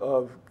dangers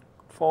of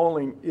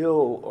falling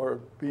ill or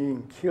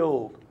being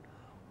killed,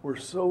 were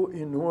so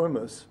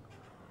enormous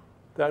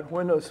that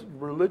when a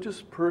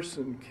religious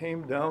person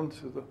came down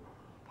to the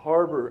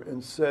harbor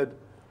and said,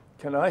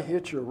 "Can I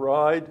hitch a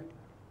ride?"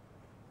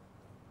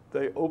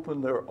 they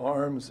opened their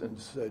arms and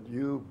said,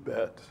 "You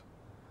bet.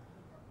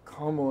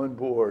 Come on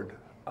board.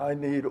 I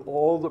need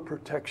all the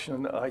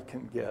protection I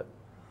can get.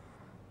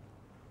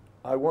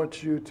 I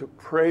want you to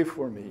pray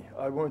for me.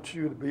 I want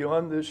you to be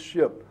on this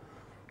ship,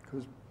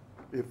 because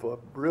if a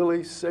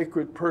really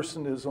sacred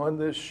person is on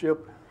this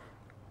ship,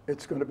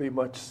 it's going to be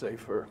much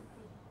safer."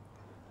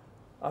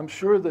 I'm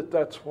sure that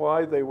that's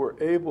why they were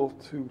able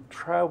to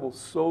travel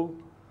so.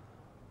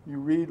 You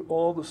read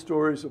all the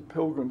stories of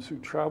pilgrims who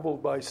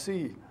traveled by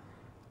sea.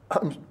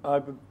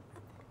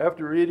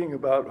 After reading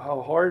about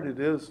how hard it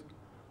is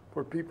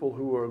for people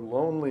who are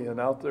lonely and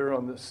out there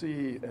on the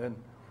sea, and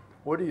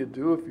what do you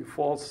do if you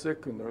fall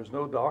sick and there's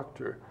no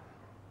doctor?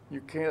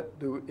 You can't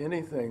do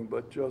anything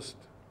but just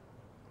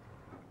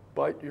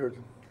bite your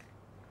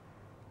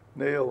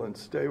nail and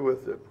stay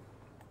with it.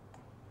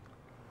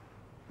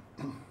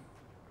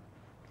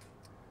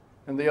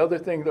 And the other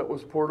thing that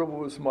was portable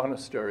was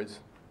monasteries.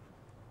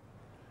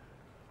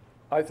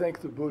 I think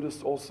the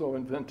Buddhists also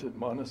invented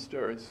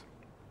monasteries.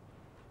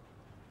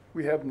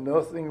 We have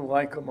nothing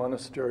like a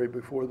monastery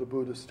before the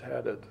Buddhists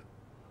had it.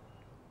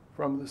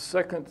 From the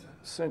 2nd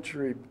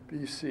century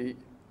BC,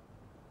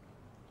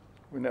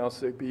 we now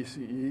say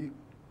BCE,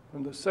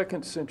 from the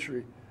 2nd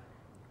century,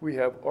 we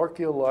have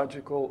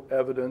archaeological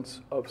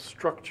evidence of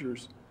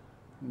structures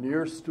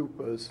near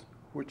stupas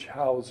which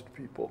housed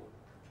people.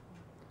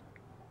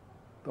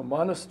 The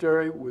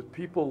monastery with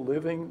people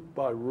living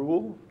by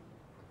rule,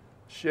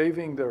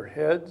 shaving their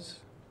heads,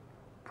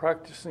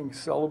 practicing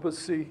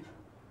celibacy,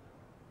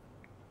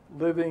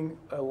 living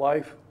a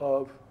life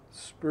of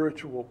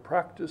spiritual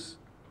practice,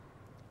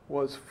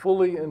 was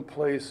fully in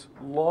place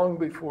long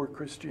before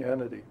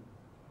Christianity.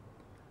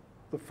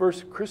 The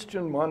first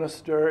Christian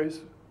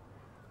monasteries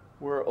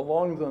were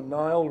along the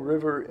Nile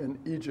River in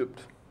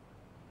Egypt,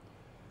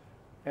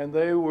 and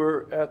they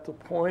were at the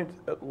point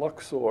at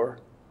Luxor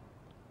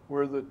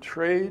where the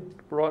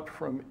trade brought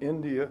from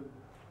India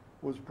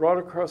was brought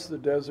across the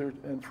desert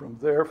and from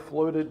there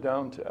floated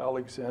down to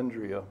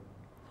Alexandria.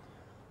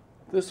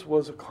 This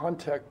was a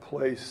contact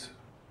place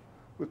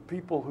with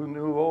people who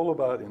knew all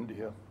about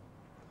India.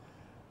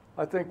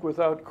 I think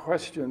without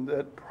question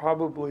that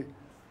probably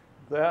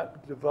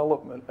that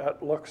development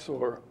at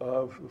Luxor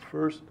of the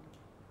first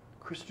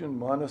Christian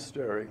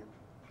monastery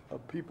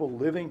of people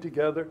living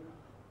together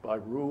by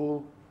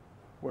rule,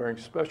 wearing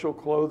special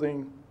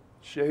clothing,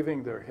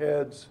 shaving their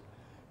heads,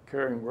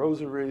 carrying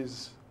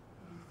rosaries.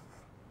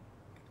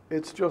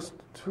 It's just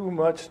too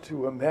much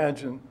to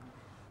imagine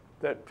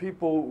that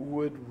people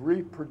would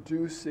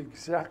reproduce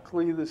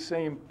exactly the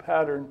same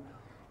pattern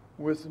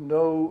with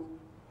no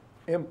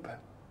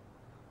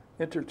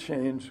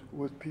interchange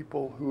with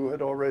people who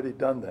had already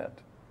done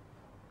that,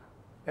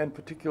 and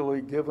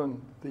particularly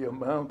given the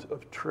amount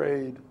of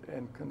trade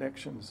and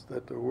connections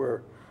that there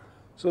were.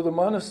 So the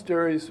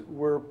monasteries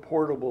were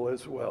portable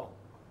as well.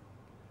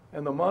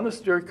 And the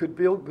monastery could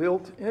be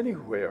built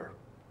anywhere.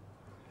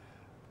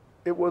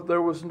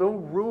 There was no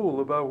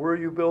rule about where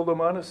you build a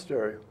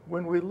monastery.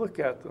 When we look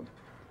at them,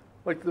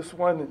 like this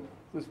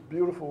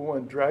beautiful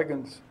one,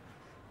 Dragon's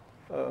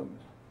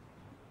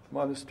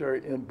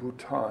Monastery in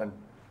Bhutan,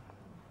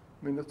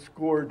 I mean, it's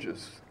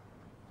gorgeous.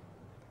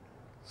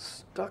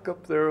 Stuck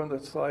up there on the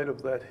side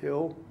of that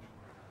hill.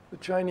 The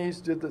Chinese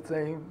did the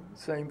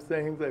same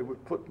thing. They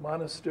would put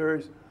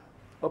monasteries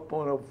up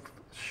on a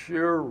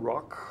sheer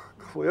rock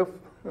cliff.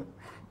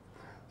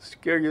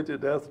 Scare you to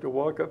death to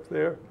walk up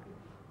there.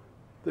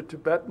 The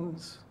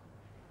Tibetans,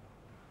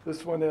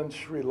 this one in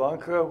Sri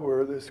Lanka,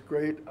 where this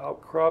great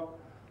outcrop,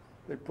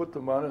 they put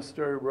the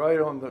monastery right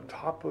on the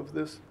top of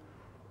this.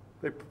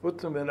 They put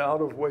them in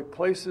out-of-way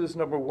places,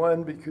 number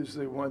one, because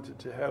they wanted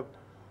to have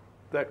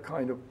that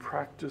kind of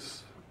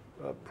practice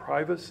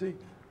privacy.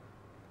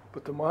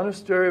 But the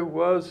monastery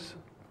was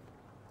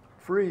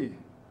free.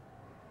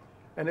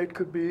 And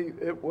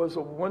it was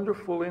a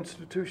wonderful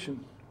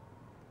institution.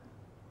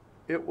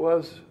 It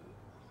was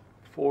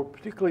for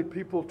particularly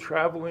people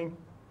traveling.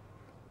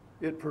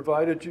 It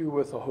provided you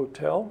with a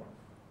hotel,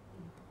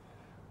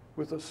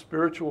 with a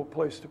spiritual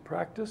place to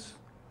practice,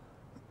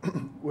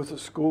 with a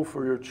school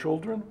for your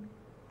children,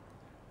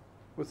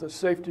 with a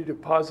safety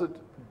deposit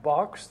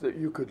box that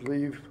you could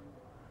leave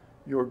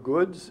your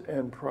goods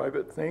and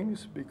private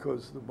things,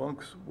 because the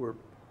monks were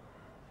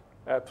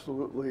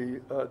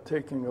absolutely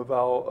taking a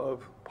vow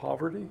of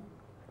poverty.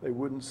 They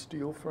wouldn't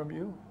steal from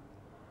you.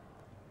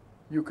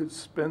 You could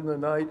spend the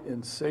night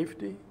in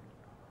safety.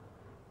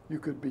 You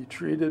could be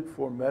treated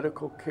for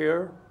medical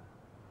care.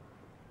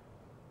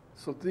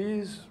 So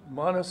these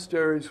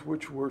monasteries,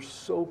 which were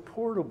so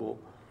portable,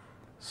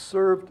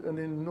 served an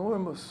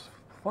enormous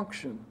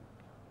function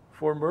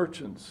for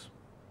merchants.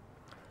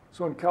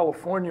 So in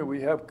California,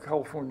 we have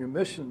California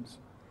missions,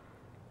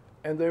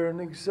 and they're an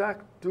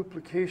exact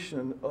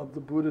duplication of the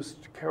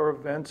Buddhist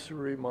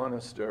caravansary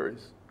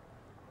monasteries,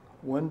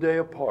 one day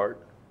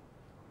apart,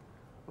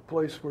 a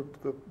place where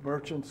the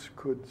merchants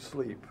could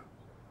sleep.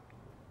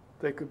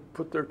 They could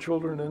put their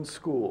children in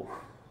school.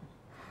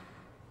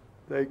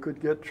 They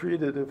could get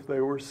treated if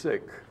they were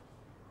sick.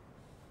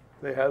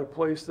 They had a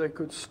place they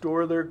could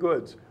store their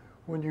goods.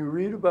 When you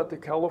read about the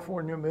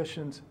California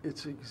missions,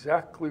 it's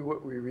exactly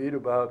what we read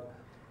about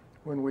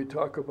when we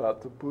talk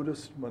about the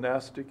Buddhist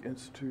monastic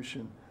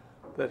institution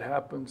that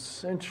happened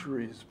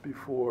centuries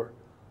before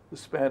the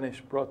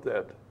Spanish brought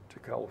that to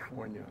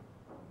California.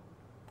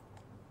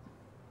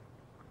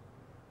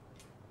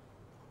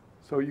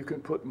 So you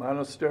can put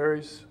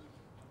monasteries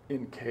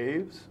in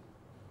caves.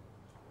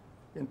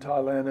 In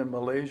Thailand and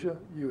Malaysia,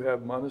 you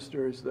have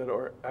monasteries that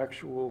are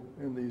actual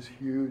in these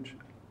huge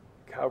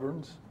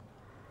caverns.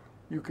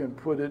 You can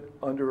put it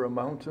under a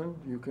mountain.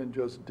 You can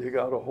just dig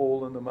out a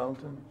hole in the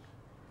mountain.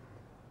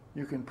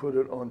 You can put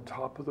it on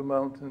top of the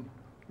mountain.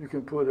 You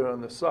can put it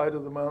on the side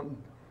of the mountain.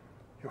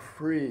 You're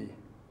free.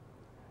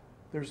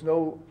 There is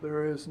no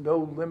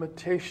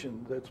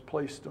limitation that's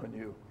placed on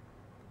you.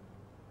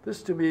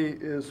 This to me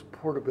is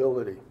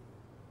portability.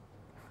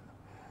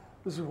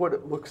 This is what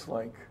it looks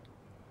like.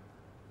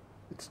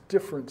 It's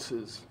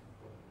differences.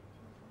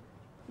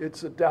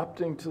 It's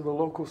adapting to the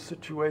local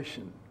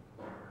situation.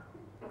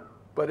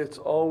 But it's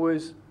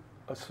always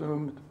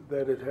assumed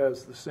that it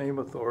has the same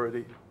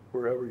authority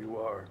wherever you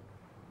are.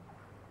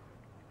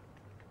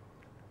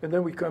 And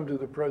then we come to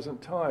the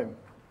present time.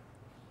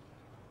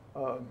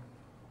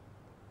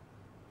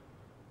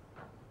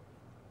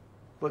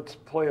 Let's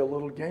play a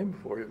little game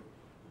for you.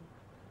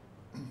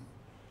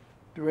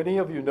 Do any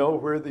of you know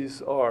where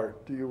these are?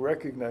 Do you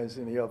recognize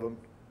any of them?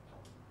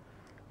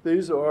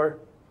 These are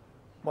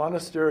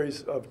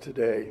monasteries of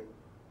today.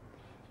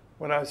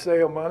 When I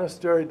say a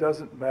monastery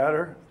doesn't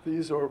matter,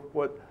 these are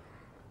what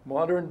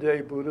modern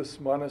day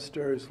Buddhist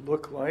monasteries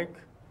look like.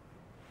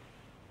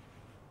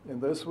 In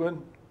this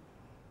one,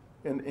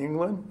 in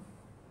England,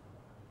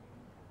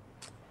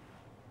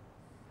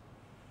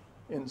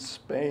 in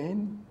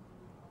Spain,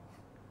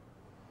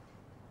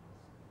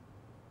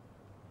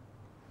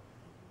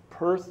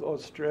 Perth,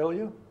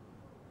 Australia,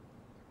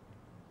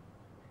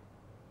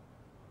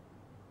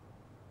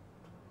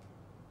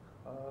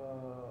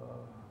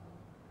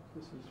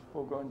 this is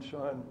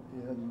Foganshan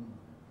in...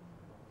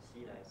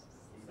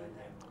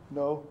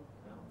 No,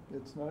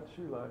 it's not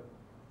Shilai.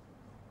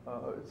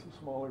 It's a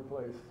smaller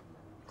place.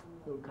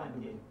 They'll come to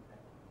me.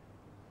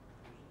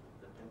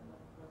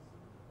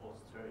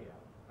 Australia.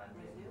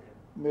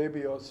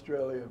 Maybe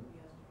Australia.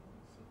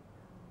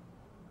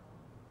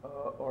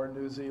 Or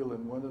New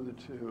Zealand, one of the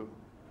two.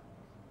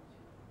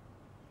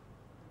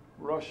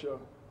 Russia.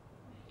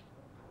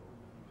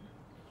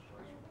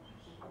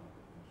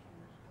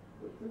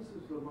 But this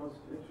is the most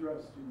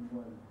interesting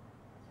one.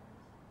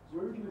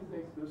 Where do you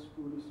think this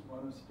Buddhist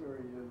monastery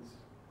is?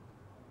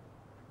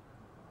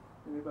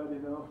 Anybody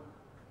know?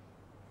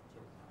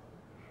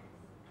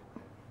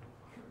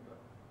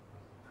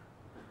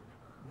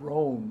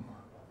 Rome.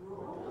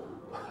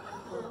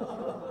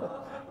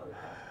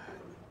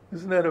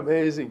 Isn't that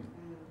amazing?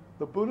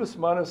 The Buddhist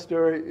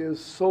monastery is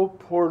so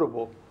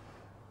portable.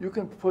 You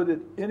can put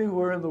it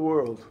anywhere in the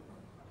world.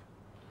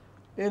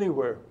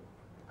 Anywhere.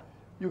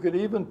 You could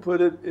even put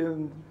it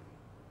in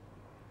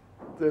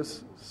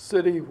this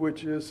city,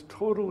 which is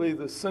totally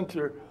the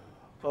center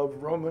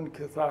of Roman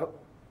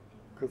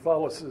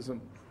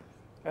Catholicism.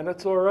 And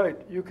it's all right.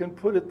 You can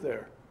put it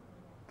there.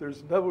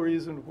 There's no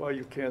reason why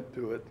you can't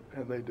do it,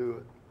 and they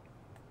do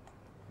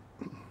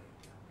it.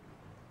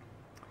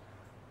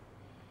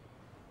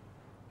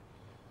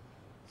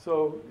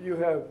 So you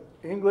have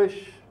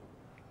English,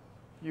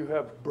 you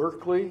have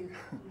Berkeley,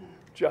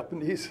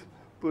 Japanese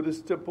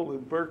Buddhist temple in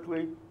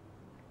Berkeley.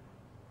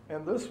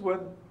 And this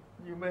one,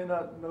 you may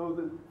not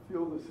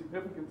feel the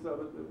significance of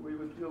it that we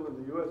would feel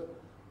in the US.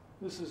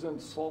 This is in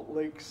Salt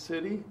Lake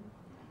City,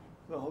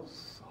 the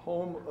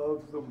home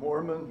of the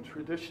Mormon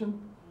tradition.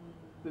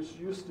 This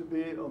used to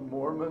be a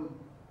Mormon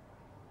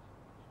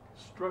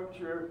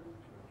structure.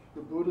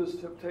 The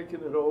Buddhists have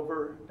taken it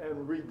over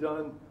and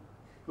redone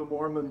the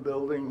Mormon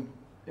building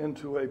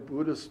into a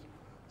Buddhist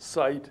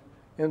site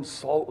in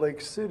Salt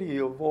Lake City,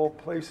 of all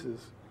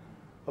places,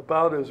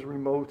 about as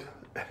remote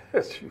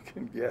as you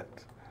can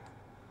get.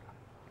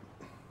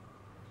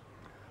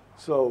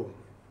 So,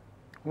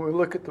 when we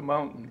look at the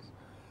mountains,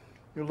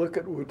 you look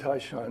at Wu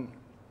Taishan,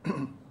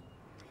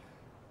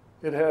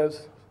 it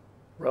has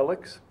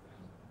relics,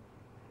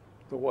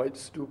 the white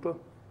stupa,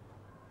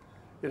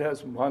 it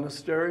has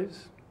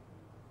monasteries,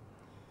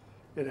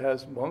 it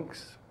has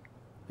monks,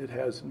 it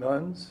has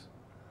nuns,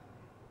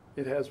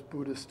 it has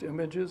Buddhist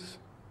images,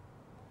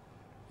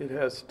 it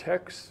has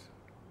texts,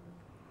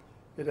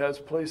 it has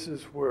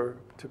places where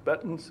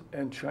Tibetans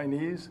and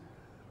Chinese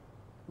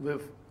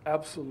live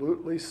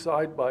absolutely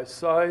side by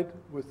side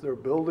with their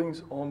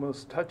buildings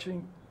almost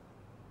touching.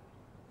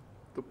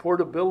 The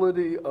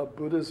portability of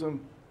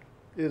Buddhism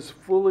is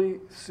fully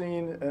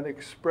seen and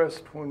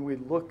expressed when we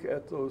look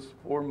at those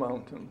four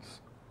mountains.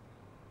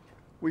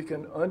 We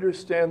can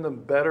understand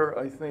them better,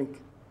 I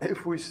think,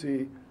 if we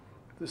see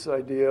this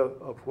idea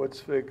of what's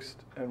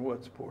fixed and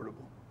what's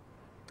portable.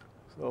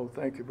 So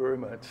thank you very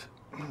much.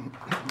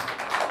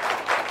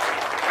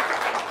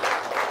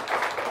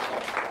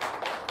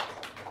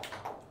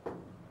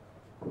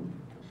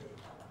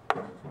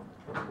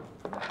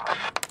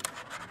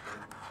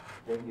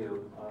 Thank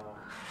you.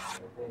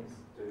 Thanks.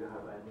 Do you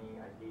have any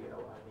idea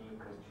or any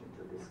question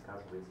to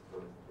discuss with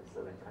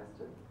Professor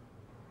Lancaster?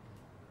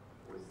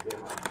 We still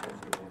have 20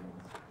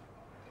 minutes.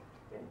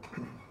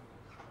 Okay.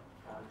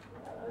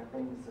 I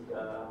think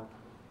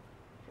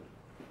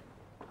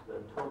the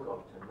talk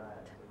of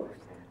tonight, if I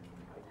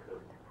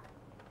could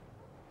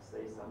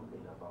say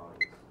something about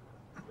it.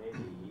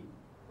 Maybe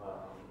I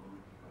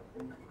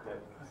think we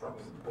have some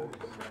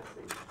important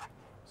message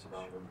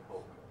from the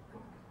talk.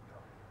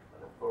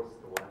 The first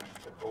one,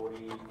 the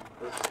holy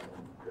person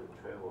could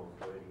travel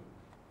freely,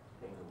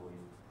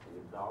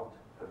 without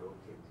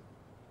polluted.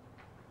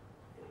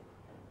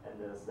 And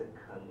the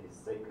second is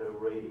sacred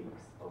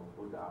relics of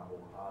Buddha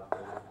or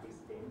other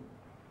distinct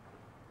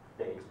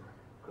that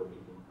could be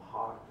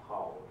impart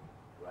power,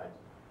 right,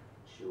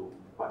 to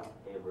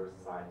whatever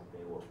site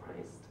they were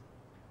placed.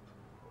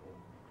 Okay.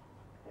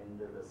 And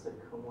the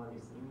second one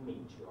is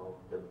image of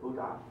the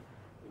Buddha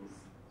is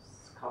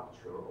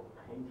sculpture or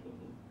painting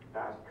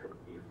that could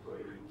be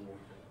freely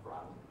moved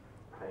from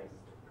place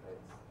to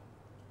place.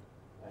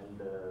 And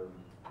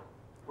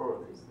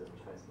fourth is the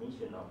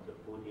transmission of the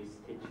Buddhist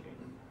teaching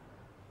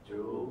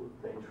through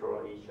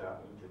Central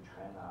Asia into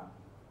China,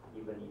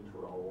 even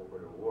into all over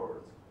the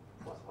world,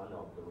 was one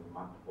of the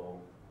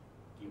remarkable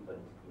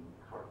events in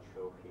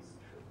cultural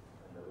history.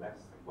 And the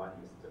last one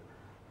is the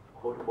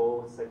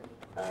quotable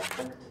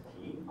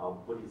sanctity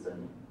of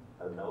Buddhism,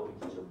 allowing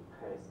it to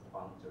pass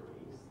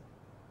boundaries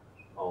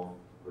of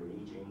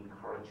religion,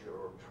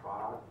 culture,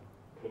 tribe,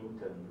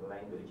 kingdom,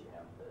 language,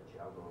 and the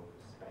geographical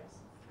space.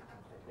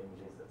 I think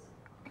this is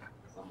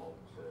some of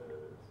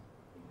the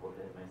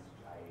important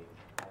message I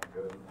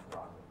learned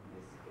from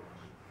this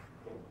speech.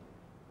 Okay.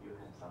 You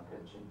have some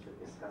question to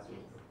discuss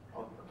with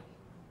author.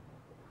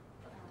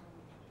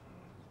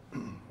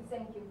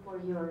 Thank you for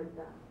your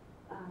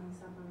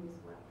summary as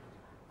well.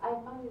 I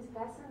found this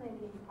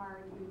fascinating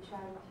part. You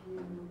try to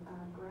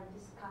grab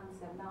this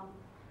concept. Now,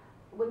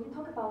 when you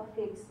talk about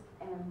fixed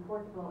and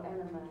portable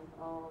element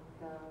of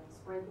the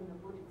spreading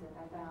of Buddhism,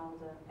 I found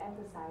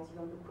emphasize you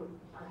want to put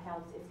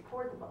perhaps it's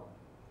portable.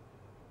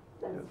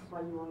 That's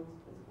what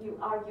you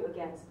argue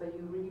against, but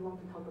you really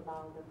want to talk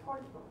about the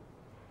portable.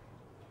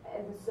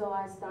 And so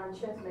I start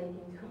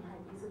translating to my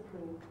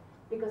discipline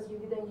because you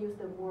didn't use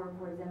the word,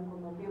 for example,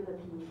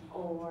 mobility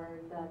or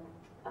the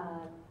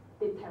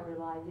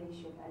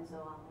dematerialization and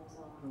so on and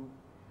so on.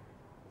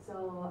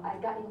 So I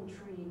got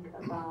intrigued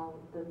about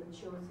the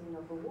choosing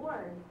of a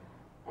word,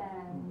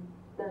 and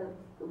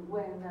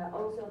when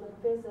also the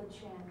Professor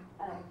Chen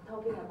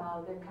talking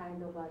about the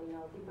kind of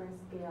different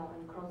scale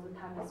and close to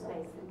time and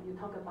space, and you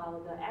talk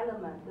about the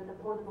element, the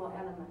portable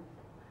element.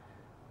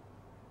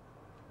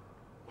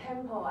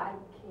 Temple, I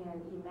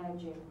can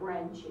imagine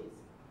branches,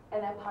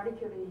 and I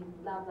particularly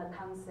love the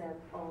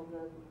concept of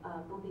the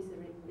Buddhist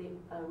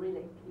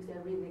relic. You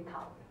said relic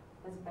cult.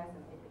 That's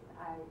fascinating.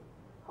 I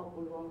hope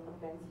we won't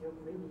offend your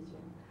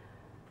religion.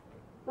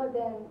 But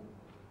then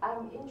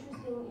I'm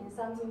interested in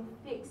something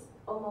fixed,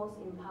 almost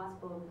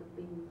impossible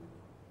to be,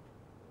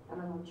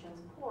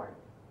 transport.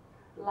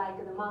 Like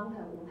the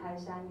mountain Wu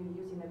Taishan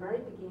you used in the very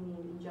beginning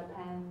in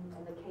Japan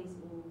and the case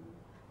in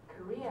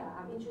Korea,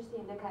 I'm interested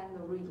in the kind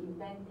of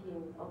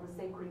reinventing of a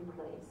sacred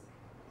place.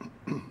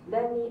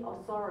 That need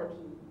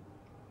authority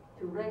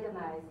to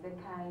recognize the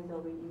kind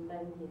of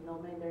reinventing, no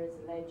matter it's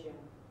legend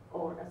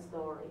or a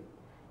story.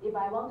 If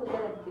I want to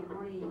get a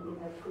degree in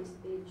a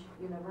prestige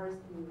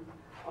university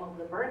of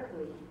the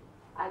Berkeley,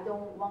 I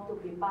don't want to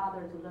be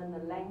bothered to learn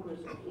the language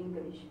of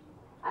English.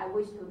 I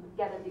wish to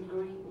get a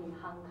degree in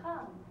Hong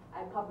Kong.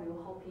 I probably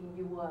hoping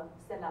you will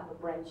set up a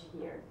branch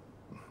here.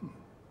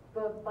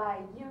 But by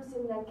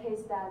using that case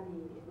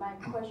study, my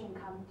question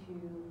comes to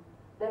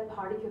that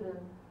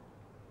particular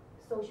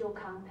social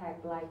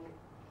context, like,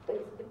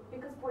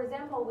 because for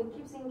example, we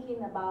keep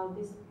thinking about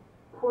this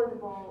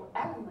portable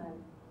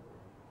element.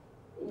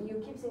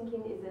 You keep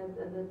thinking is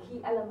the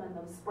key element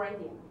of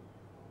spreading.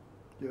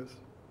 Yes.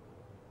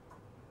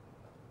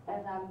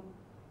 And I'm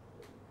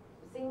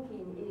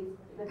thinking is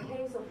the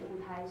case of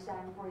Wu Tai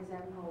Shan, for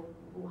example,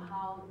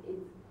 how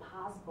it's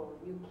possible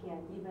you can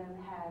even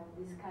have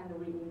this kind of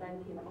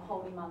reinventing of a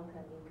holy mountain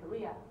in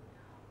Korea,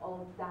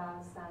 or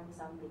Dasan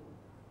something.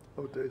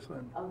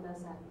 Dasan.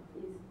 Dasan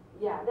is,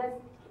 yeah,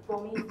 that's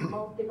for me the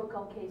most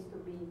difficult case to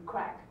be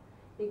cracked,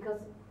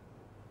 because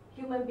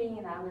human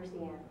being, I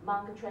understand,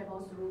 monk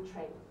travels through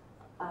trade,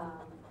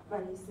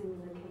 very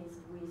similar case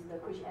with the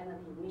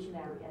Christianity,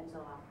 missionary, and so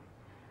on.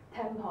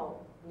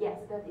 Temple, yes,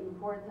 that's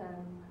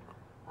important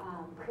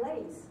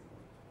place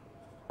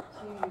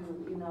to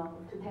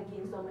take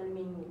in so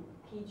many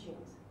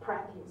teachings,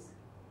 practice.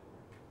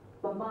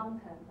 But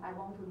mountain, I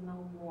want to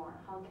know more.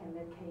 How can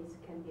that case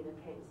can be the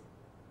case?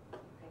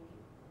 Thank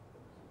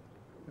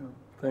you. Yeah,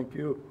 thank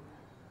you.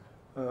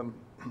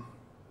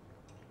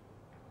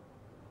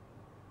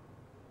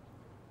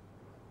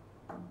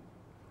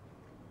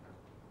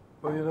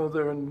 Well,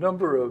 there are a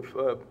number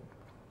of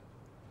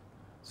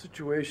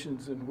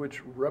situations in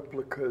which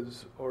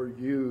replicas are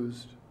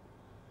used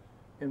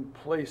in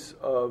place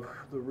of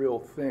the real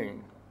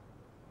thing,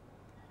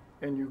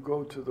 and you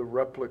go to the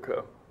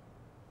replica.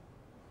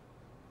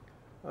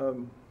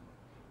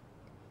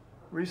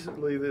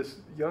 Recently,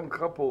 this young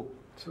couple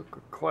took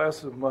a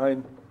class of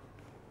mine,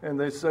 and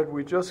they said,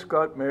 we just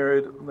got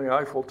married in the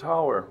Eiffel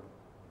Tower.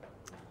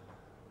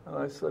 And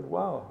I said,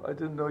 wow, I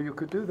didn't know you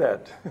could do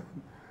that.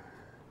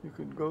 You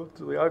could go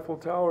to the Eiffel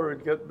Tower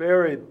and get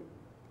married.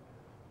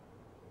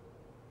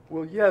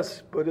 Well,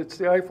 yes, but it's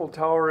the Eiffel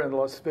Tower in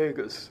Las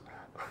Vegas.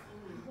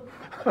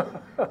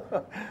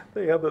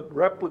 They have a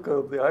replica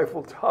of the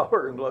Eiffel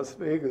Tower in Las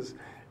Vegas,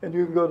 and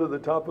you can go to the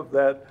top of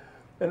that,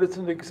 and it's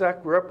an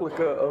exact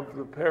replica of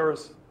the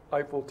Paris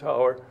Eiffel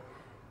Tower.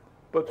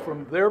 But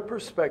from their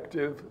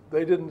perspective,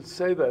 they didn't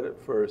say that at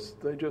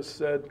first. They just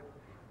said,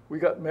 we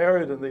got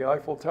married in the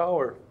Eiffel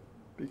Tower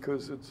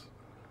because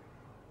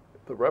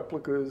the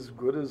replica is as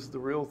good as the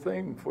real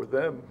thing for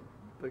them.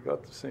 They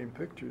got the same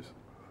pictures.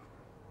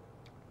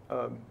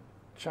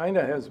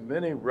 China has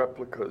many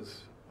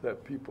replicas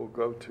that people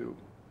go to.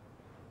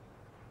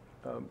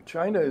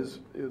 China is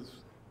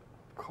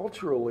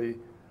culturally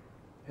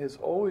has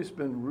always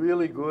been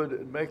really good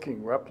at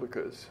making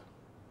replicas.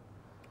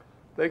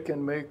 They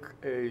can make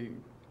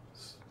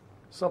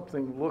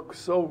something look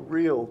so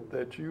real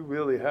that you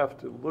really have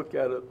to look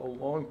at it a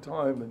long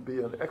time and be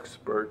an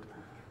expert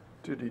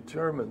to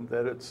determine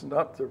that it's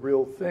not the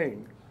real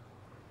thing.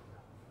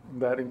 And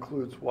that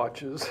includes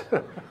watches,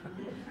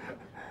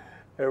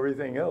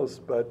 everything else.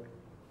 But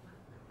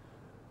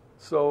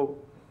so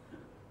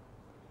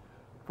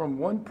from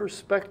one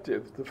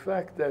perspective, the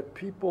fact that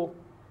people,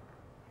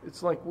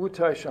 it's like Wu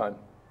Tai Shan.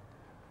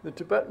 The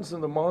Tibetans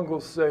and the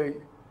Mongols say,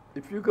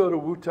 if you go to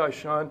Wu Tai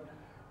Shan,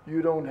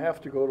 you don't have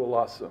to go to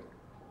Lhasa.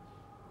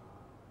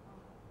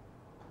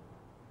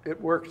 It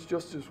works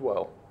just as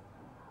well.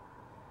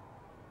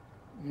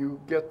 You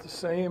get the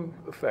same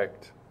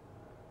effect.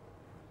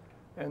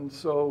 And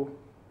so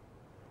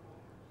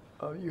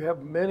you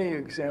have many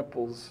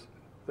examples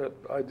that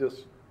I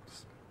just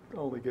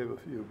only gave a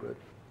few, but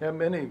you have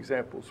many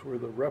examples where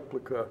the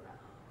replica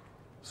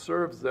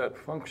serves that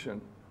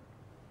function.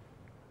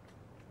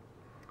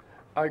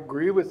 I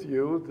agree with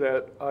you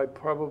that I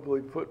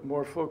probably put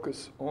more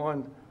focus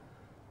on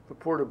the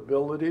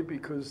portability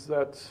because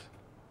that's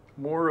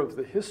more of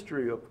the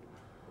history of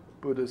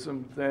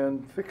Buddhism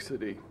than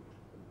fixity.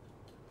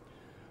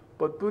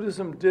 But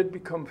Buddhism did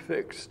become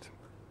fixed.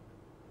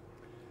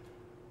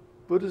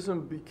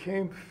 Buddhism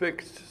became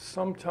fixed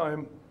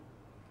sometime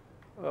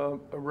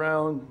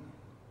around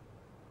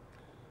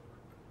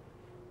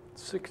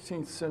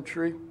 16th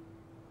century,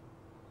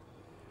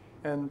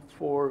 and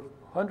for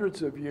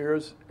hundreds of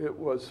years it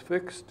was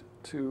fixed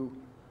to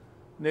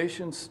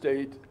nation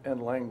state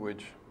and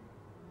language.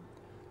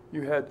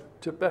 You had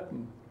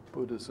Tibetan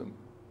Buddhism,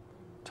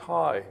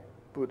 Thai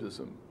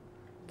Buddhism,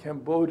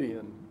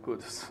 Cambodian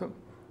Buddhism,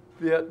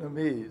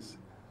 Vietnamese,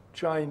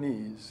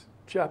 Chinese,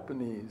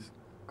 Japanese,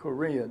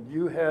 Korean.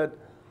 You had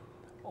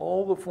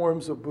all the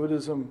forms of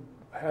Buddhism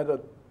had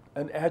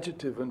an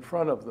adjective in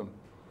front of them,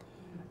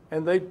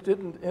 and they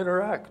didn't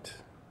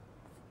interact.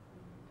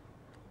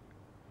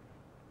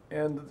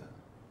 And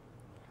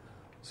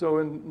so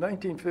in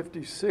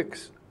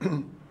 1956,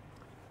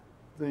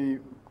 the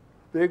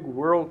big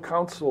world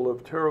council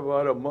of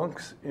Theravada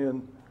monks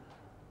in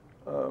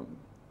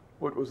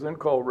what was then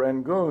called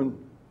Rangoon,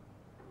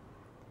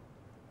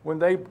 when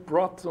they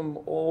brought them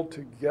all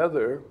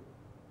together,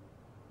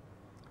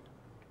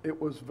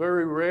 it was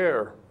very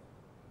rare.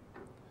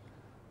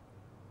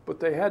 But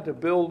they had to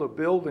build a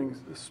building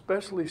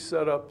especially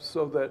set up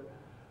so that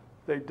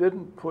they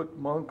didn't put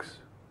monks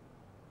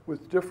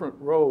with different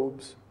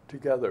robes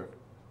together,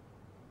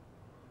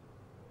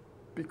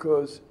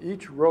 because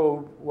each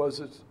robe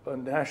was a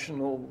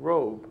national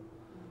robe.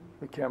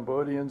 The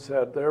Cambodians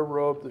had their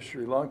robe, the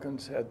Sri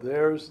Lankans had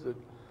theirs, the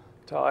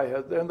Thai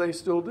had, and they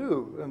still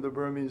do, and the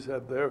Burmese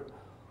had their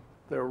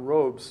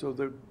robes, so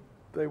that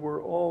they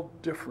were all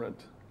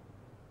different.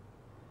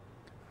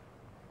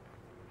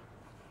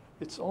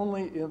 It's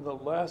only in the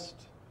last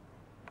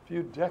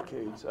few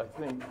decades, I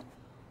think,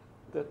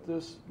 that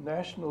this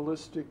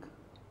nationalistic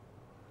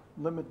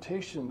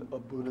limitation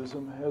of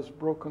Buddhism has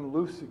broken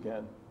loose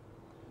again.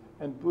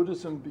 And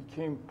Buddhism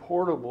became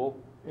portable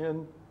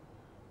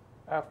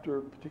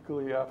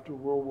particularly after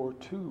World War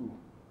II,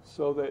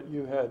 so that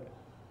you had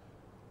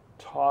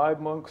Thai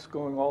monks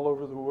going all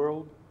over the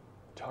world,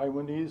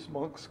 Taiwanese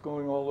monks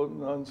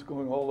nuns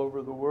going all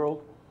over the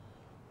world.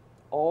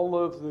 All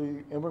of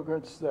the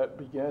immigrants that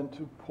began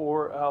to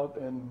pour out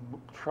and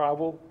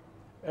travel,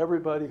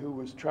 everybody who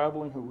was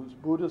traveling who was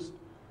Buddhist,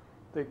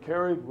 they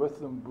carried with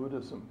them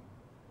Buddhism.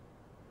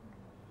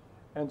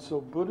 And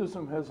so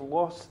Buddhism has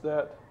lost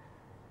that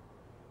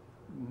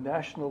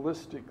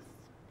nationalistic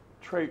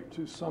trait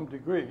to some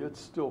degree.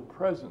 It's still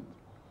present.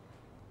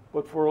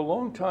 But for a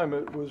long time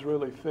it was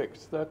really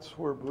fixed. That's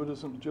where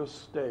Buddhism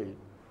just stayed.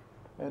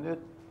 And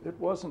it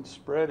wasn't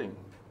spreading.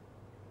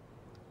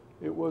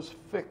 It was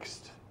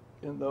fixed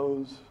in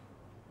those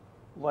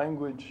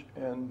language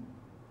and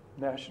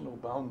national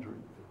boundaries.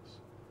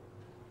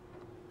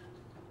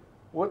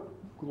 What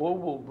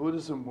global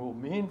Buddhism will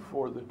mean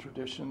for the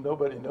tradition,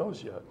 nobody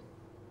knows yet.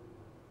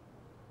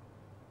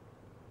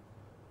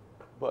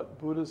 But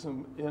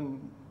Buddhism,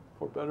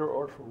 for better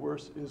or for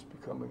worse, is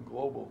becoming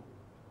global.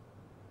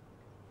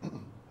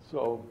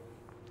 So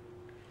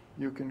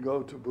you can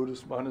go to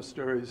Buddhist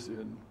monasteries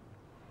in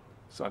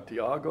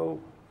Santiago,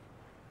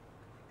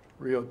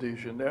 Rio de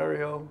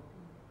Janeiro,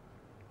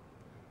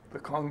 the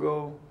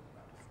Congo,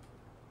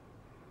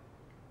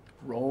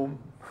 Rome,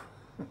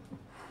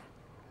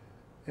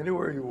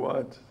 anywhere you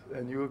want,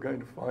 and you are going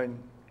to find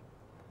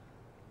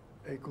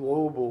a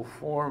global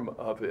form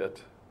of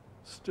it,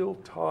 still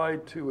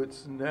tied to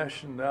its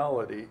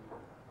nationality,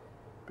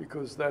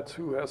 because that's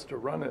who has to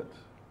run it,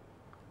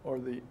 or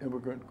the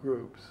immigrant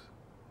groups.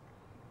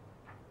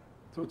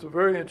 So it's a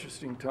very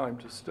interesting time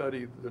to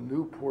study the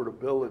new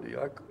portability.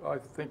 I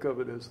think of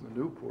it as the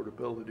new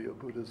portability of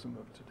Buddhism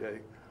of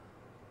today,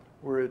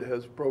 where it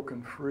has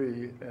broken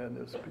free and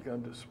has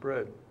begun to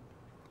spread.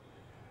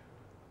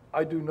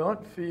 I do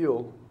not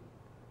feel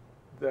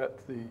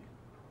that the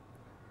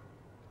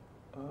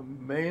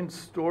main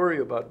story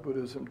about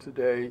Buddhism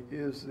today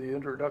is the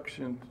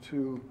introduction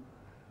to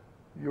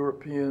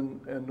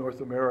European and North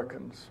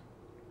Americans.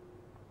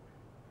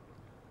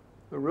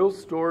 The real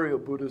story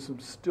of Buddhism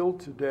still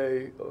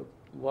today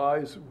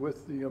lies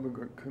with the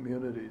immigrant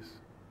communities.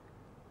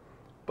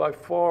 By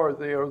far,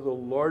 they are the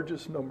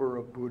largest number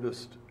of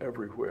Buddhists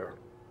everywhere.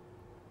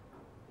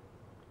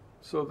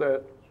 So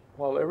that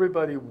while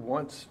everybody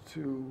wants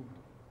to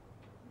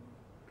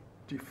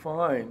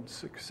define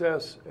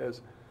success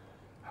as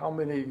how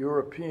many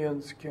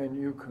Europeans can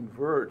you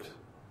convert,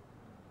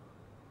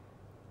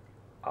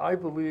 I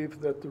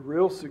believe that the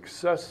real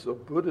success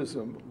of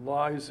Buddhism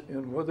lies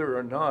in whether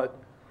or not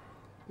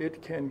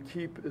it can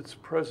keep its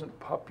present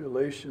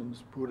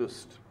populations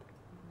Buddhist.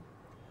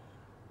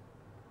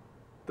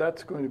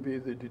 That's going to be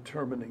the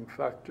determining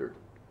factor.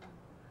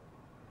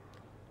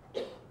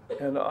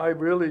 And I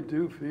really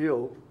do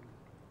feel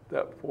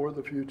that for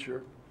the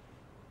future,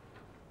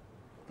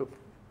 the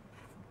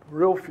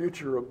real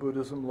future of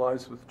Buddhism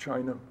lies with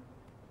China.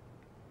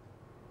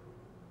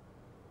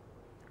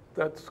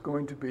 That's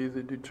going to be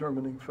the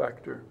determining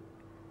factor.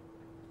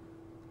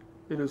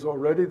 It is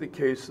already the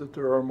case that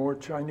there are more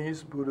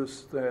Chinese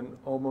Buddhists than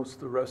almost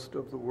the rest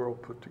of the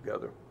world put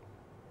together.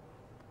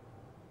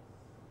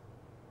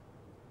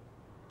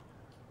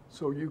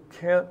 So you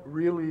can't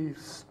really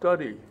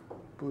study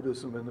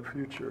Buddhism in the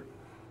future,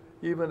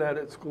 even at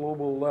its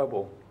global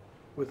level,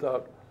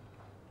 without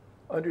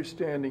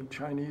understanding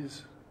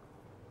Chinese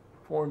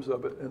forms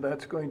of it, and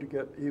that's going to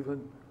get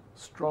even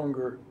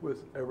stronger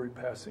with every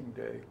passing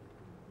day.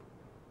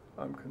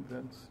 I'm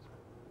convinced.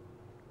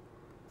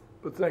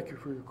 But thank you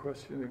for your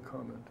question and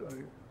comment.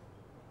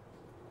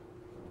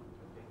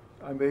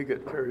 I may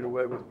get carried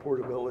away with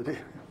portability.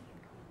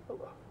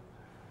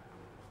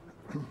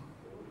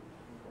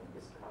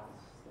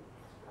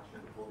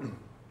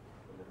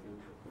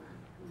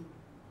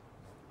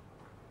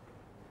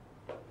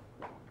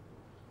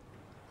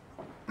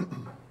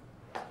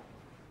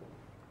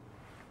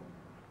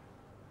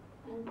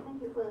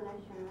 Thank you for the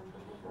lecture,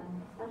 Professor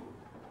Lancaster.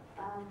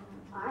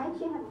 I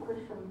actually have a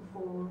question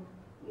for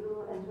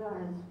you as well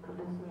as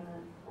Professor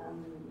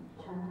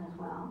question as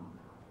well.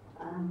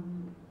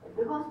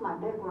 Because my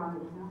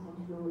background is nothing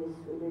to do with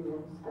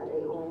religion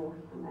study or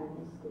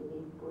humanistic,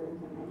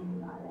 Buddhism,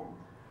 anything like that.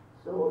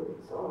 So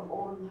it's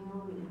all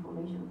new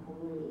information for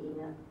me in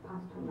the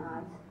past 2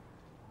 nights.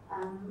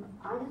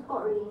 I just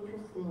got really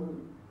interested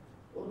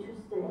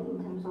in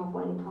terms of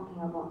when you're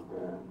talking about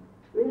the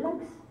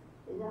relics.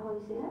 Is that how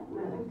you say it?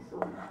 Relics,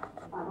 or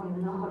I don't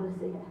even know how to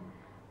say it.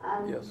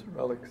 Yes,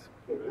 relics.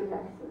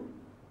 Relics.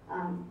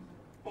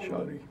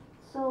 Shadi.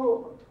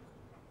 So,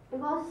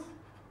 because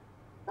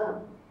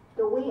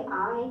the way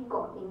I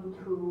got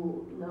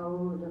into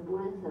know the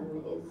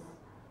Buddhism is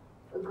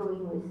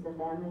going with the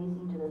families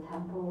into the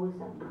temples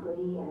and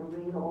pray and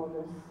read all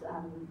this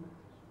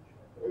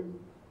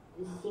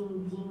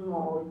Xing Jing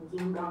or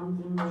Jing Gang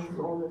Jing,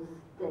 all this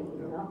thing,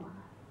 you know.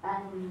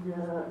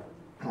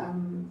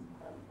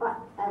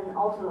 And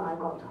also I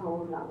got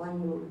told that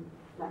when you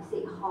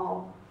say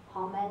how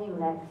many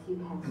legs you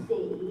can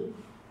see,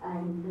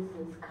 and this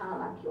is kind of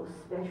like your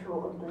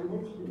special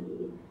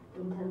ability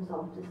in terms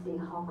of to see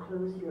how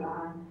close you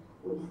are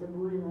with the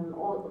Buddhism.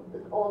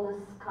 All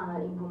this kind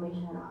of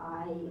information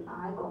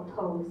I got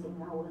told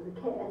since I was a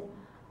kid.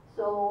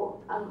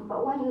 So,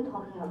 but when you're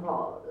talking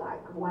about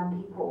like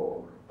when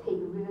people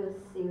take real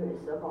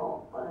serious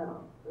about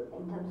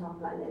in terms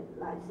of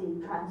like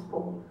say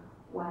transport,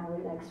 when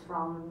relax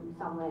from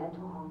somewhere to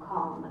Hong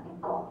Kong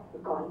and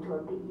got into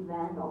a big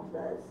event of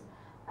this,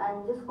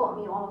 and just got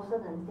me all of a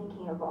sudden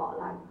thinking about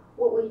like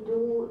what we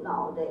do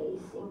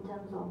nowadays in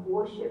terms of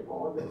worship,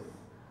 all this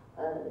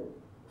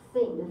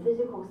thing, the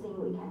physical thing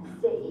we can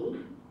see,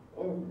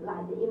 and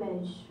like the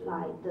image,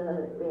 like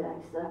the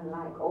relaxer, and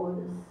like all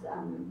this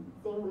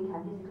thing we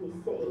can physically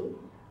see,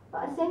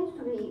 but it seems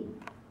to be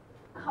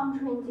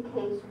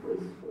contraindicates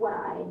with what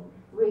I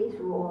read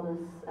through all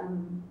this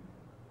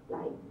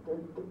like the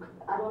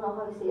I don't know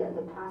how to say it,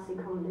 the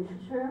classical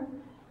literature,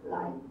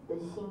 like the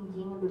Xing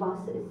Jing,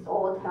 because it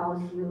all tells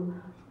you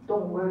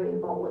don't worry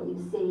about what you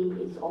see,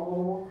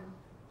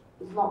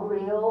 it's not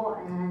real,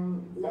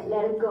 and let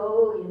it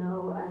go, you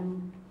know,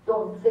 and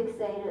don't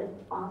fixate it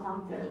on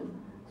something.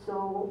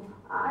 So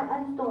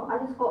I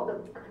just got a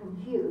bit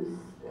confused.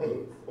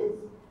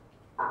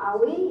 Are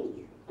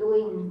we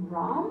doing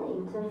wrong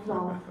in terms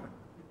of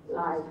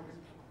like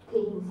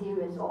taking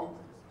serious or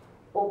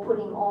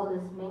putting all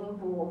this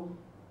meaningful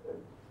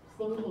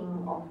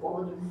thinking of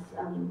all this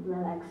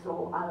relax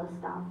or other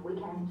stuff we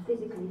can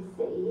physically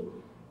see?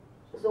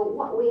 So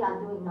what we are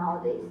doing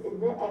nowadays,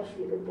 is it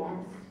actually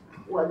against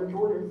what the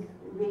Buddhists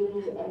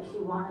really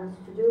actually want us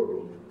to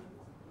do?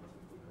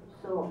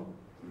 So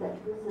this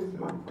is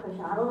my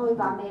question. I don't know if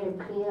I made it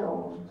clear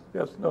or...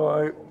 Yes, no,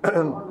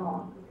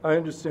 I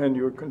understand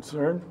your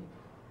concern.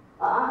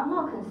 I'm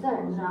not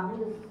concerned, I'm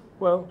just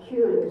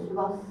curious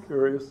because...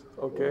 Curious,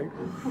 okay.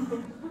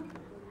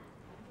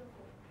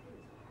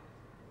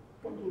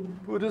 Thank you.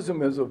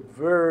 Buddhism is a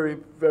very,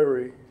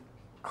 very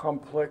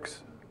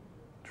complex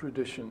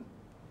tradition,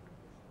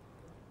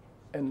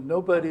 and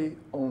nobody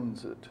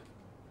owns it.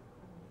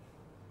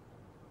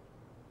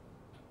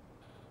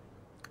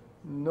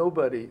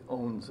 Nobody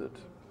owns it.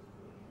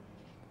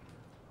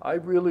 I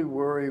really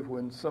worry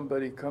when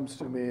somebody comes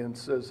to me and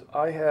says,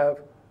 I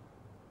have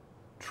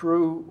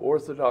true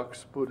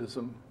Orthodox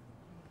Buddhism.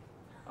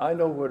 I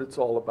know what it's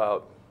all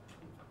about.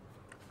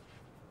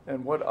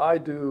 And what I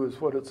do is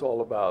what it's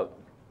all about.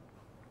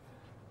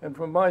 And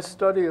from my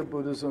study of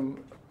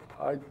Buddhism,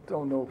 I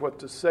don't know what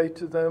to say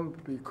to them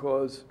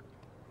because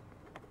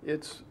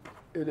it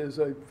is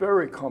a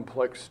very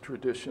complex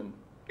tradition.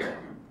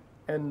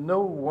 And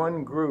no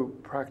one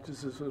group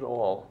practices it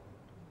all.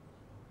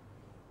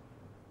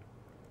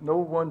 No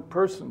one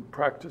person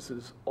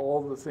practices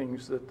all the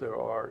things that there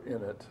are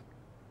in it.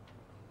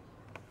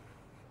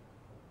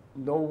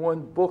 No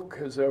one book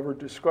has ever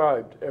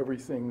described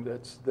everything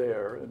that's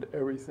there and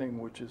everything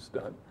which is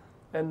done,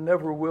 and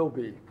never will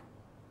be.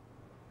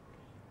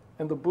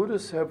 And the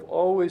Buddhists have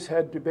always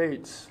had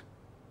debates.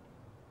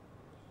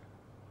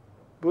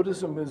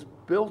 Buddhism is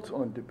built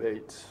on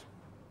debates.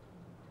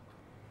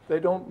 They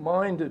don't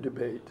mind a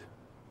debate.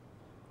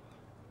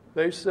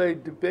 They say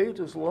debate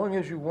as long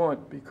as you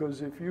want,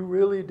 because if you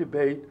really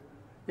debate,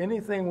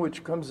 anything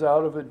which comes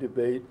out of a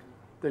debate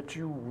that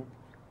you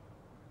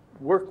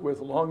work with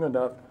long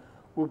enough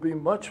will be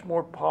much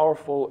more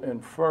powerful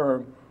and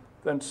firm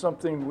than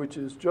something which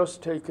is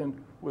just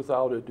taken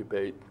without a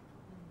debate.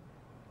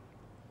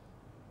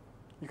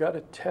 You got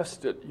to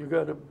test it. You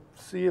got to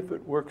see if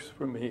it works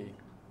for me.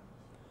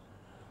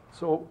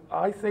 So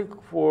I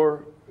think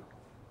for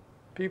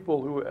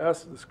people who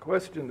ask this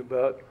question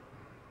about,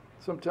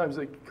 sometimes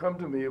they come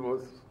to me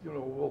with,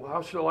 well,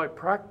 how shall I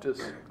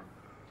practice?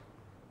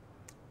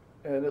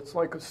 And it's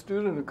like a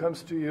student who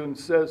comes to you and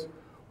says,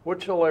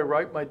 what shall I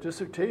write my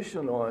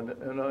dissertation on?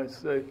 And I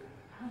say,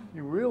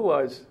 you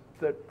realize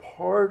that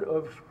part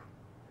of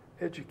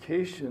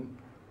education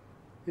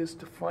is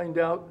to find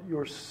out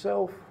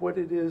yourself what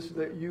it is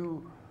that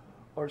you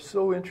are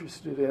so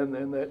interested in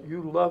and that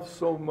you love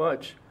so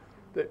much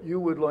that you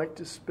would like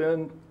to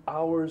spend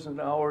hours and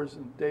hours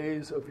and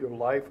days of your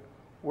life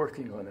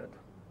working on it.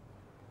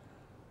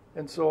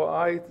 And so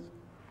I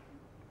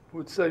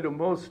would say to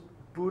most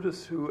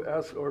Buddhists who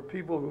ask, or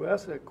people who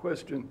ask that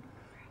question,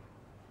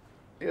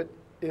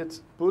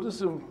 it's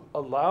Buddhism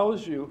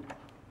allows you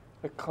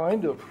a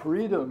kind of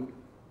freedom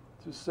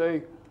to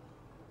say,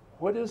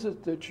 what is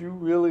it that you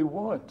really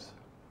want?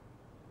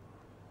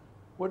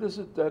 What is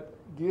it that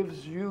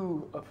gives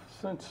you a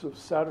sense of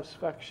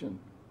satisfaction,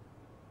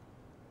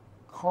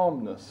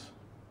 calmness,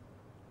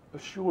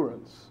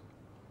 assurance?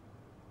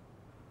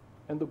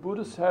 And the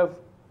Buddhists have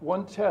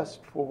one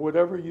test for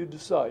whatever you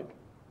decide.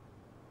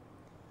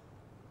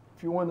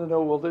 If you want to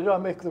know, well, did I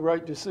make the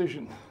right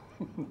decision?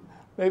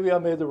 Maybe I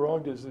made the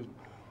wrong decision.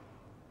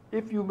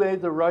 If you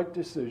made the right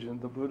decision,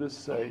 the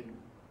Buddhists say,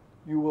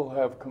 you will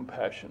have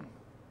compassion.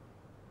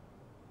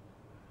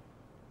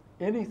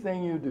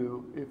 Anything you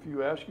do, if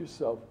you ask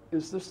yourself,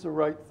 is this the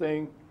right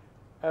thing?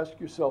 Ask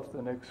yourself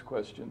the next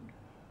question.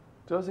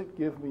 Does it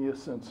give me a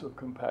sense of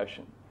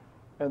compassion?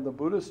 And the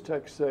Buddhist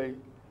texts say,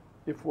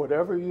 if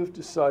whatever you've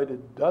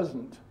decided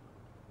doesn't,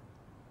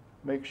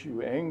 makes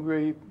you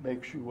angry,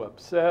 makes you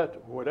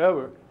upset,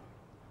 whatever,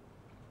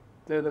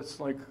 then it's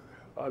like,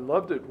 I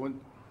loved it when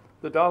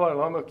the Dalai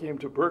Lama came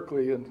to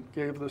Berkeley and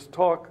gave this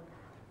talk,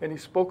 and he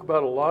spoke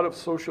about a lot of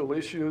social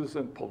issues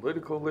and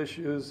political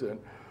issues, and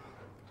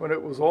when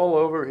it was all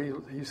over,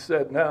 he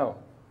said, now,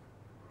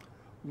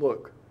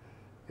 look,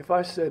 if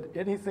I said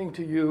anything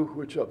to you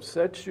which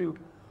upsets you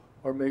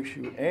or makes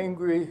you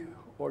angry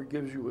or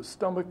gives you a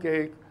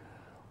stomachache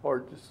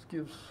or just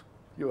gives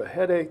you a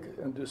headache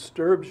and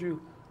disturbs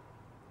you,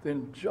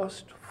 then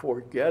just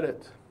forget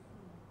it.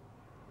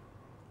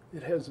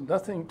 It has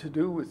nothing to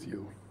do with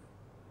you.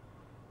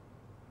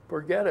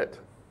 Forget it.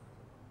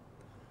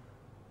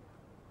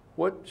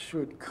 What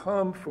should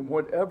come from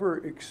whatever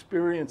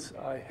experience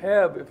I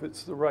have, if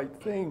it's the right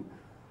thing,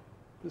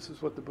 this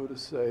is what the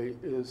Buddhists say,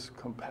 is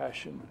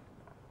compassion.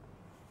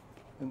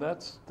 And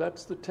that's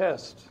the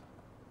test.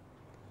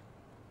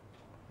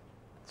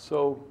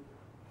 So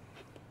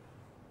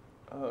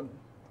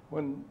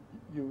when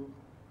you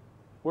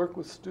work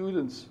with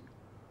students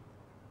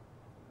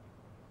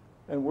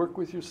and work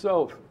with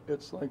yourself,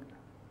 it's like,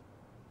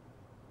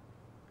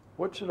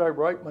 what should I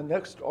write my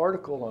next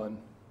article on?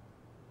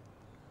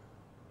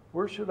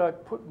 Where should I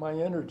put my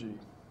energy?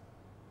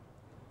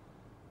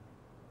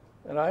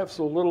 And I have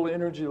so little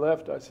energy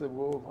left, I said,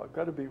 well, I've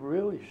got to be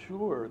really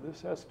sure.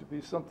 This has to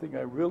be something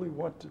I really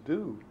want to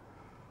do.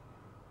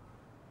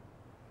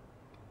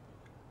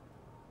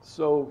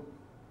 So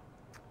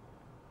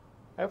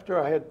after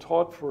I had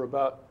taught for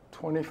about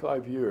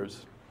 25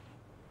 years,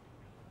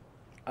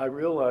 I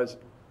realized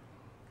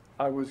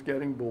I was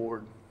getting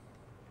bored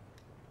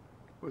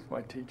with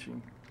my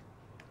teaching.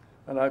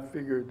 And I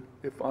figured,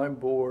 if I'm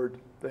bored,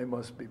 they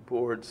must be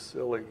bored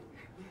silly.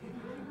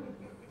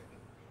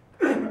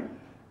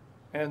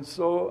 And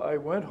so I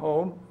went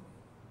home.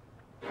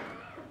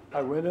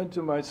 I went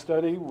into my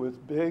study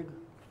with big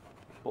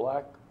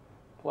black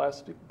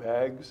plastic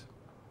bags,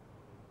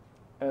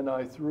 and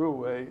I threw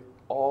away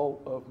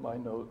all of my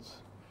notes.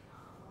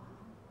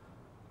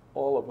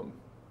 All of them.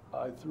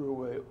 I threw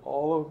away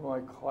all of my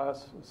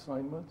class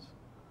assignments.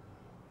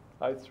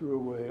 I threw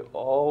away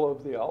all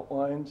of the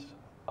outlines.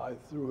 I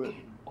threw it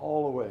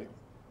all away.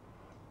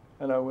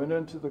 And I went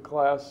into the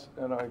class,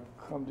 and I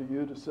come to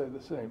you to say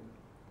the same.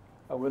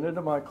 I went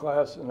into my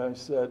class and I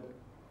said,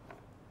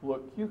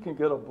 look, you can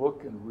get a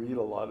book and read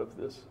a lot of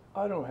this.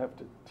 I don't have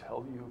to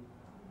tell you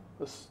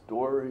the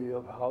story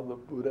of how the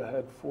Buddha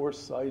had 4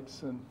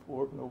 sights and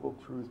 4 noble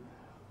truths.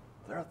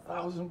 There are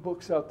 1,000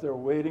 books out there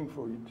waiting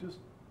for you. Just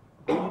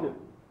read it.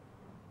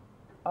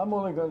 I'm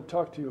only going to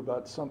talk to you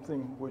about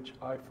something which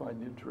I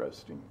find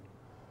interesting.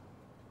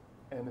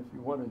 And if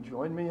you want to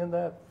join me in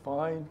that,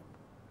 fine.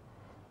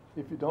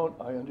 If you don't,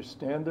 I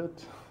understand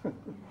it.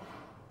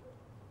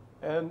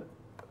 And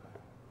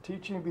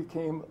teaching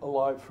became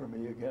alive for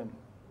me again.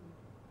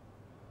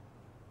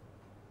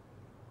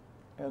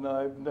 And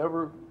I've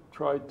never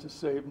tried to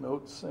save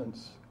notes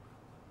since.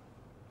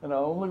 And I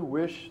only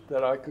wish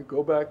that I could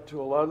go back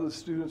to a lot of the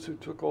students who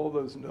took all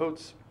those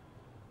notes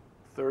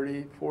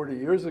 30, 40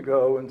 years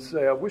ago and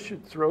say, I wish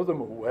you'd throw them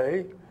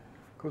away,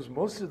 because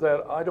most of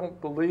that I don't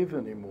believe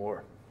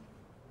anymore.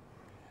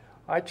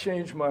 I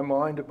change my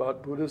mind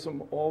about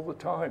Buddhism all the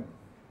time.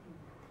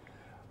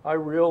 I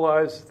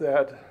realize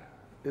that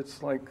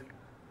it's like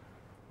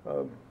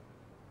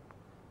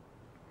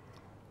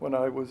when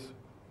I was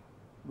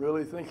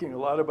really thinking a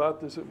lot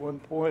about this at one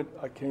point,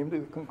 I came to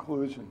the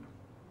conclusion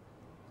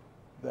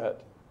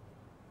that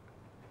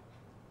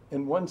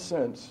in one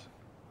sense,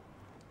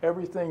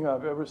 everything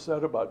I've ever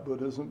said about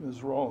Buddhism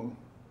is wrong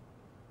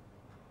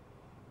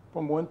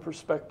from one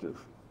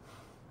perspective.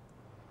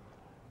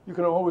 You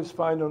can always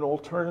find an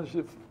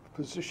alternative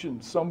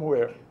position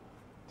somewhere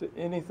to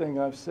anything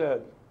I've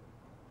said.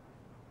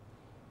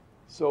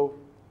 So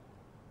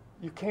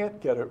you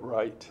can't get it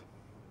right.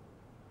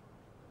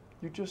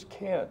 You just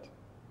can't.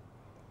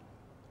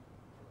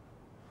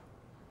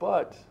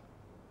 But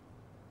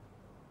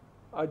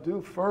I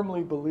do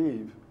firmly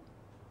believe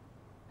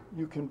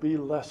you can be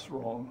less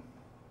wrong.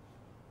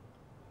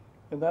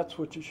 And that's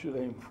what you should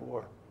aim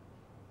for.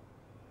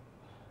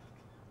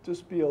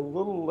 Just be a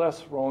little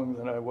less wrong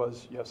than I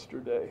was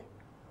yesterday.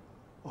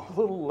 A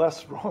little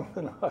less wrong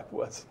than I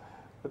was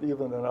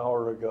even an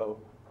hour ago.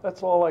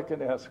 That's all I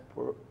can ask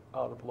for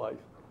out of life.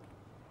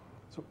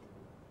 So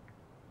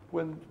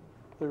when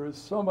there is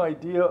some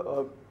idea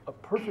of a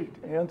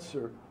perfect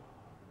answer,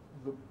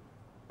 the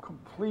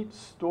complete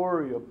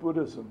story of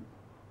Buddhism,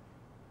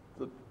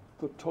 the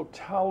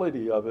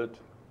totality of it,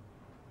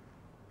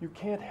 you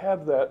can't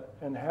have that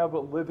and have a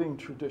living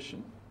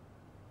tradition.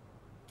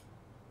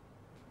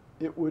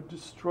 It would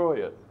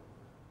destroy it.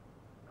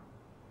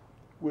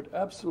 Would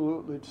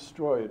absolutely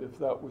destroy it if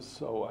that was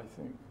so, I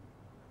think.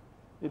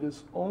 It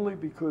is only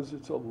because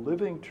it's a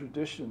living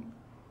tradition,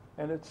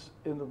 and it's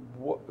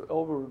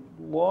over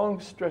long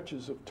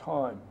stretches of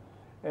time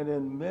and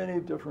in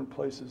many different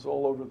places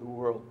all over the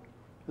world.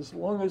 As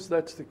long as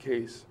that's the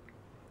case,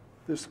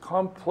 this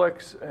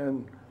complex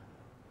and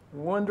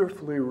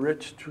wonderfully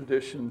rich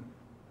tradition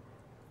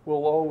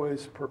will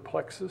always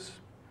perplex us,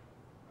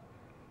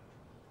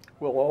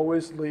 will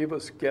always leave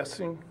us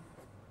guessing.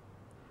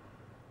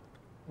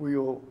 We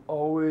will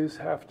always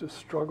have to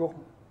struggle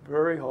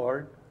very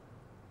hard.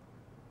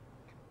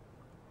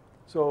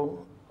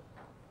 So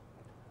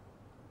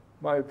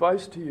my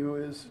advice to you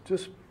is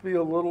just be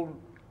a little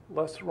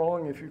less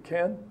wrong if you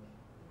can,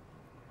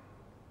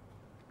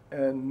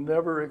 and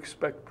never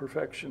expect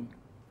perfection.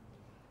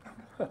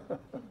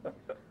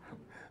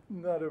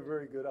 Not a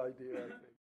very good idea, I think.